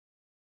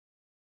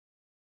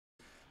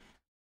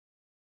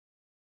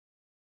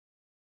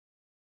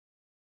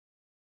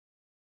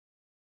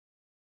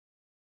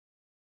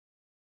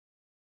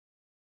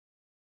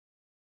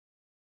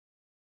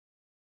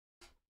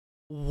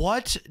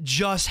 What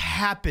just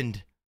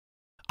happened?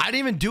 I didn't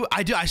even do...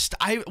 I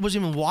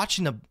wasn't even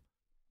watching the...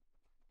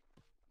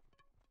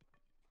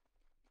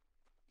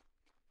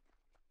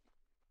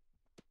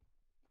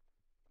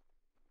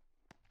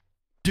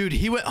 Dude,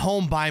 he went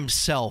home by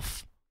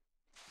himself.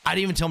 I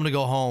didn't even tell him to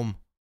go home.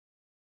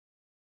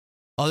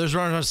 Oh, there's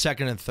runners on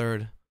second and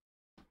third.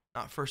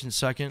 Not first and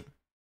second.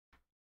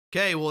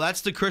 Okay, well,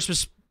 that's the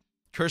Christmas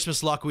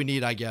luck we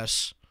need, I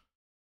guess.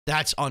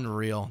 That's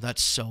unreal.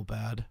 That's so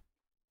bad.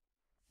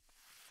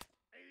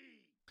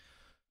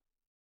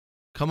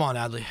 Come on,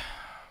 Adley.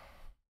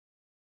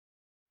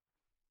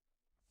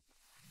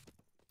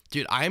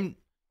 Dude, I'm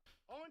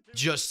 0-2.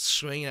 just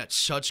swinging at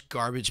such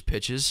garbage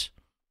pitches.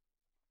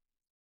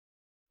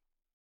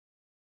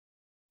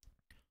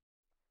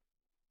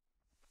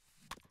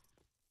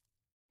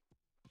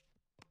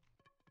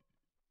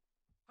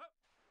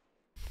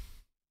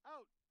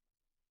 Out.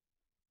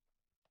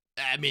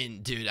 I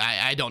mean, dude,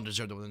 I don't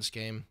deserve to win this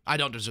game. I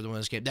don't deserve to win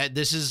this game.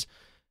 This is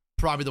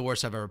probably the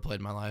worst I've ever played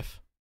in my life.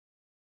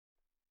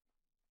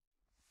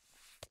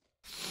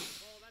 Ball,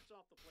 that's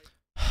off the plate.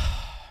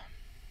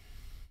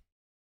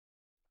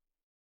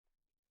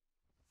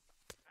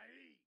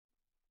 Aye.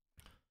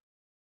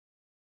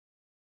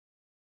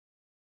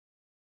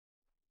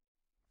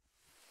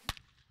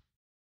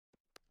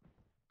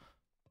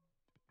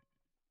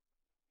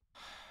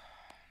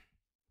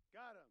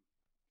 Got him.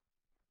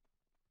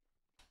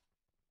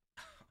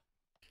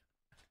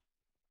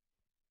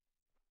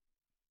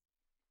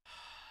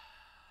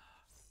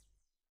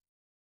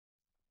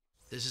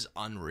 This is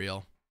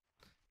unreal.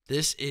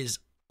 This is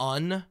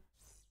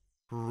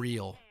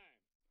unreal.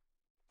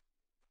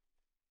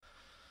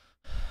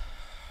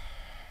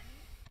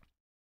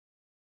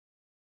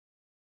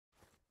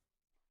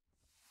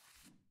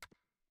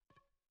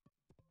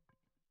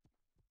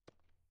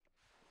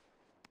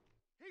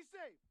 He's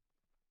safe.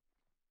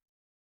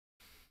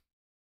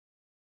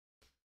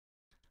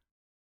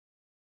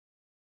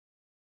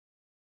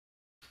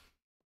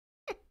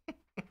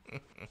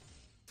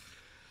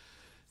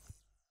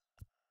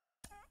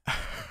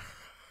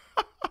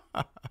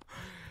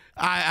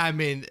 I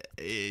mean,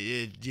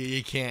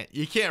 you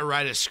can't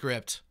write a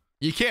script.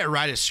 You can't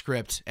write a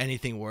script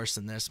anything worse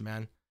than this,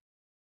 man.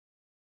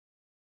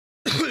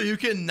 You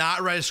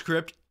cannot write a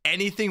script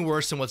anything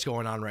worse than what's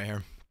going on right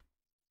here.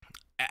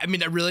 I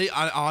mean,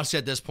 honestly,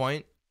 at this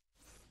point,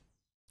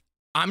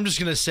 I'm just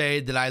gonna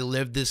say that I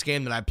lived this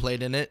game, that I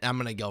played in it. I'm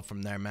gonna go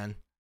from there, man.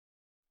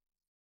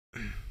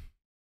 0-1.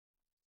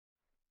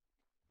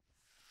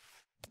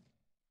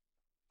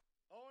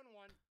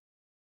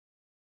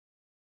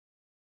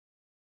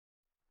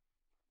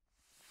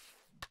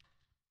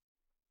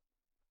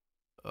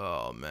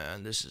 Oh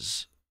man, this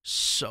is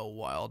so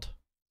wild.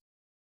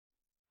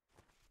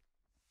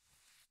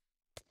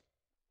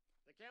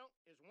 The count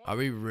is 1. Are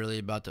we really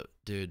about to,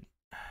 dude?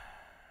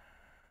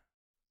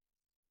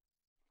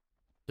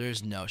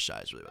 There's no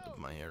shots really about to put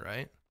my hair,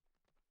 right?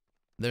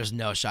 There's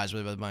no shots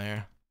really about my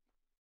hair.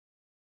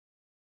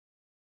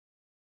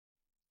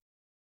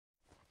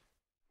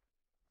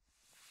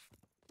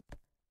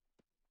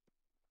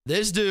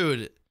 This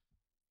dude.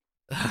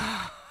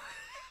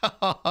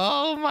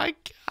 Oh my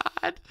God.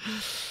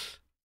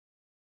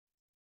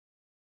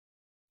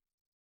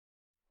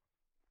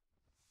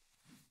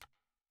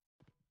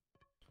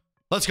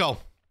 Let's go.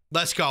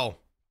 Let's go.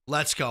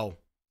 Let's go.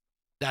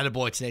 That a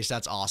boy, Tenacious.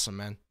 That's awesome,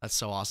 man. That's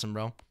so awesome,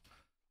 bro.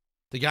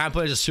 The guy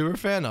plays a super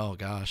fan? Oh,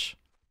 gosh.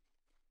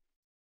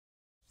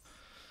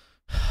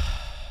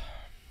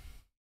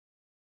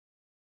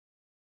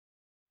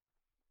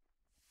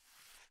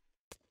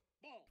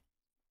 Ball.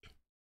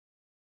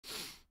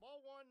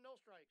 Ball 1, no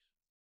strikes.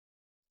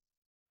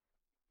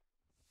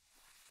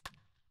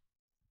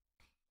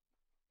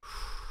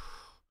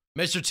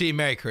 Mr. T,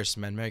 Merry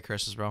Christmas, man. Merry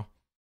Christmas, bro.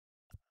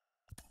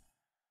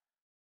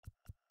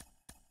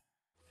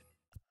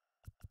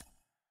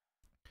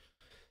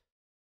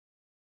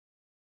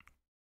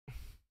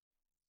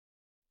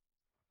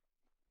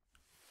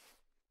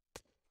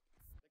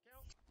 The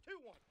count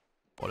 2-1.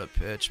 What a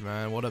pitch,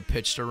 man. What a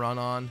pitch to run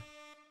on.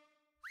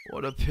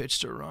 What a pitch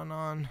to run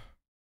on.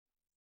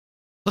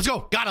 Let's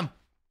go. Got him.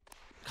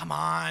 Come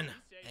on.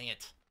 Dang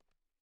it.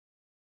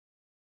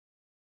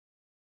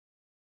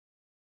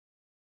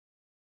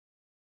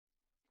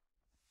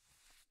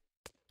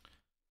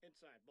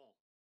 Inside ball.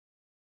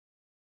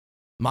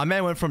 My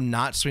man went from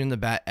not swinging the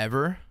bat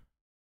ever.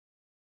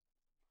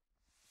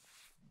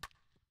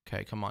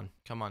 Okay, come on.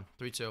 Come on.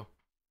 3-2.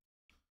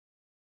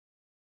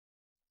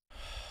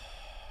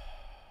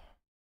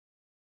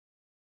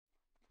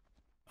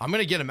 I'm going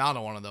to get him out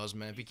on one of those,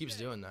 man. If he keeps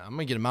doing that, I'm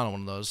going to get him out on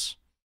one of those.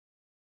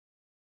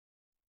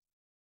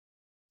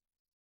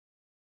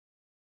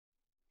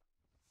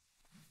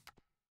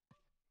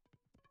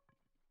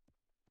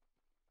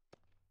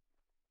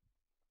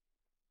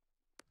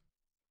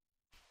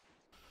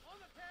 On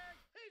the tag,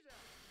 he's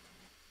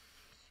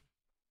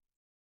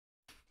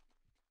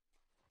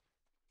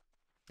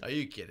out. Are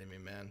you kidding me,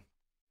 man?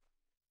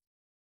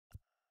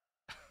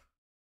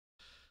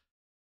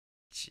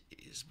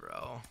 Jeez,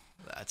 bro.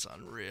 That's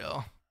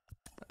unreal.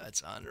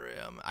 That's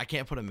unreal. I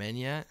can't put him in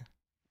yet.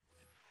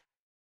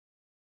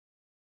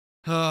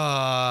 Throw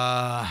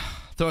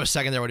a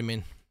second there. What do you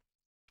mean?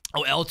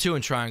 Oh, L2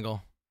 and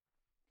triangle.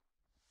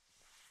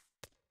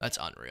 That's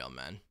unreal,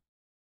 man.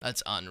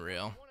 That's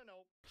unreal. 1-0.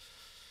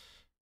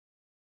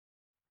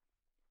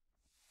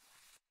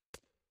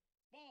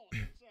 Ball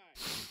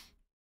inside.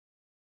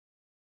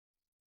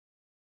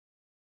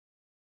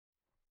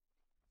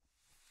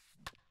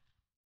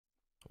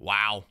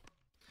 Wow.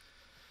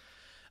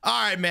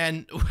 All right,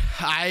 man.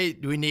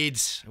 We need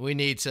to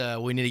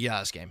get out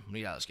of this game. We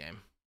need to get out of this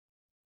game.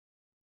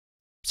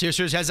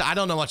 Seriously, I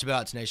don't know much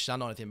about Tenacious. I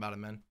don't know anything about it,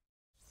 man.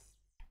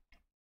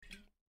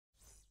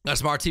 That's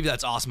Smart TV.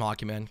 That's awesome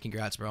hockey, man.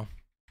 Congrats, bro.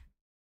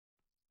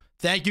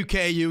 Thank you,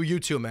 KU. You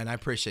too, man. I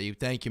appreciate you.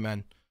 Thank you,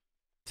 man.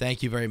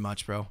 Thank you very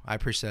much, bro. I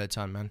appreciate it a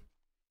ton, man.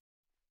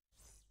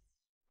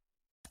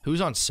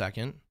 Who's on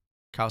second?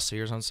 Kyle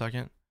Sears on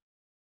second.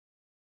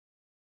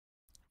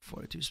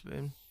 42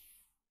 speed.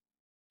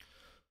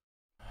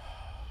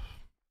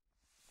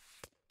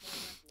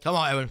 Come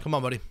on, Evan. Come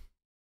on, buddy.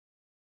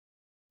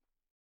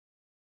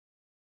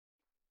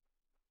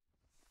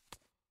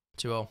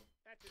 2-0.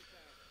 That's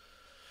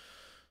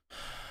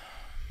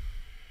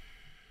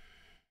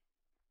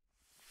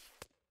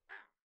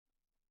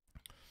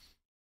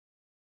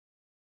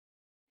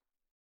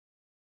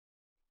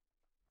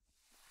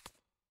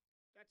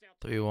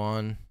inside.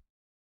 3-1.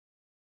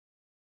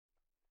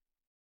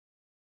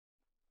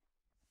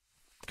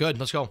 Good.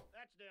 Let's go.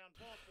 That's down.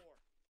 Ball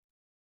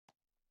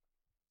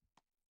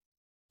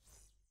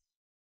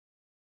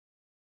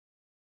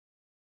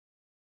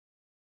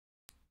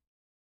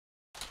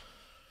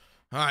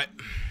 4. All right.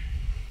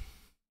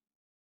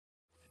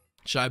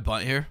 Should I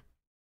bunt here?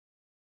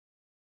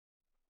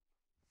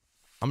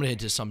 I'm going to hit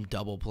to some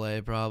double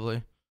play, probably.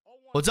 0-1.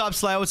 What's up,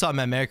 Slay? What's up,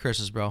 man? Merry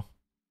Christmas, bro.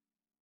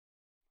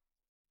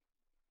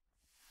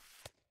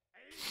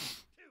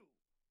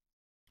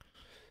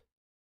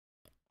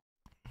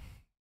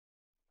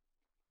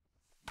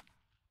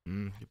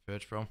 2. Good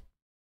pitch, bro.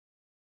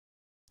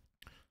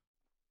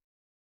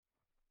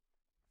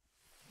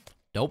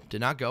 Nope, did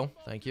not go.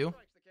 Thank you.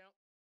 Strikes the count.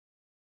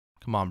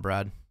 Come on,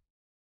 Brad.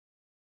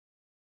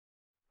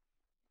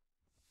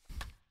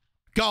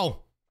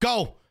 Go.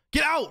 Go.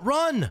 Get out.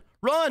 Run.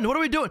 Run. What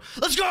are we doing?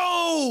 Let's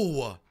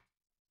go.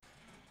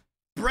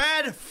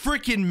 Brad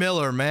freaking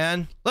Miller,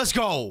 man. Let's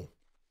go.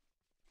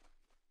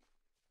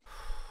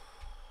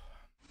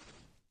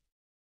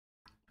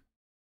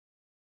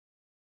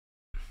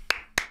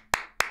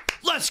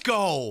 Let's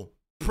go.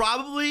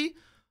 Probably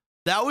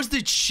that was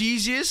the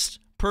cheesiest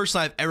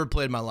person I've ever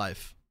played in my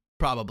life.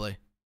 Probably.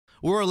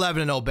 We're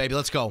 11-0, baby.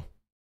 Let's go.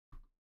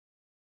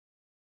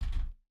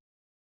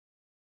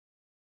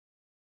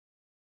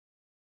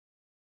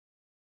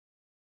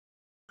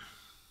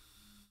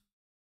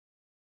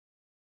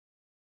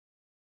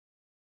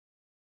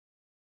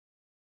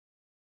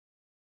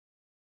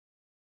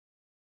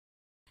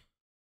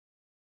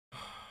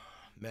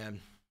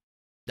 Man,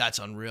 that's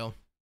unreal.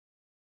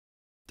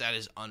 That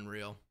is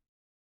unreal.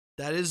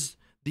 That is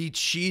the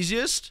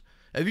cheesiest.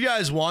 If you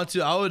guys want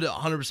to, I would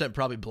 100%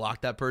 probably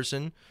block that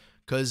person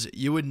because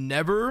you would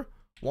never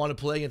want to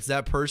play against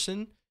that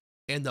person.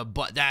 And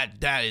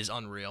that is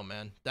unreal,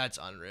 man. That's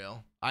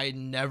unreal. I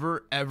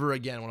never ever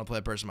again want to play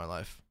a person in my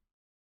life.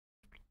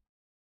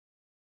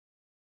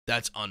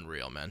 That's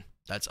unreal, man.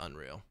 That's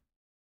unreal.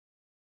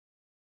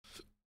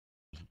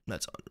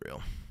 That's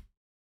unreal.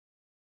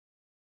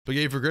 But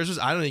yeah, for Christmas,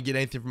 I don't even get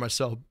anything for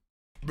myself,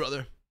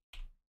 brother.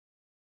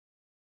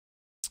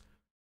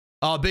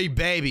 Oh, big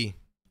baby.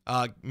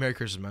 Merry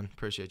Christmas, man.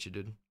 Appreciate you,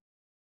 dude.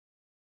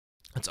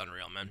 That's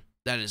unreal, man.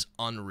 That is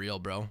unreal,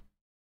 bro.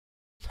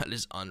 That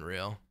is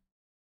unreal.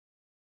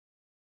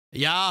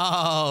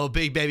 Yo,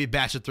 big baby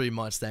batch of 3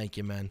 months. Thank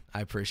you, man.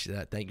 I appreciate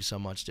that. Thank you so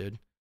much, dude.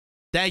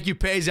 Thank you,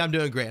 Paisy. I'm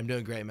doing great. I'm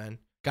doing great, man.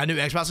 Got a new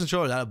Xbox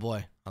controller? That a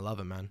boy. I love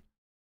it, man.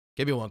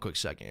 Give me one quick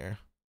second here.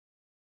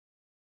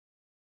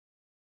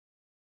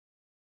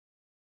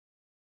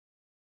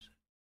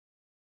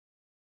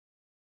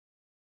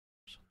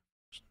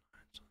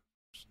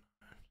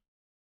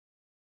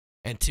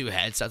 And 2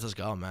 headsets. Let's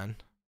go, man.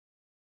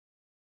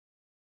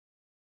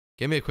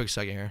 Give me a quick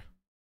second here.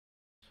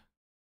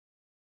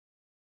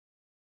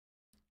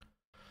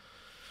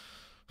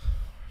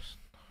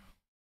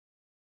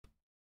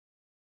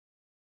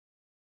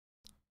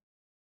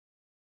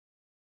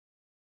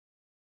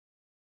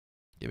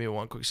 Give me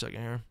one quick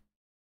second here.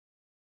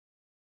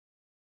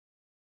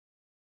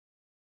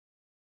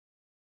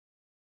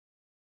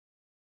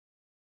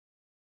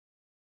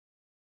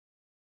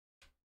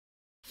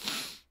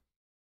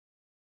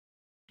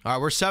 All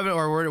right, we're 7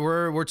 or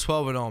we're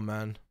 12 and 0,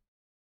 man.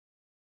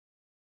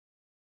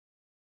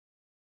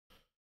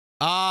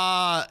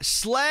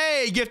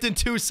 Slay gifting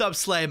 2 subs,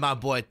 Slay, my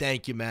boy.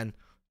 Thank you, man.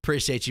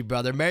 Appreciate you,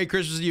 brother. Merry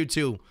Christmas to you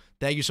too.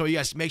 Thank you so much. You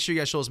guys, make sure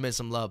you guys show this man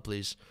some love,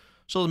 please.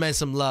 Show this man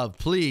some love,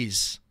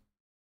 please.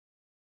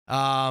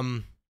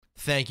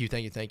 Thank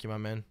you, my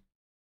man.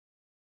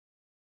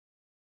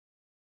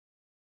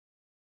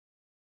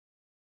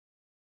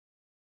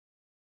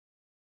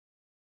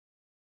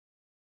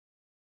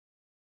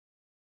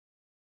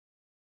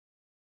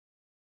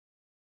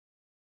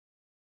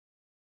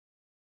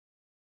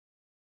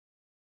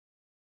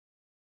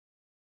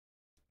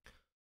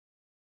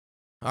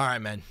 All right,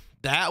 man.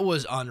 That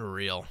was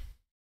unreal.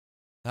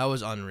 That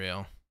was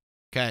unreal.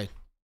 Okay.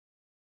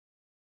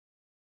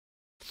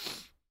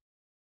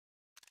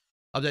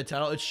 Update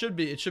title. It should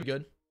be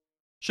good.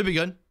 Should be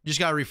good. You just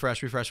gotta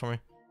refresh for me.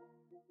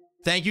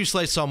 Thank you,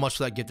 Slay, so much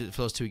for that gift,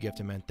 for those 2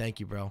 gifted, man.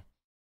 Thank you, bro.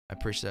 I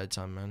appreciate that a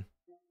ton, man.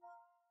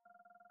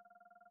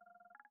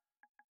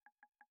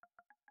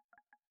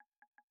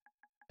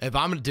 If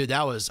I'm gonna do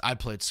that, I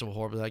played so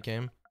horrible that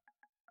game.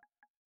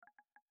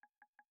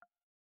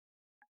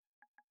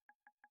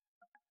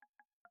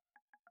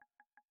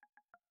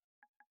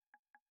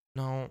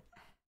 No.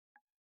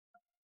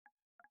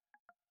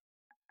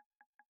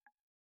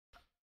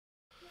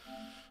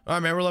 All right,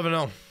 man. We're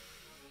 11-0.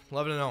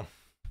 11-0.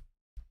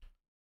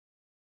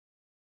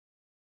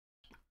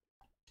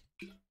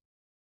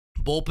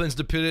 Bullpen's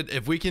depleted.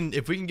 If we can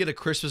get a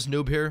Christmas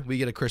noob here, we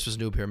get a Christmas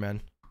noob here,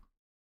 man.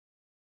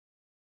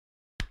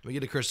 We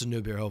get a Christmas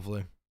noob here,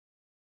 hopefully.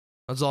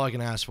 That's all I can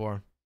ask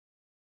for.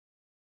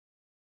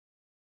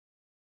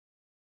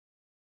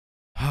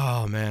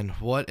 Oh, man.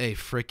 What a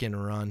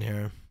freaking run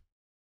here.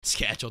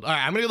 Scheduled. All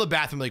right, I'm going to go to the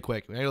bathroom really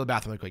quick. Give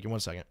me 1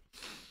 second.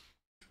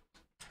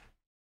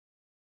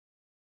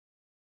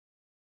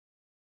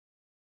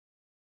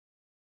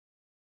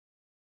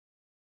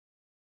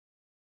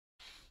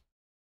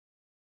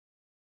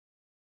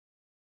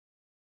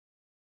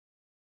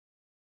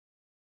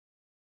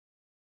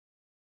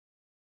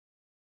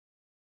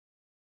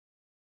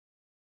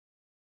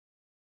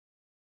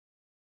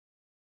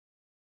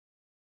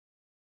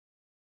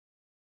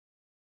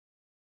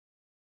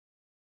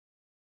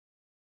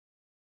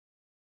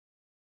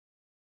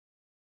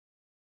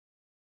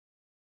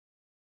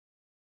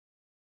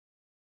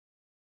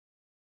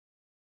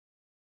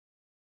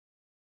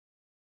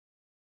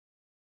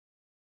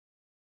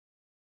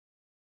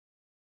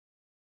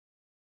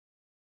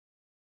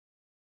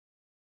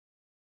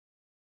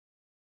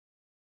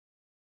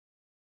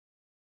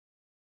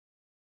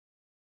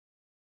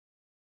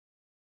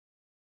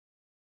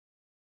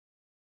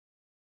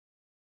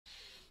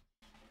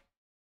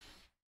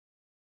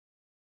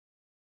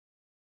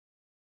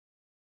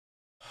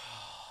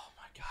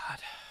 God.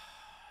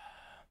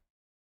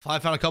 If I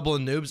found a couple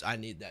of noobs, I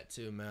need that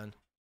too, man.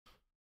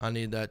 I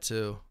need that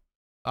too.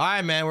 All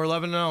right, man. We're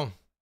 11-0.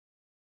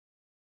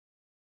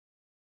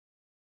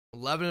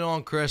 11-0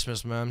 on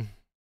Christmas, man.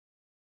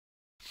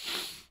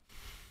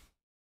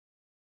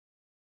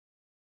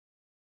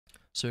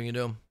 So we can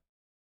do.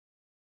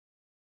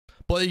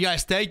 But you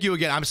guys, thank you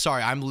again. I'm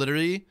sorry. I'm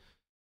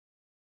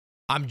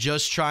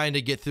just trying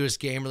to get through this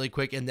game really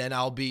quick, and then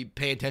I'll be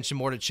paying attention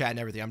more to chat and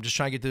everything. I'm just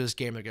trying to get through this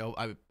game.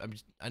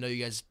 I know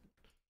you guys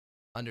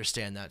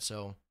understand that,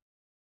 so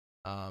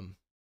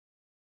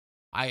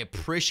I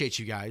appreciate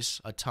you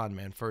guys a ton,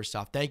 man. First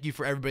off, thank you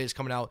for everybody that's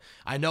coming out.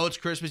 I know it's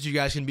Christmas. You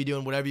guys can be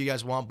doing whatever you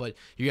guys want, but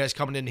you guys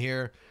coming in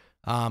here.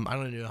 I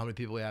don't even know how many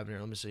people we have in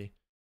here. Let me see.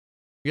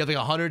 We have like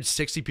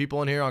 160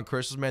 people in here on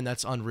Christmas, man.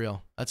 That's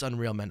unreal. That's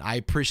unreal, man. I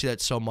appreciate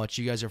that so much.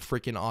 You guys are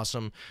freaking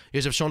awesome. You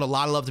guys have shown a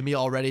lot of love to me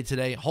already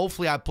today.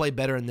 Hopefully, I play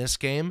better in this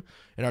game,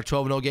 in our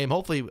 12-0 game.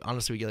 Hopefully,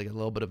 honestly, we get like a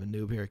little bit of a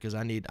noob here because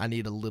I need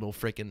a little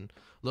freaking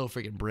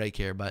break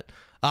here. But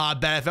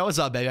Ben, what's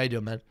up, baby? How you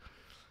doing, man?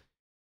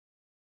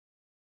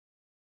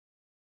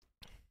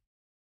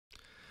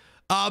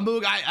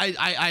 Moog,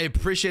 I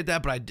appreciate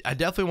that, but I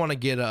definitely want to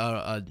get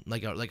a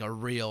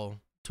real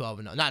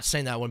 12-0. Not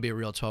saying that I want to be a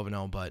real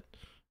 12-0, but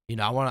you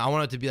know, I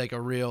want it to be like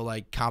a real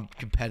like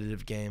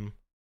competitive game.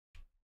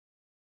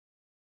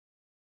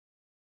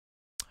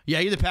 Yeah,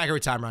 you're the pack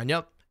every time, Ryan.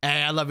 Yep.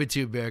 Hey, I love you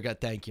too, Bear.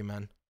 Thank you,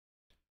 man.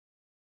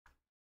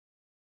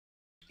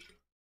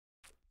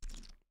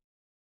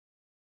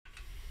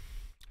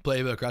 Play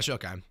a bit of Crush.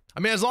 Okay. I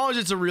mean, as long as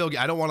it's a real game,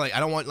 I don't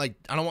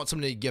want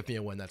somebody to gift me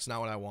a win. That's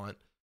not what I want.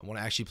 I want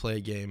to actually play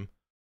a game.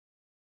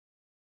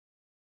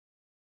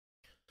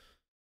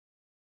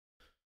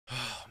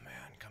 Oh, man.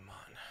 Come on.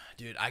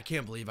 Dude, I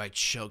can't believe I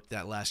choked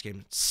that last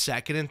game.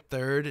 Second and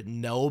third,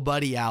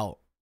 nobody out.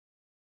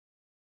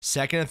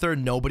 Second and third,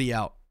 nobody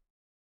out.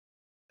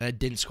 And I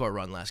didn't score a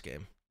run last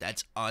game.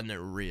 That's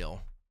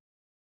unreal.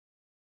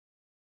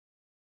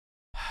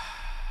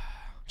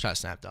 Try to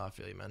snap that. I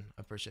feel you, man.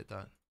 I appreciate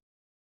that.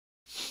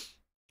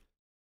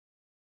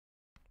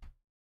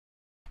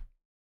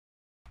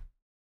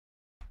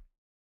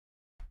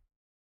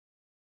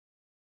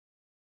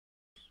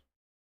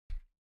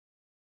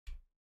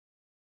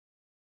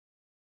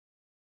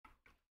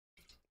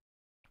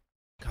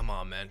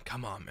 on, man.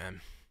 Come on,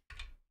 man.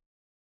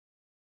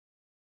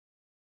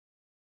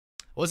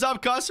 What's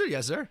up, Custer?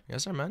 Yes, sir.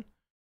 Yes, sir, man.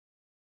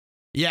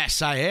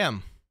 Yes, I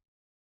am.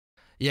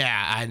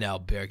 Yeah, I know,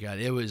 Bear God.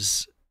 It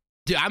was...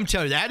 Dude, I'm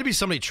telling you, there had to be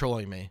somebody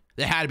trolling me.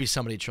 There had to be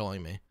somebody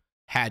trolling me.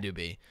 Had to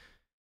be.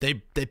 They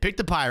picked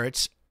the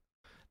Pirates.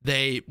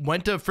 They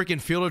went to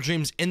freaking Field of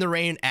Dreams in the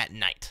rain at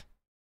night.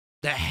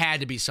 There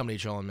had to be somebody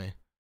trolling me.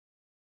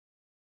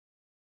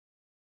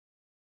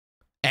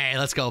 Hey,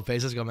 let's go,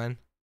 Face. Let's go, man.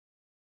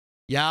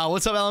 Yo,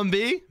 what's up,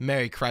 LMB?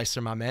 Merry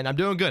Chrysler, my man. I'm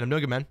doing good. I'm doing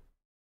good, man.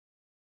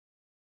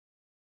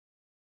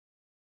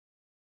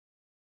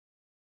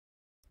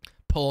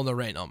 Pull in the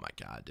rain. Oh, my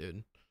God,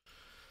 dude.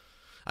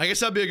 I guess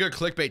that'd be a good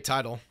clickbait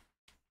title.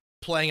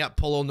 Playing at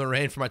Polo in the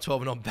rain for my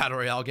 12-0 Battle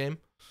Royale game.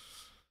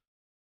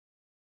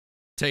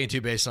 Taking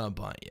 2 based on a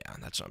bunt. Yeah,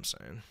 that's what I'm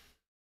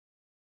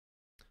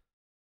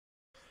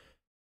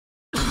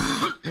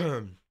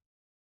saying.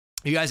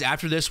 You guys,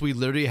 after this, we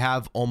literally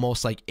have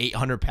almost like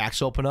 800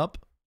 packs open up.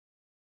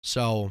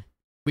 So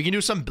we can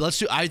do some, let's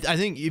do, I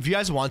think if you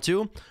guys want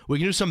to, we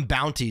can do some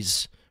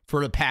bounties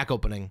for the pack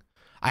opening.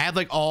 I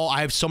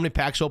have so many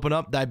packs open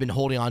up that I've been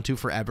holding on to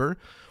forever.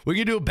 We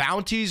can do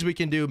bounties. We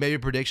can do maybe a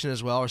prediction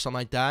as well or something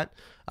like that.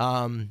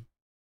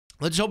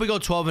 Let's hope we go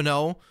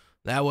 12-0.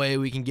 That way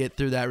we can get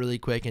through that really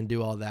quick and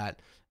do all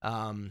that.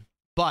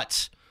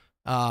 But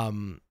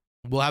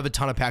we'll have a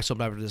ton of packs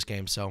open after this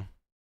game, so.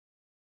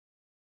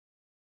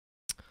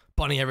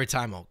 Bunny every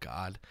time. Oh,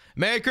 God.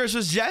 Merry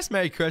Christmas, Jess.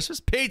 Merry Christmas.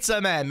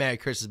 Pizza, man. Merry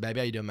Christmas, baby.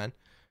 How you doing, man?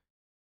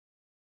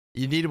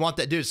 You need to want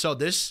that. Dude, so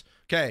this,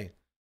 okay.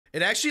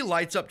 It actually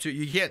lights up too.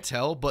 You can't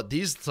tell, but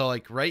these, so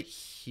like right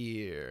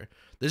here.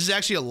 This is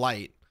actually a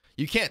light.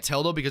 You can't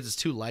tell, though, because it's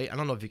too light. I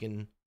don't know if you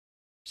can.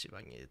 See if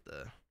I can get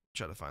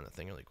try to find the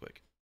thing really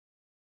quick.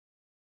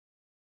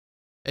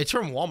 It's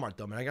from Walmart,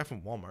 though, man. I got it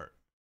from Walmart.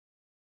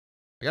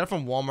 I got it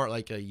from Walmart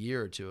like a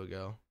year or two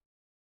ago.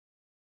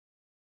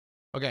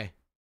 Okay.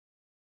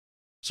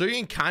 So you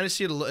can kind of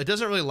see it. It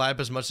doesn't really light up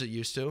as much as it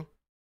used to.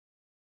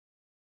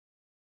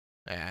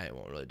 Yeah, it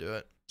won't really do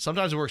it.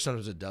 Sometimes it works,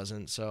 sometimes it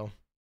doesn't. So,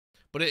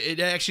 but it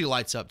actually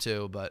lights up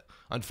too. But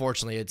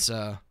unfortunately, it's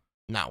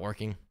not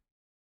working.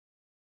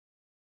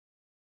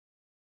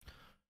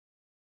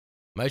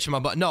 My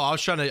button. No, I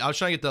was trying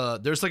to get the.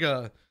 There's like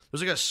a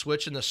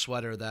switch in the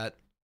sweater that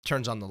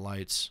turns on the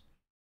lights.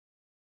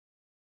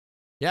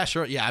 Yeah,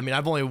 sure. Yeah, I mean,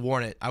 I've only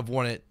worn it. I've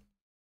worn it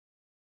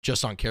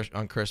just on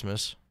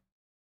Christmas.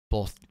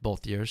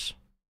 Both years.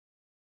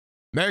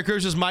 Merry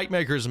Christmas, Mike.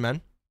 Merry Christmas,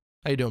 man.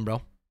 How you doing,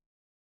 bro?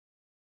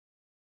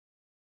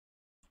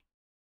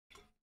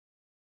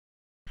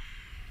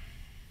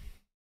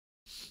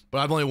 But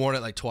I've only worn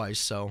it like twice,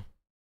 so.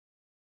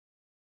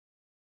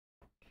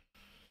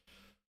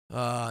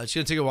 It's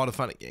gonna take a while to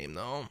find a game,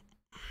 though.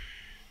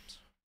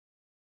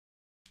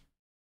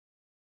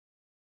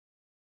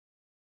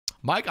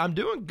 Mike, I'm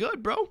doing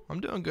good, bro.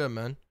 I'm doing good,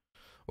 man.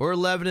 We're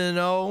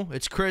 11-0.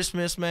 It's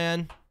Christmas,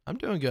 man. I'm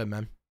doing good,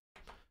 man.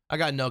 I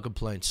got no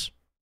complaints.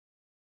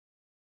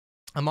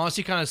 I'm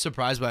honestly kind of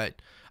surprised by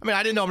it. I mean,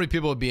 I didn't know how many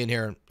people would be in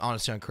here,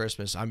 honestly, on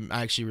Christmas. I'm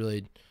actually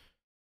really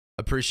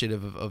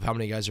appreciative of how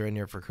many guys are in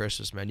here for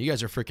Christmas, man. You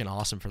guys are freaking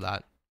awesome for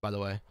that, by the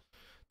way.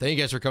 Thank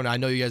you guys for coming. I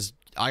know you guys,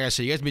 like I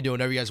said, you guys be doing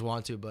whatever you guys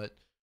want to, but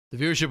the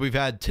viewership we've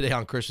had today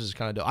on Christmas is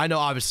kind of dope. I know,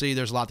 obviously,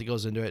 there's a lot that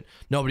goes into it.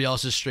 Nobody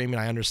else is streaming.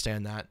 I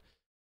understand that.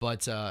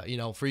 But, you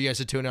know, for you guys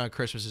to tune in on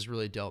Christmas is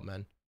really dope,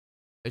 man.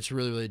 It's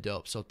really, really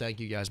dope. So thank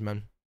you guys,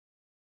 man.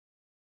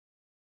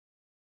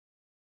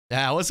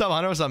 Yeah, what's up,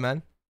 Hunter? What's up,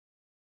 man?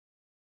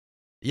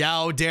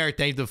 Yo, Derek,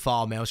 thank you for the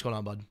follow, man. What's going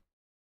on, bud?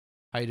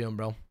 How you doing,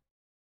 bro?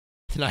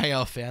 Can I hang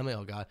out with family?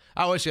 Oh, God.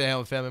 I wish I could hang out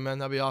with family, man.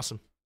 That'd be awesome.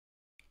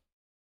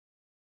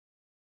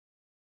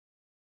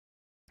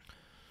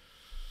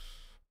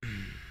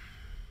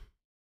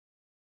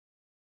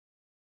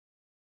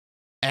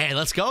 Hey,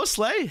 let's go,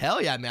 Slay.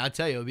 Hell yeah, man. I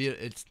tell you,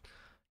 it's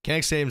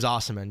Kinnick Stadium's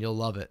awesome, man. You'll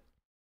love it.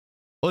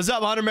 What's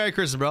up, Hunter? Merry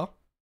Christmas, bro.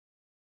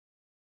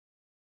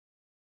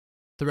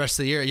 The rest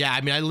of the year, yeah.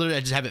 I mean, I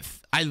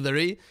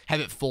literally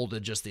have it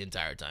folded just the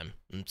entire time.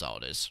 That's all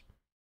it is.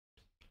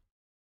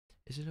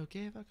 Is it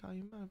okay if I call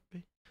you my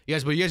baby?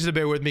 Yes, but you guys need to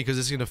bear with me because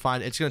it's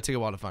gonna take a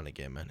while to find a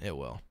game, man. It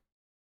will.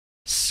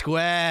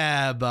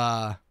 Squab,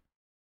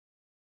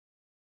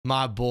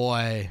 my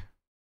boy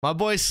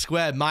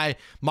Squab, my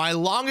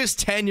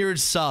longest tenured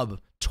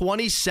sub,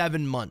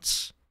 27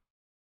 months.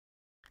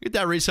 Get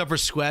that resub for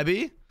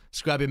Squabby.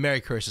 Squabby, Merry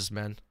Christmas,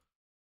 man.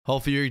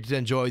 Hopefully you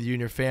enjoy with you and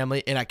your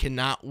family, and I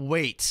cannot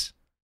wait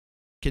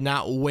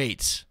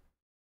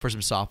for some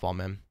softball,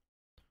 man.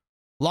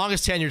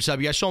 Longest tenured sub.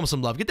 You guys show him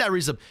some love. Get that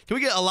resub. Can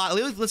we get a lot?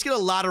 Let's get a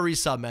lot of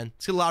resub, man.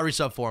 Let's get a lot of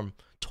resub for him.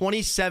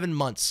 27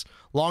 months.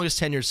 Longest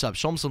tenured sub.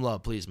 Show him some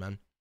love, please, man.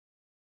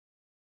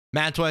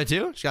 Man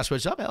 22. Just got to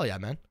switch up. Hell yeah,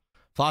 man.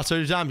 Floss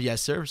 30 time.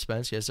 Yes, sir.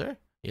 Spence. Yes, sir.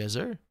 Yes,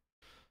 sir.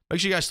 Make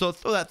sure you guys throw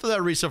that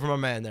resub for my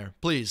man there,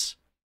 please.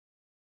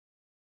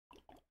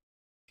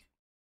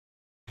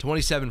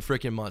 27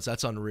 freaking months.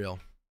 That's unreal.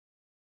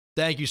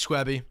 Thank you,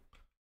 Squabby.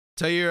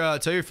 Tell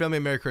your family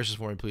Merry Christmas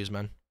for me, please,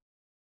 man.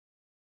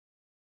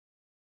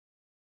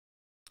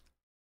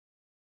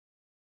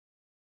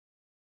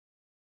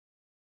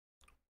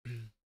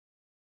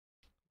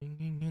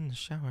 Singing in the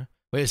shower.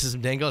 Wait, this is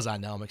some dingles? I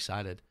know, I'm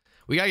excited.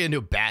 We gotta get a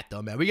new bat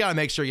though, man. We gotta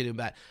make sure we get a new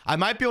bat. I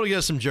might be able to get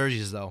us some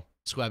jerseys though,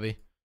 Squebby.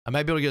 I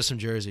might be able to get us some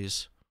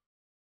jerseys.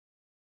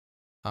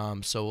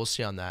 So we'll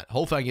see on that.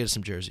 Hopefully I can get us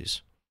some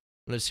jerseys.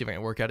 Let's see if I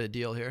can work out a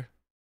deal here.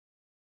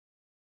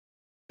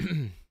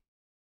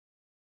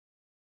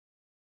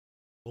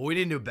 Well, we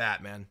need a new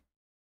bat, man.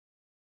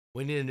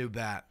 We need a new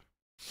bat.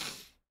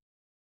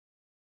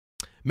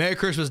 Merry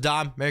Christmas,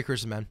 Dom. Merry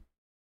Christmas, man.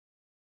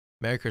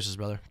 Merry Christmas,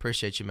 brother.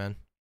 Appreciate you, man.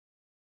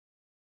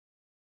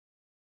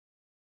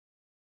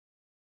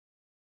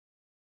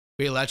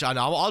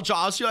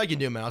 I'll see what I can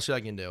do, man. I'll see what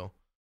I can do.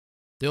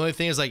 The only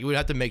thing is, like, we'd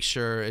have to make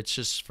sure it's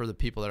just for the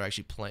people that are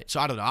actually playing. So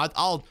I don't know.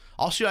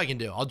 I'll see what I can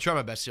do. I'll try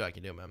my best to see what I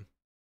can do, man.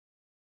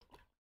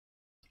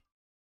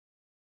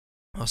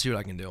 I'll see what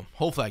I can do.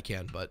 Hopefully I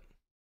can, but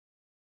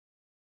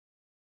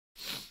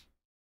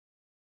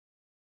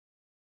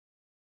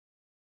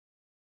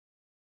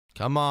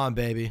come on,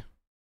 baby.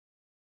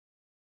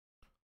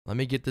 Let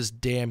me get this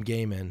damn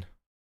game in.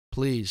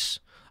 Please.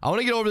 I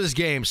want to get over this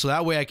game so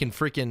that way I can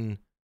freaking...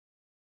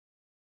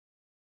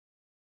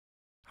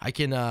 we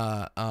can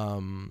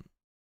open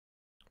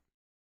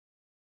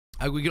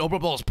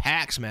up all those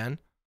packs, man.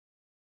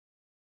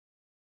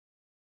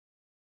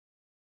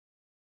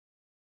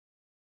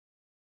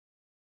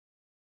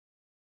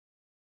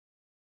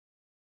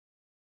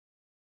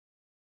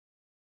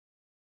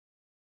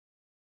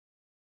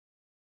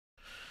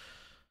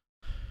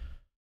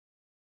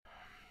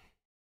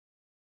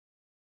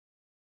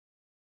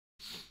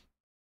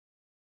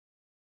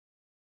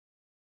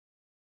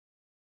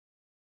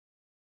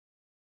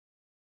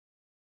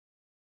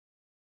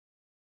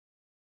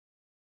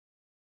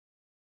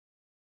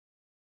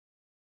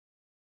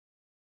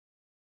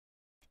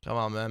 Come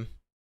on, man.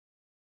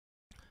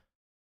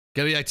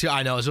 Gotta be like two.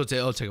 I know it'll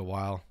take a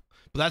while,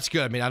 but that's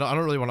good. I mean, I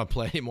don't really want to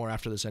play anymore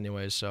after this,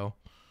 anyways. So.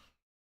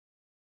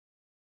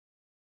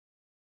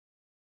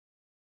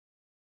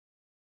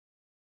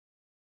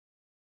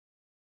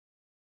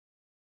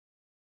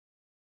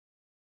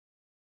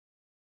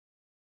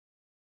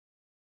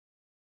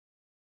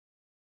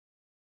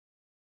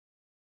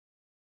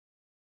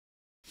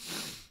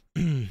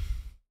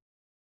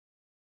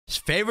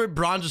 Favorite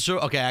bronze or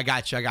silver? Okay, I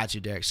got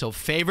you, Derek. So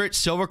favorite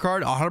silver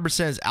card,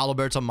 100% is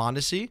Alberto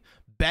Mondesi.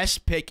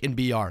 Best pick in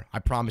BR, I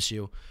promise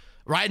you.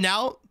 Right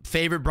now,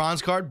 favorite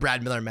bronze card,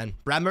 Brad Miller, man.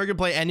 Brad Miller can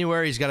play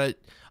anywhere. He's got a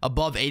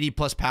above 80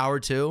 plus power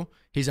too.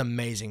 He's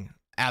amazing.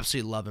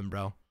 Absolutely love him,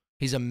 bro.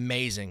 He's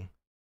amazing.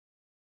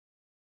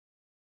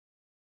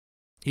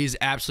 He's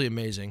absolutely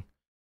amazing.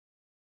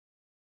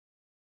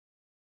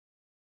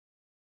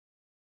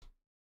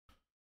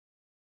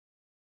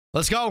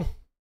 Let's go.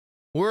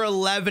 We're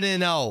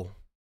 11-0.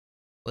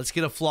 Let's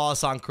get a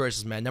flawless on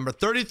Christmas, man. Number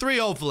 33,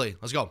 hopefully.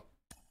 Let's go.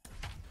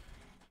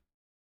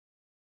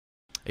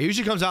 It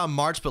usually comes out in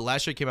March, but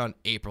last year it came out in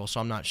April, so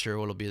I'm not sure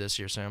what it'll be this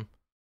year, Sam.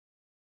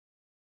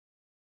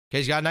 Okay,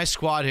 he's got a nice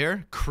squad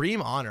here. Cream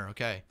Honor,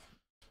 okay.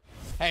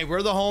 Hey,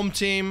 we're the home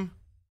team.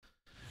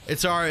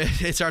 It's our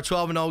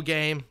 12-0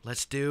 game.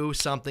 Let's do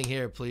something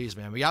here, please,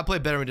 man. We gotta play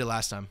better than we did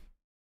last time.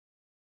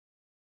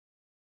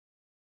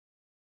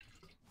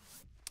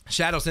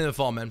 Shadows in the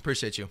fall, man.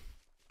 Appreciate you.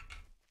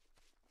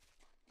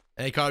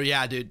 Hey, Carter,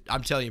 yeah, dude.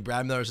 I'm telling you,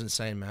 Brad Miller's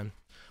insane, man.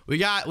 We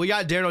got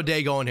Darren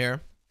O'Day going here.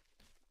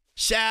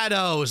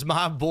 Shadows,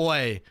 my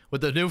boy,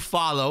 with the new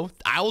follow.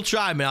 I will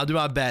try, man. I'll do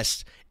my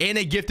best. And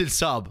a gifted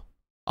sub.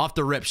 Off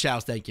the rip.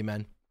 Shouts, thank you,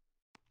 man.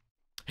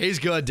 He's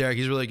good, Derek.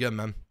 He's really good,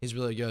 man. He's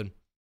really good.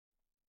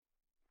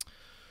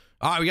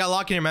 All right, we got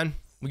Lock in here, man.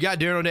 We got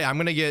Darren O'Day.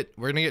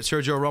 We're gonna get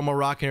Sergio Romo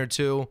rocking here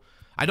too.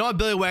 I don't have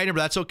Billy Wagner,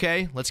 but that's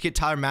okay. Let's get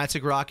Tyler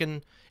Matzik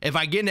rocking. If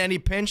I get in any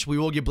pinch, we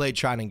will get Blade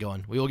Trinan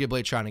going.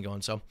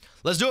 So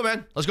let's do it,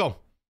 man. Let's go.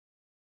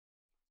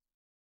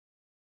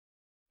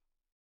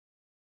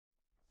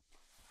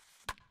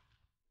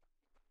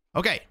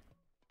 Okay.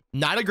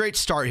 Not a great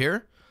start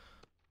here.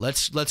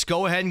 Let's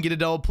go ahead and get a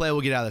double play. We'll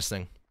get out of this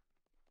thing.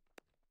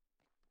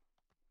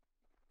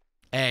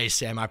 Hey,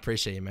 Sam, I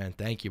appreciate you, man.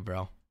 Thank you,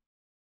 bro.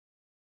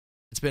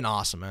 It's been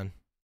awesome, man.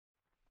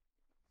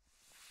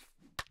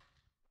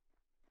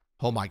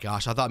 Oh my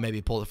gosh, I thought maybe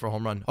he pulled it for a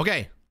home run.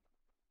 Okay.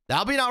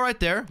 That'll be an out right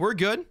there. We're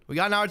good. We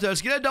got an out right there.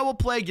 Let's get a double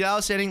play. Get out of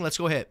this inning. Let's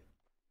go hit.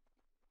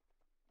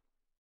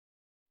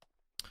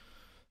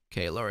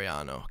 Okay,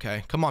 Laureano.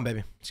 Okay, come on,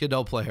 baby. Let's get a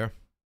double play here.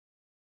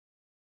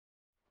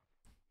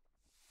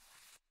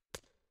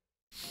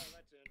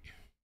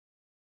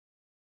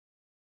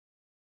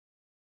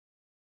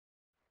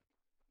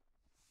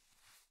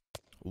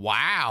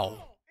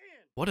 Wow.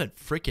 What a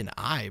freaking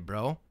eye,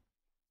 bro.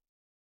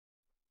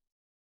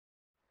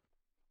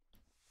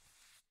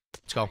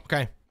 Let's go.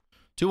 Okay.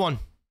 2-1.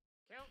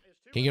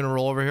 Can you get a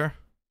roll over here?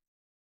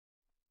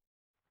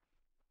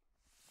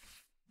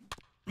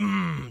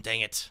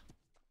 Dang it.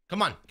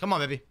 Come on. Come on,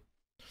 baby.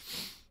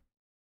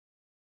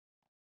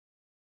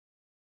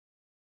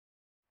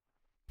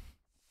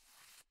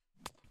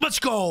 Let's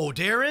go,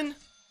 Darren.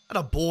 What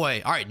a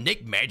boy. All right,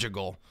 Nick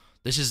Madrigal.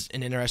 This is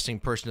an interesting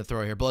person to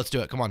throw here, but let's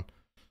do it. Come on.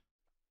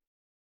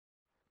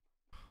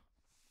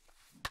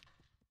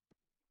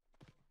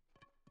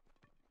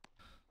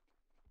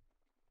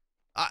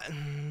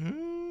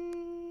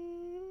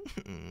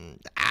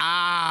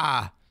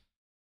 Ah.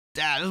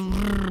 That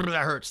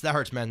hurts. That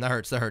hurts, man. That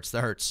hurts. That hurts.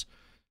 That hurts.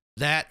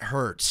 That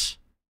hurts.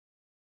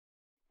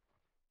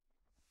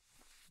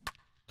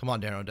 Come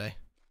on, Darren O'Day.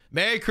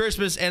 Merry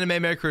Christmas,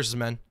 anime. Merry Christmas,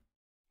 man.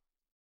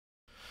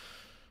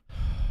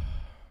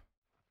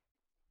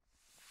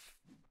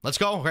 Let's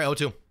go. Okay,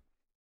 0-2.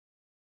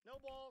 No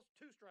balls,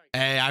 2 strikes.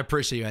 Hey, I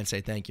appreciate you, and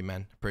say thank you,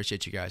 man.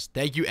 Appreciate you guys.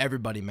 Thank you,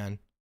 everybody, man.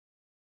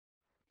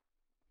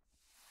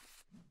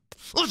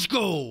 Let's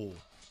go.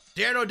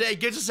 Darren O'Day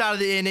gets us out of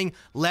the inning.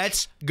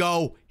 Let's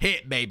go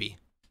hit, baby.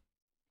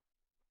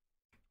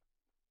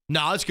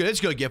 No, it's good. It's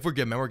good, Gift. We're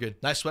good, man. We're good.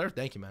 Nice sweater.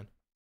 Thank you, man.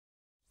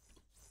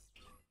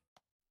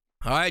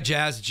 All right,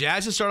 Jazz.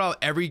 Jazz has started out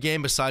every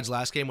game besides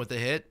last game with a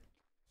hit.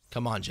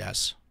 Come on,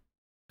 Jazz.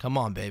 Come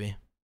on, baby.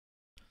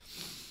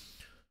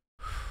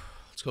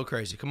 Let's go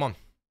crazy. Come on.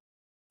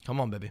 Come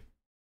on, baby.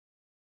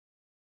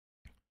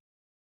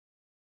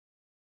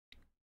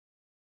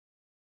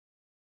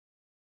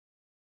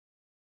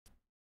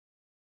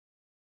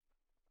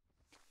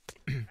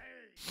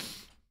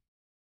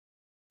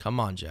 Come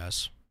on,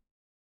 Jazz.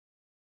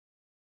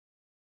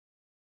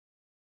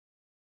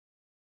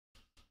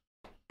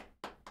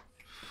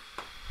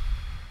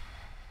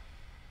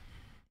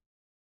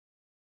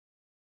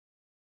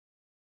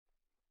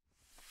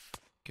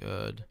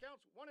 Good.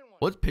 Counts 1-1.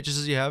 What pitches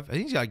does he have? I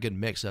think he's got a good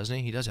mix, doesn't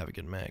he? He does have a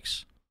good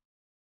mix.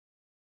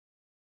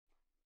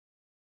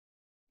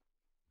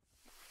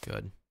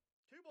 Good.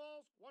 2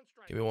 balls, 1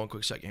 strike. Give me one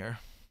quick second here.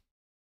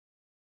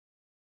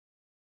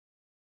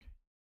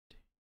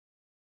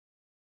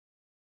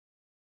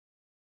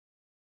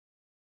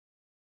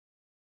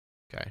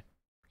 Okay.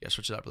 Yeah,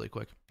 switch it up really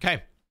quick.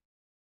 Okay.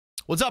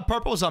 What's up,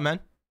 Purple? What's up, man?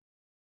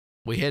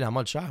 We hit. I'm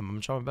gonna try. I'm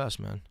gonna try my best,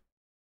 man.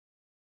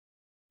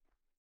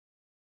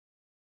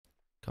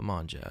 Come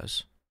on,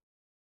 Jazz.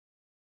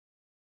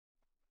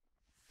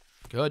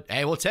 Good.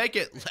 Hey, we'll take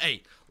it.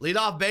 Hey, lead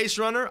off base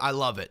runner. I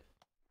love it.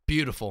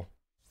 Beautiful.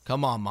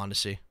 Come on,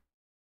 Mondesi.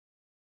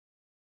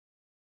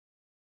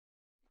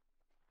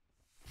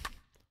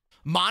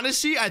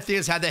 Mondesi, I think,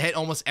 has had the hit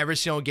almost every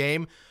single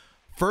game.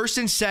 First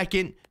and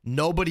second,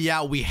 nobody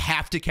out. We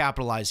have to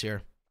capitalize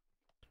here.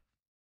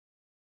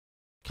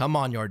 Come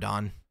on,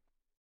 Jordan.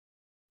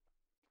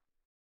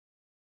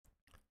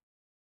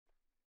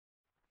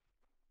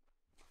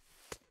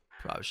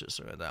 Probably should have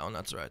started that one.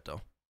 That's right,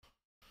 though.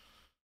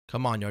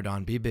 Come on,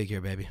 Jordan. Be big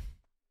here, baby.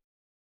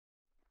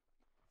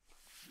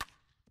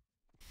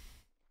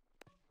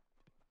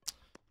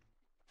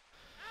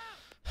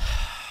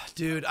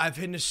 Dude, I've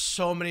hit into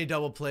so many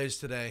double plays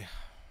today.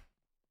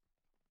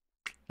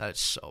 That's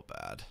so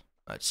bad.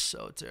 That's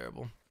so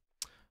terrible.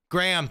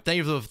 Graham, thank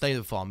you for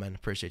the fall, man.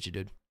 Appreciate you,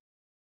 dude.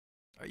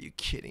 Are you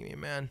kidding me,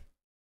 man?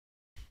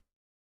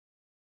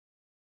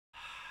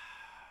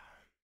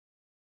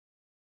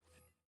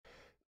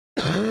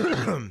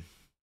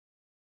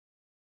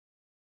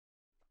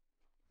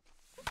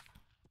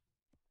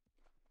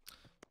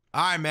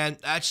 All right, man.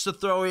 That's the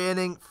throwaway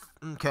inning.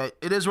 Okay,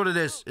 it is what it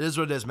is. It is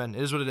what it is, man.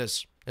 It is what it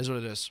is. It is what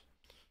it is.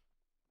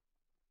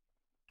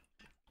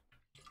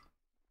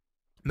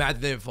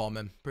 Matt didn't fall,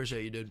 man.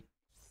 Appreciate you, dude.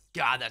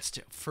 God, that's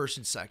first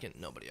and second,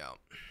 nobody out.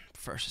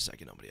 First and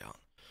second, nobody out.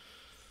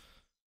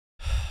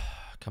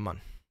 Come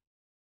on.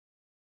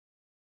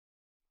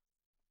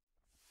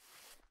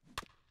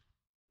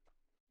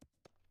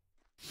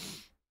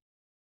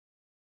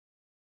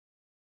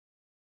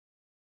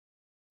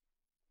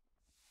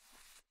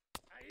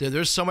 Dude,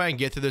 there's some way I can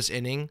get through this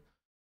inning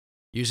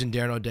using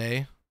Darren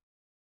O'Day.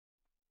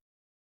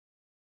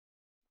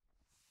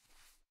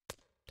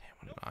 Damn,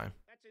 what an eye.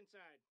 That's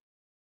inside.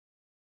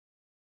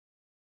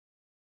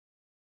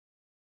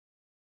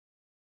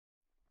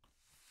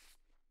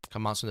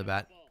 Come on, from the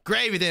bat.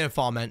 Gravy didn't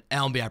fall, man.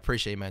 LB, I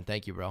appreciate it, man.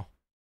 Thank you, bro.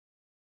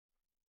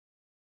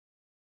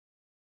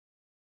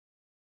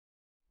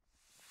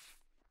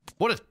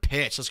 What a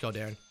pitch. Let's go,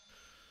 Darren.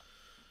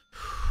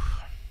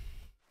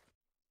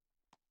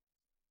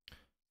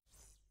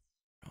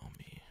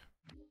 Romy.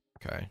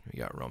 Okay, we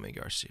got Romy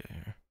Garcia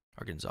here.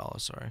 Or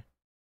Gonzalez, sorry.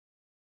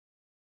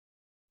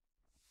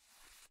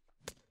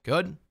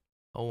 Good.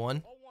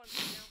 0-1. 0-1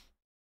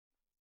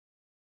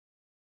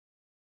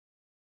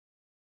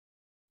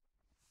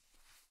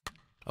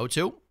 count.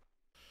 0-2.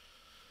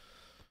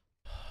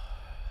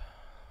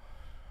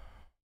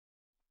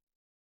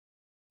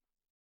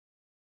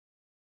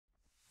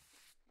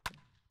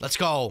 Let's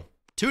go.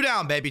 2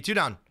 down, baby. 2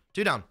 down.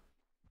 2 down.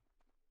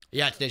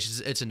 Yeah,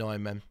 it's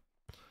annoying, man.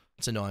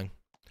 It's annoying.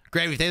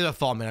 Gravy, thank you for the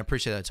fall, man. I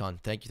appreciate that a ton.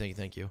 Thank you, thank you,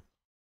 thank you.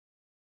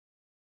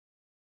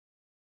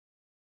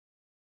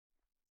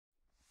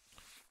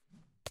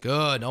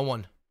 Good.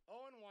 0-1.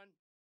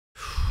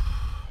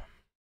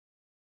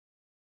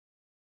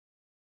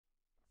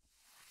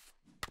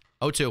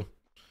 0-1. 0-2.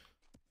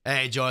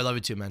 Hey, Joe, I love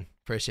you too, man.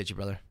 Appreciate you,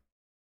 brother.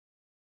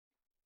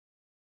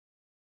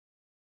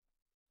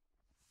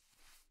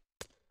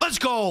 Let's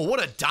go.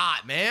 What a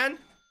dot, man.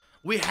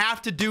 We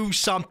have to do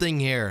something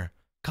here.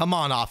 Come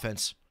on,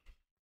 offense.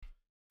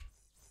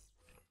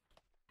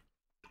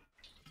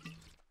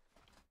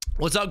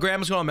 What's up, Graham?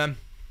 What's going on, man?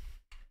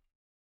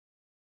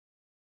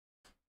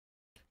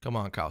 Come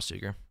on, Kyle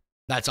Seeger.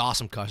 That's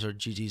awesome, Cusser.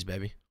 GG's,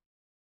 baby.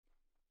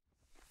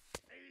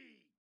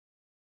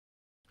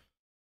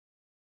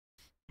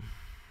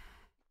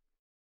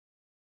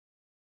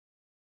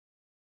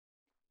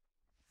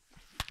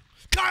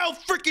 Kyle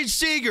freaking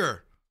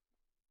Seeger.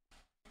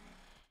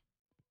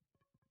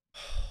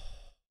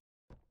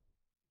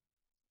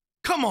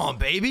 Come on,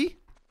 baby.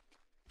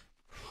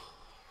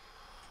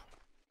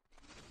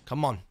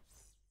 Come on.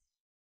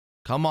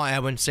 Come on,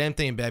 Edwin. Same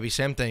thing, baby.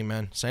 Same thing,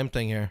 man. Same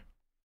thing here.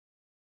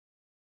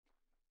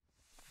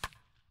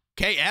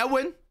 Okay,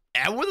 Edwin.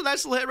 Edwin, a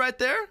nice little hit right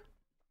there.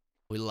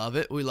 We love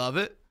it. We love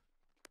it.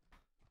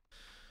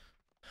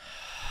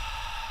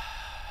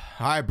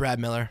 All right, Brad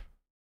Miller.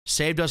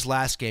 Saved us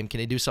last game. Can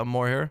he do something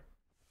more here?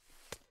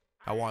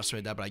 I want to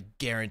say that, but I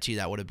guarantee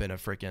that would have been a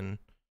freaking...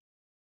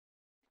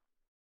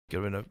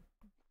 Could have been a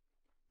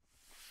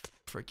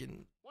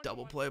freaking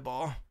double play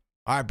ball.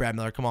 All right, Brad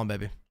Miller. Come on,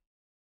 baby.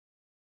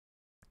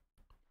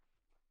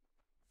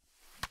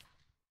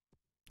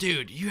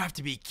 Dude, you have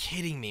to be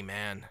kidding me,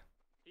 man.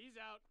 He's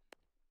out.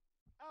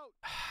 Out.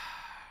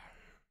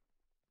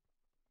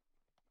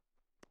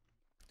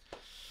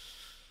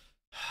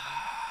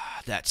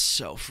 That's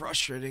so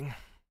frustrating.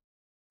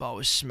 Ball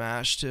was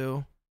smashed,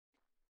 too.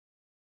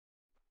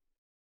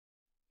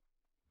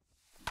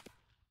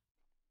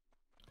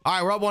 All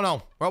right, we're up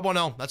 1-0. We're up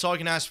 1-0. That's all I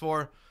can ask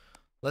for.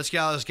 Let's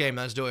get out of this game.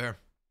 Let's do it here.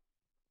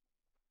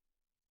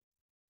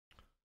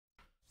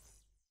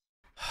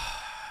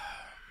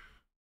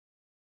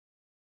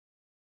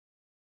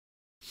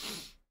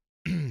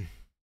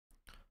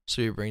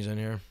 See who he brings in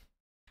here.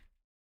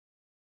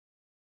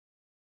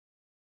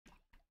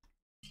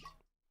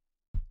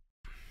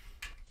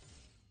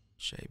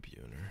 Shea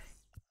Buhner.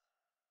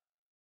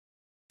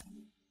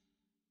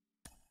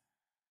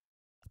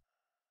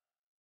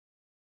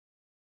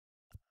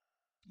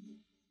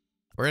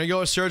 We're going to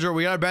go with Sergio.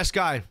 We got our best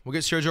guy. We'll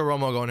get Sergio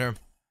Romo going here.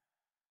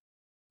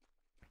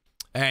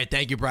 Hey,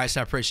 thank you, Bryce.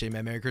 I appreciate it,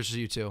 man. Merry Christmas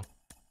to you, too.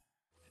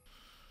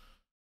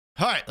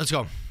 All right, let's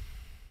go.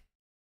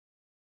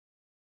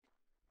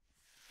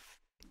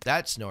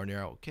 That's nowhere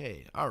near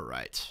okay. All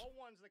right.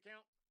 0-1's the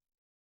count.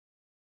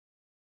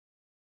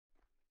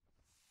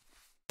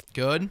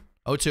 Good.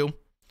 0-2.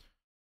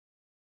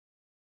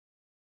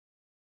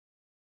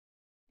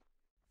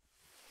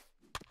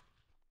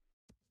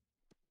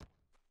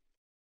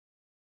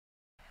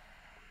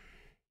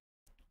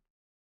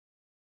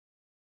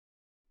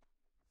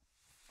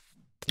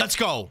 Let's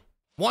go.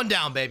 1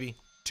 down, baby.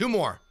 2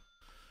 more.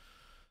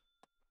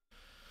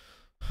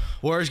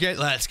 Warriors get.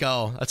 Let's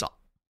go.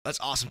 That's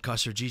awesome,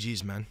 Custer.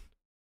 GG's, man.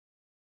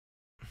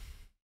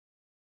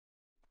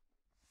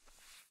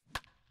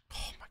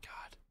 Oh, my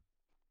God.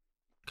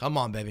 Come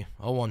on, baby.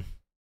 0-1.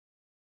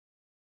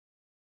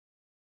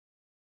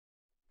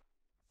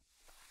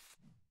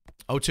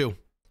 Oh, 2. 0-2 is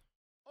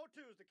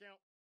the count.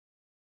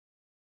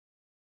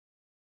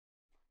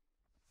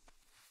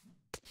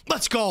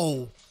 Let's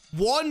go.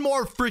 1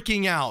 more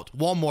freaking out.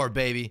 1 more,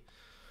 baby.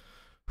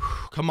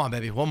 Come on,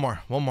 baby. 1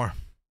 more. 1 more.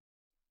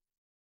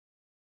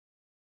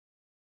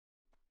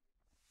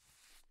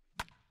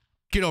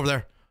 Get over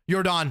there.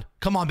 You're done.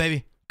 Come on,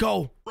 baby.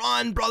 Go.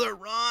 Run, brother.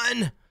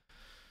 Run.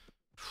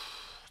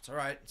 It's all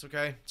right. It's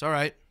okay. It's all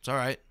right. It's all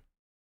right.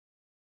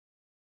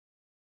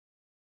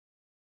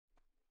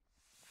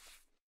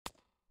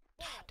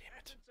 God damn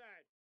it.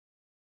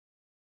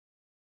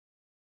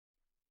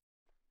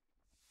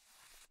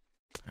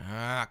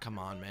 Ah, come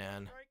on,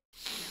 man.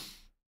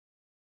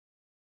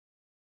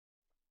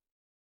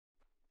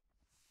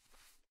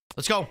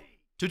 Let's go.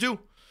 2-2.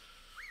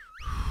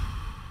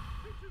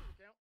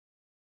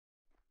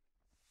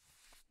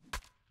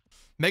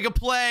 Make a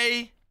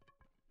play.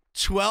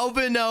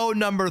 12-0,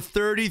 number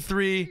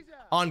 33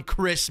 on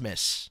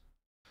Christmas.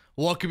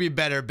 What could be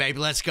better, baby?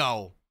 Let's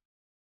go.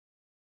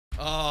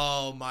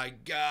 Oh, my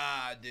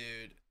God,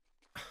 dude.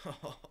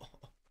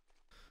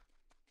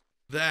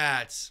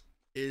 That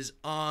is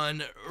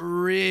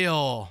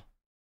unreal.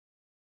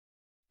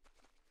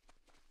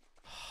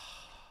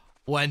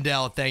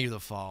 Wendell, thank you for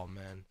the fall,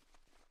 man.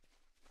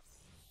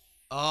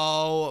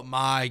 Oh,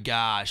 my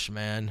gosh,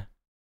 man.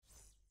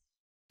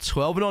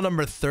 12-0,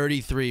 number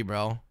 33,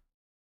 bro.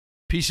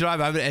 PC5,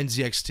 I have an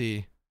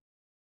NZXT.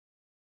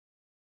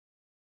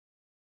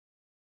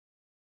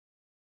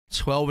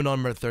 12-0,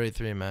 number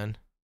 33, man.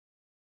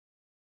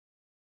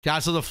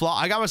 Cancel the flaw.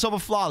 I got myself a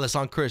flawless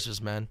on Christmas,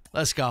 man.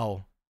 Let's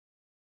go.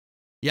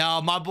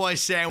 Yo, my boy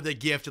Sam with the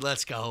gift.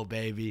 Let's go,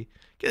 baby.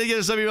 Gonna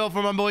get some email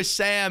from my boy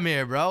Sam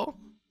here, bro.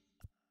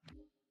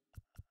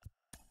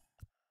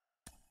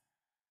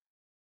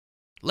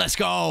 Let's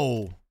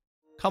go.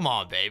 Come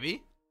on,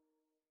 baby.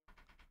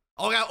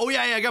 Oh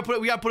yeah, I gotta put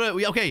it. We gotta put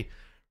it. Okay,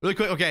 really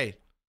quick. Okay.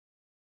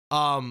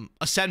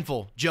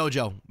 Ascendful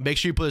JoJo. Make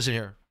sure you put this in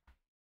here.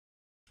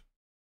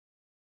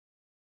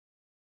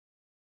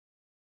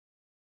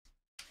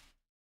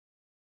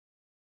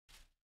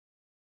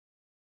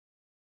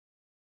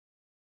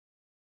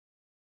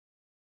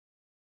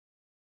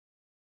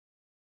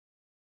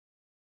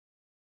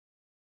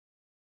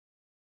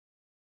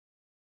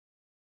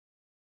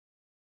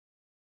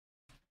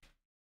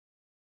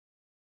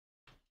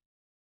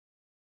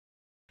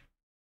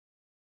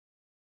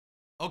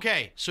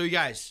 Okay, so you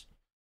guys,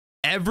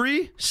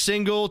 every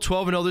single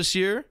 12-0 this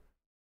year,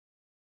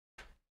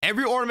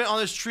 every ornament on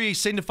this tree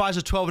signifies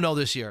a 12-0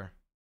 this year.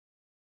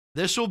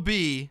 This will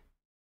be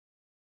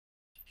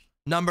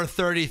number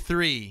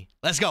 33.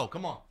 Let's go.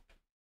 Come on.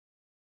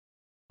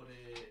 Put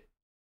it.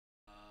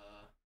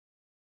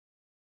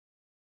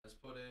 Let's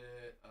put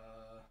it.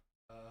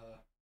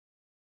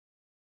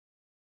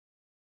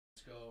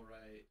 Let's go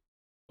right.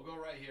 We'll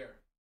go right here.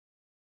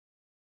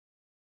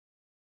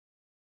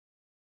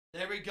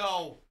 There we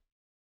go.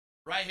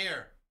 Right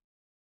here.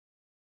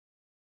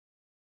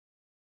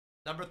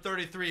 Number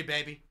 33,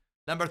 baby.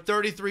 Number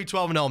 33,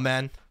 12-0,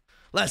 man.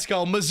 Let's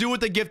go. Mizzou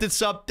with the gifted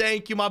sub.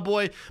 Thank you, my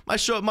boy. My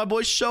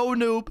boy Show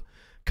Noob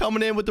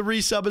coming in with the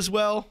resub as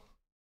well.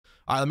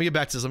 All right, let me get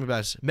back to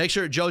this. Make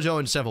sure JoJo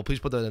and Simple, please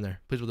put that in there.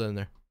 Please put that in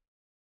there.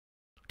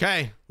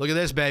 Okay, look at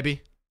this,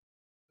 baby.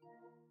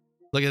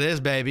 Look at this,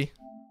 baby.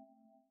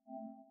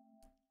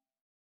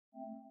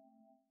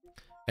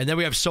 And then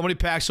we have so many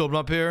packs open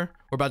up here.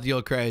 We're about to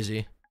go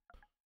crazy.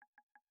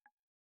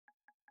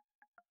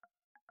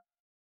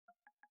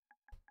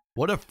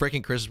 What a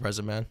freaking Christmas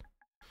present, man.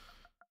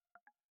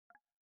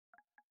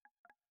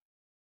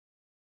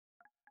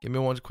 Give me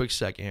one quick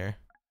second here.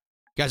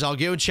 Guys, I'll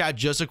give in chat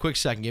just a quick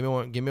second.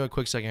 Give me a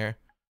quick second here.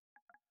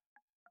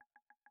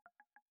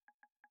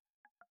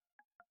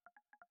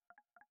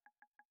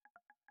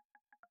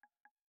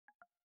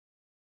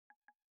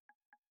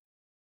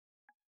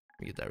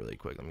 Let me get that really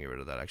quick. Let me get rid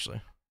of that,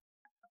 actually.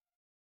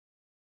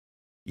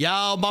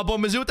 Yo, my boy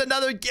Mizzou with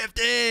another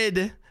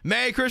gifted.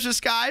 Merry Christmas,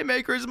 Sky.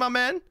 Merry Christmas, my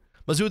man.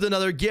 Mizzou with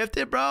another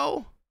gifted,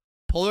 bro.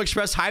 Polar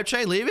Express Hype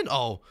Train leaving?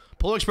 Oh,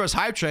 Polar Express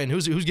Hype Train.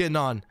 Who's getting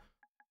on?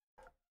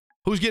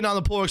 Who's getting on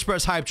the Polar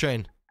Express Hype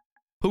Train?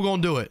 Who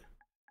gonna do it?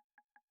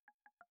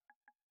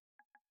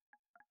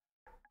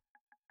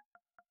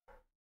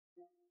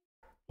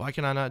 Why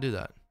can I not do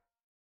that?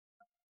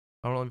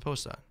 I don't let me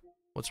post that.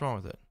 What's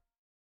wrong with it?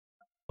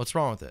 What's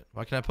wrong with it?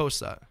 Why can't I post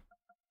that?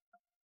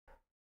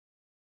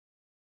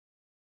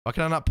 Why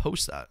can I not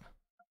post that?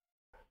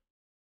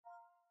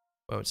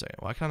 Wait a second.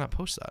 Why can I not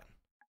post that?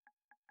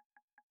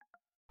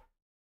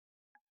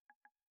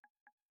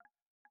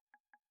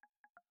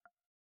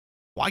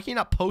 Why can you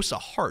not post a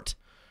heart?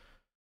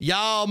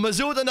 Yo,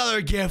 Mizzou with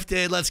another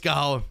gifted. Let's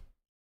go.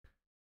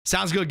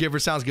 Sounds good, Giver.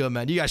 Sounds good,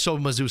 man. You guys show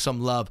Mizzou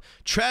some love.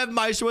 Trev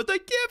Meister with a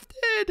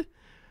gifted.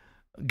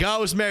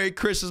 Ghost, Merry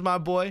Christmas, my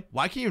boy.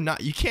 Why can you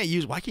not? You can't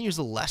use. Why can't you use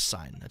the less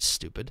sign? That's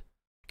stupid.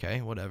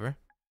 Okay, whatever.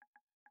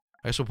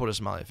 I guess we'll put a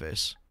smiley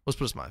face. Let's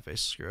put a smiley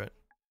face. Screw it.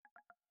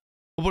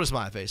 We'll put a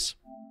smiley face.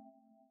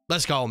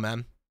 Let's go,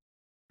 man.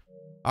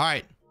 All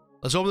right.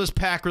 Let's open this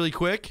pack really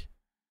quick.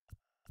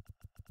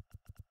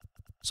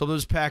 So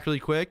this pack really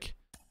quick.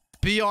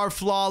 BR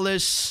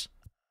Flawless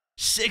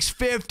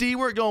 650.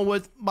 We're going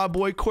with my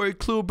boy Corey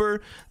Kluber.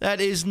 That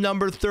is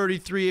number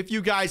 33. If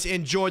you guys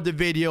enjoyed the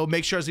video,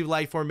 make sure to leave a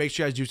like for it. Make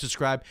sure you guys do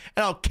subscribe.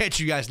 And I'll catch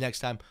you guys next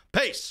time.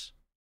 Peace.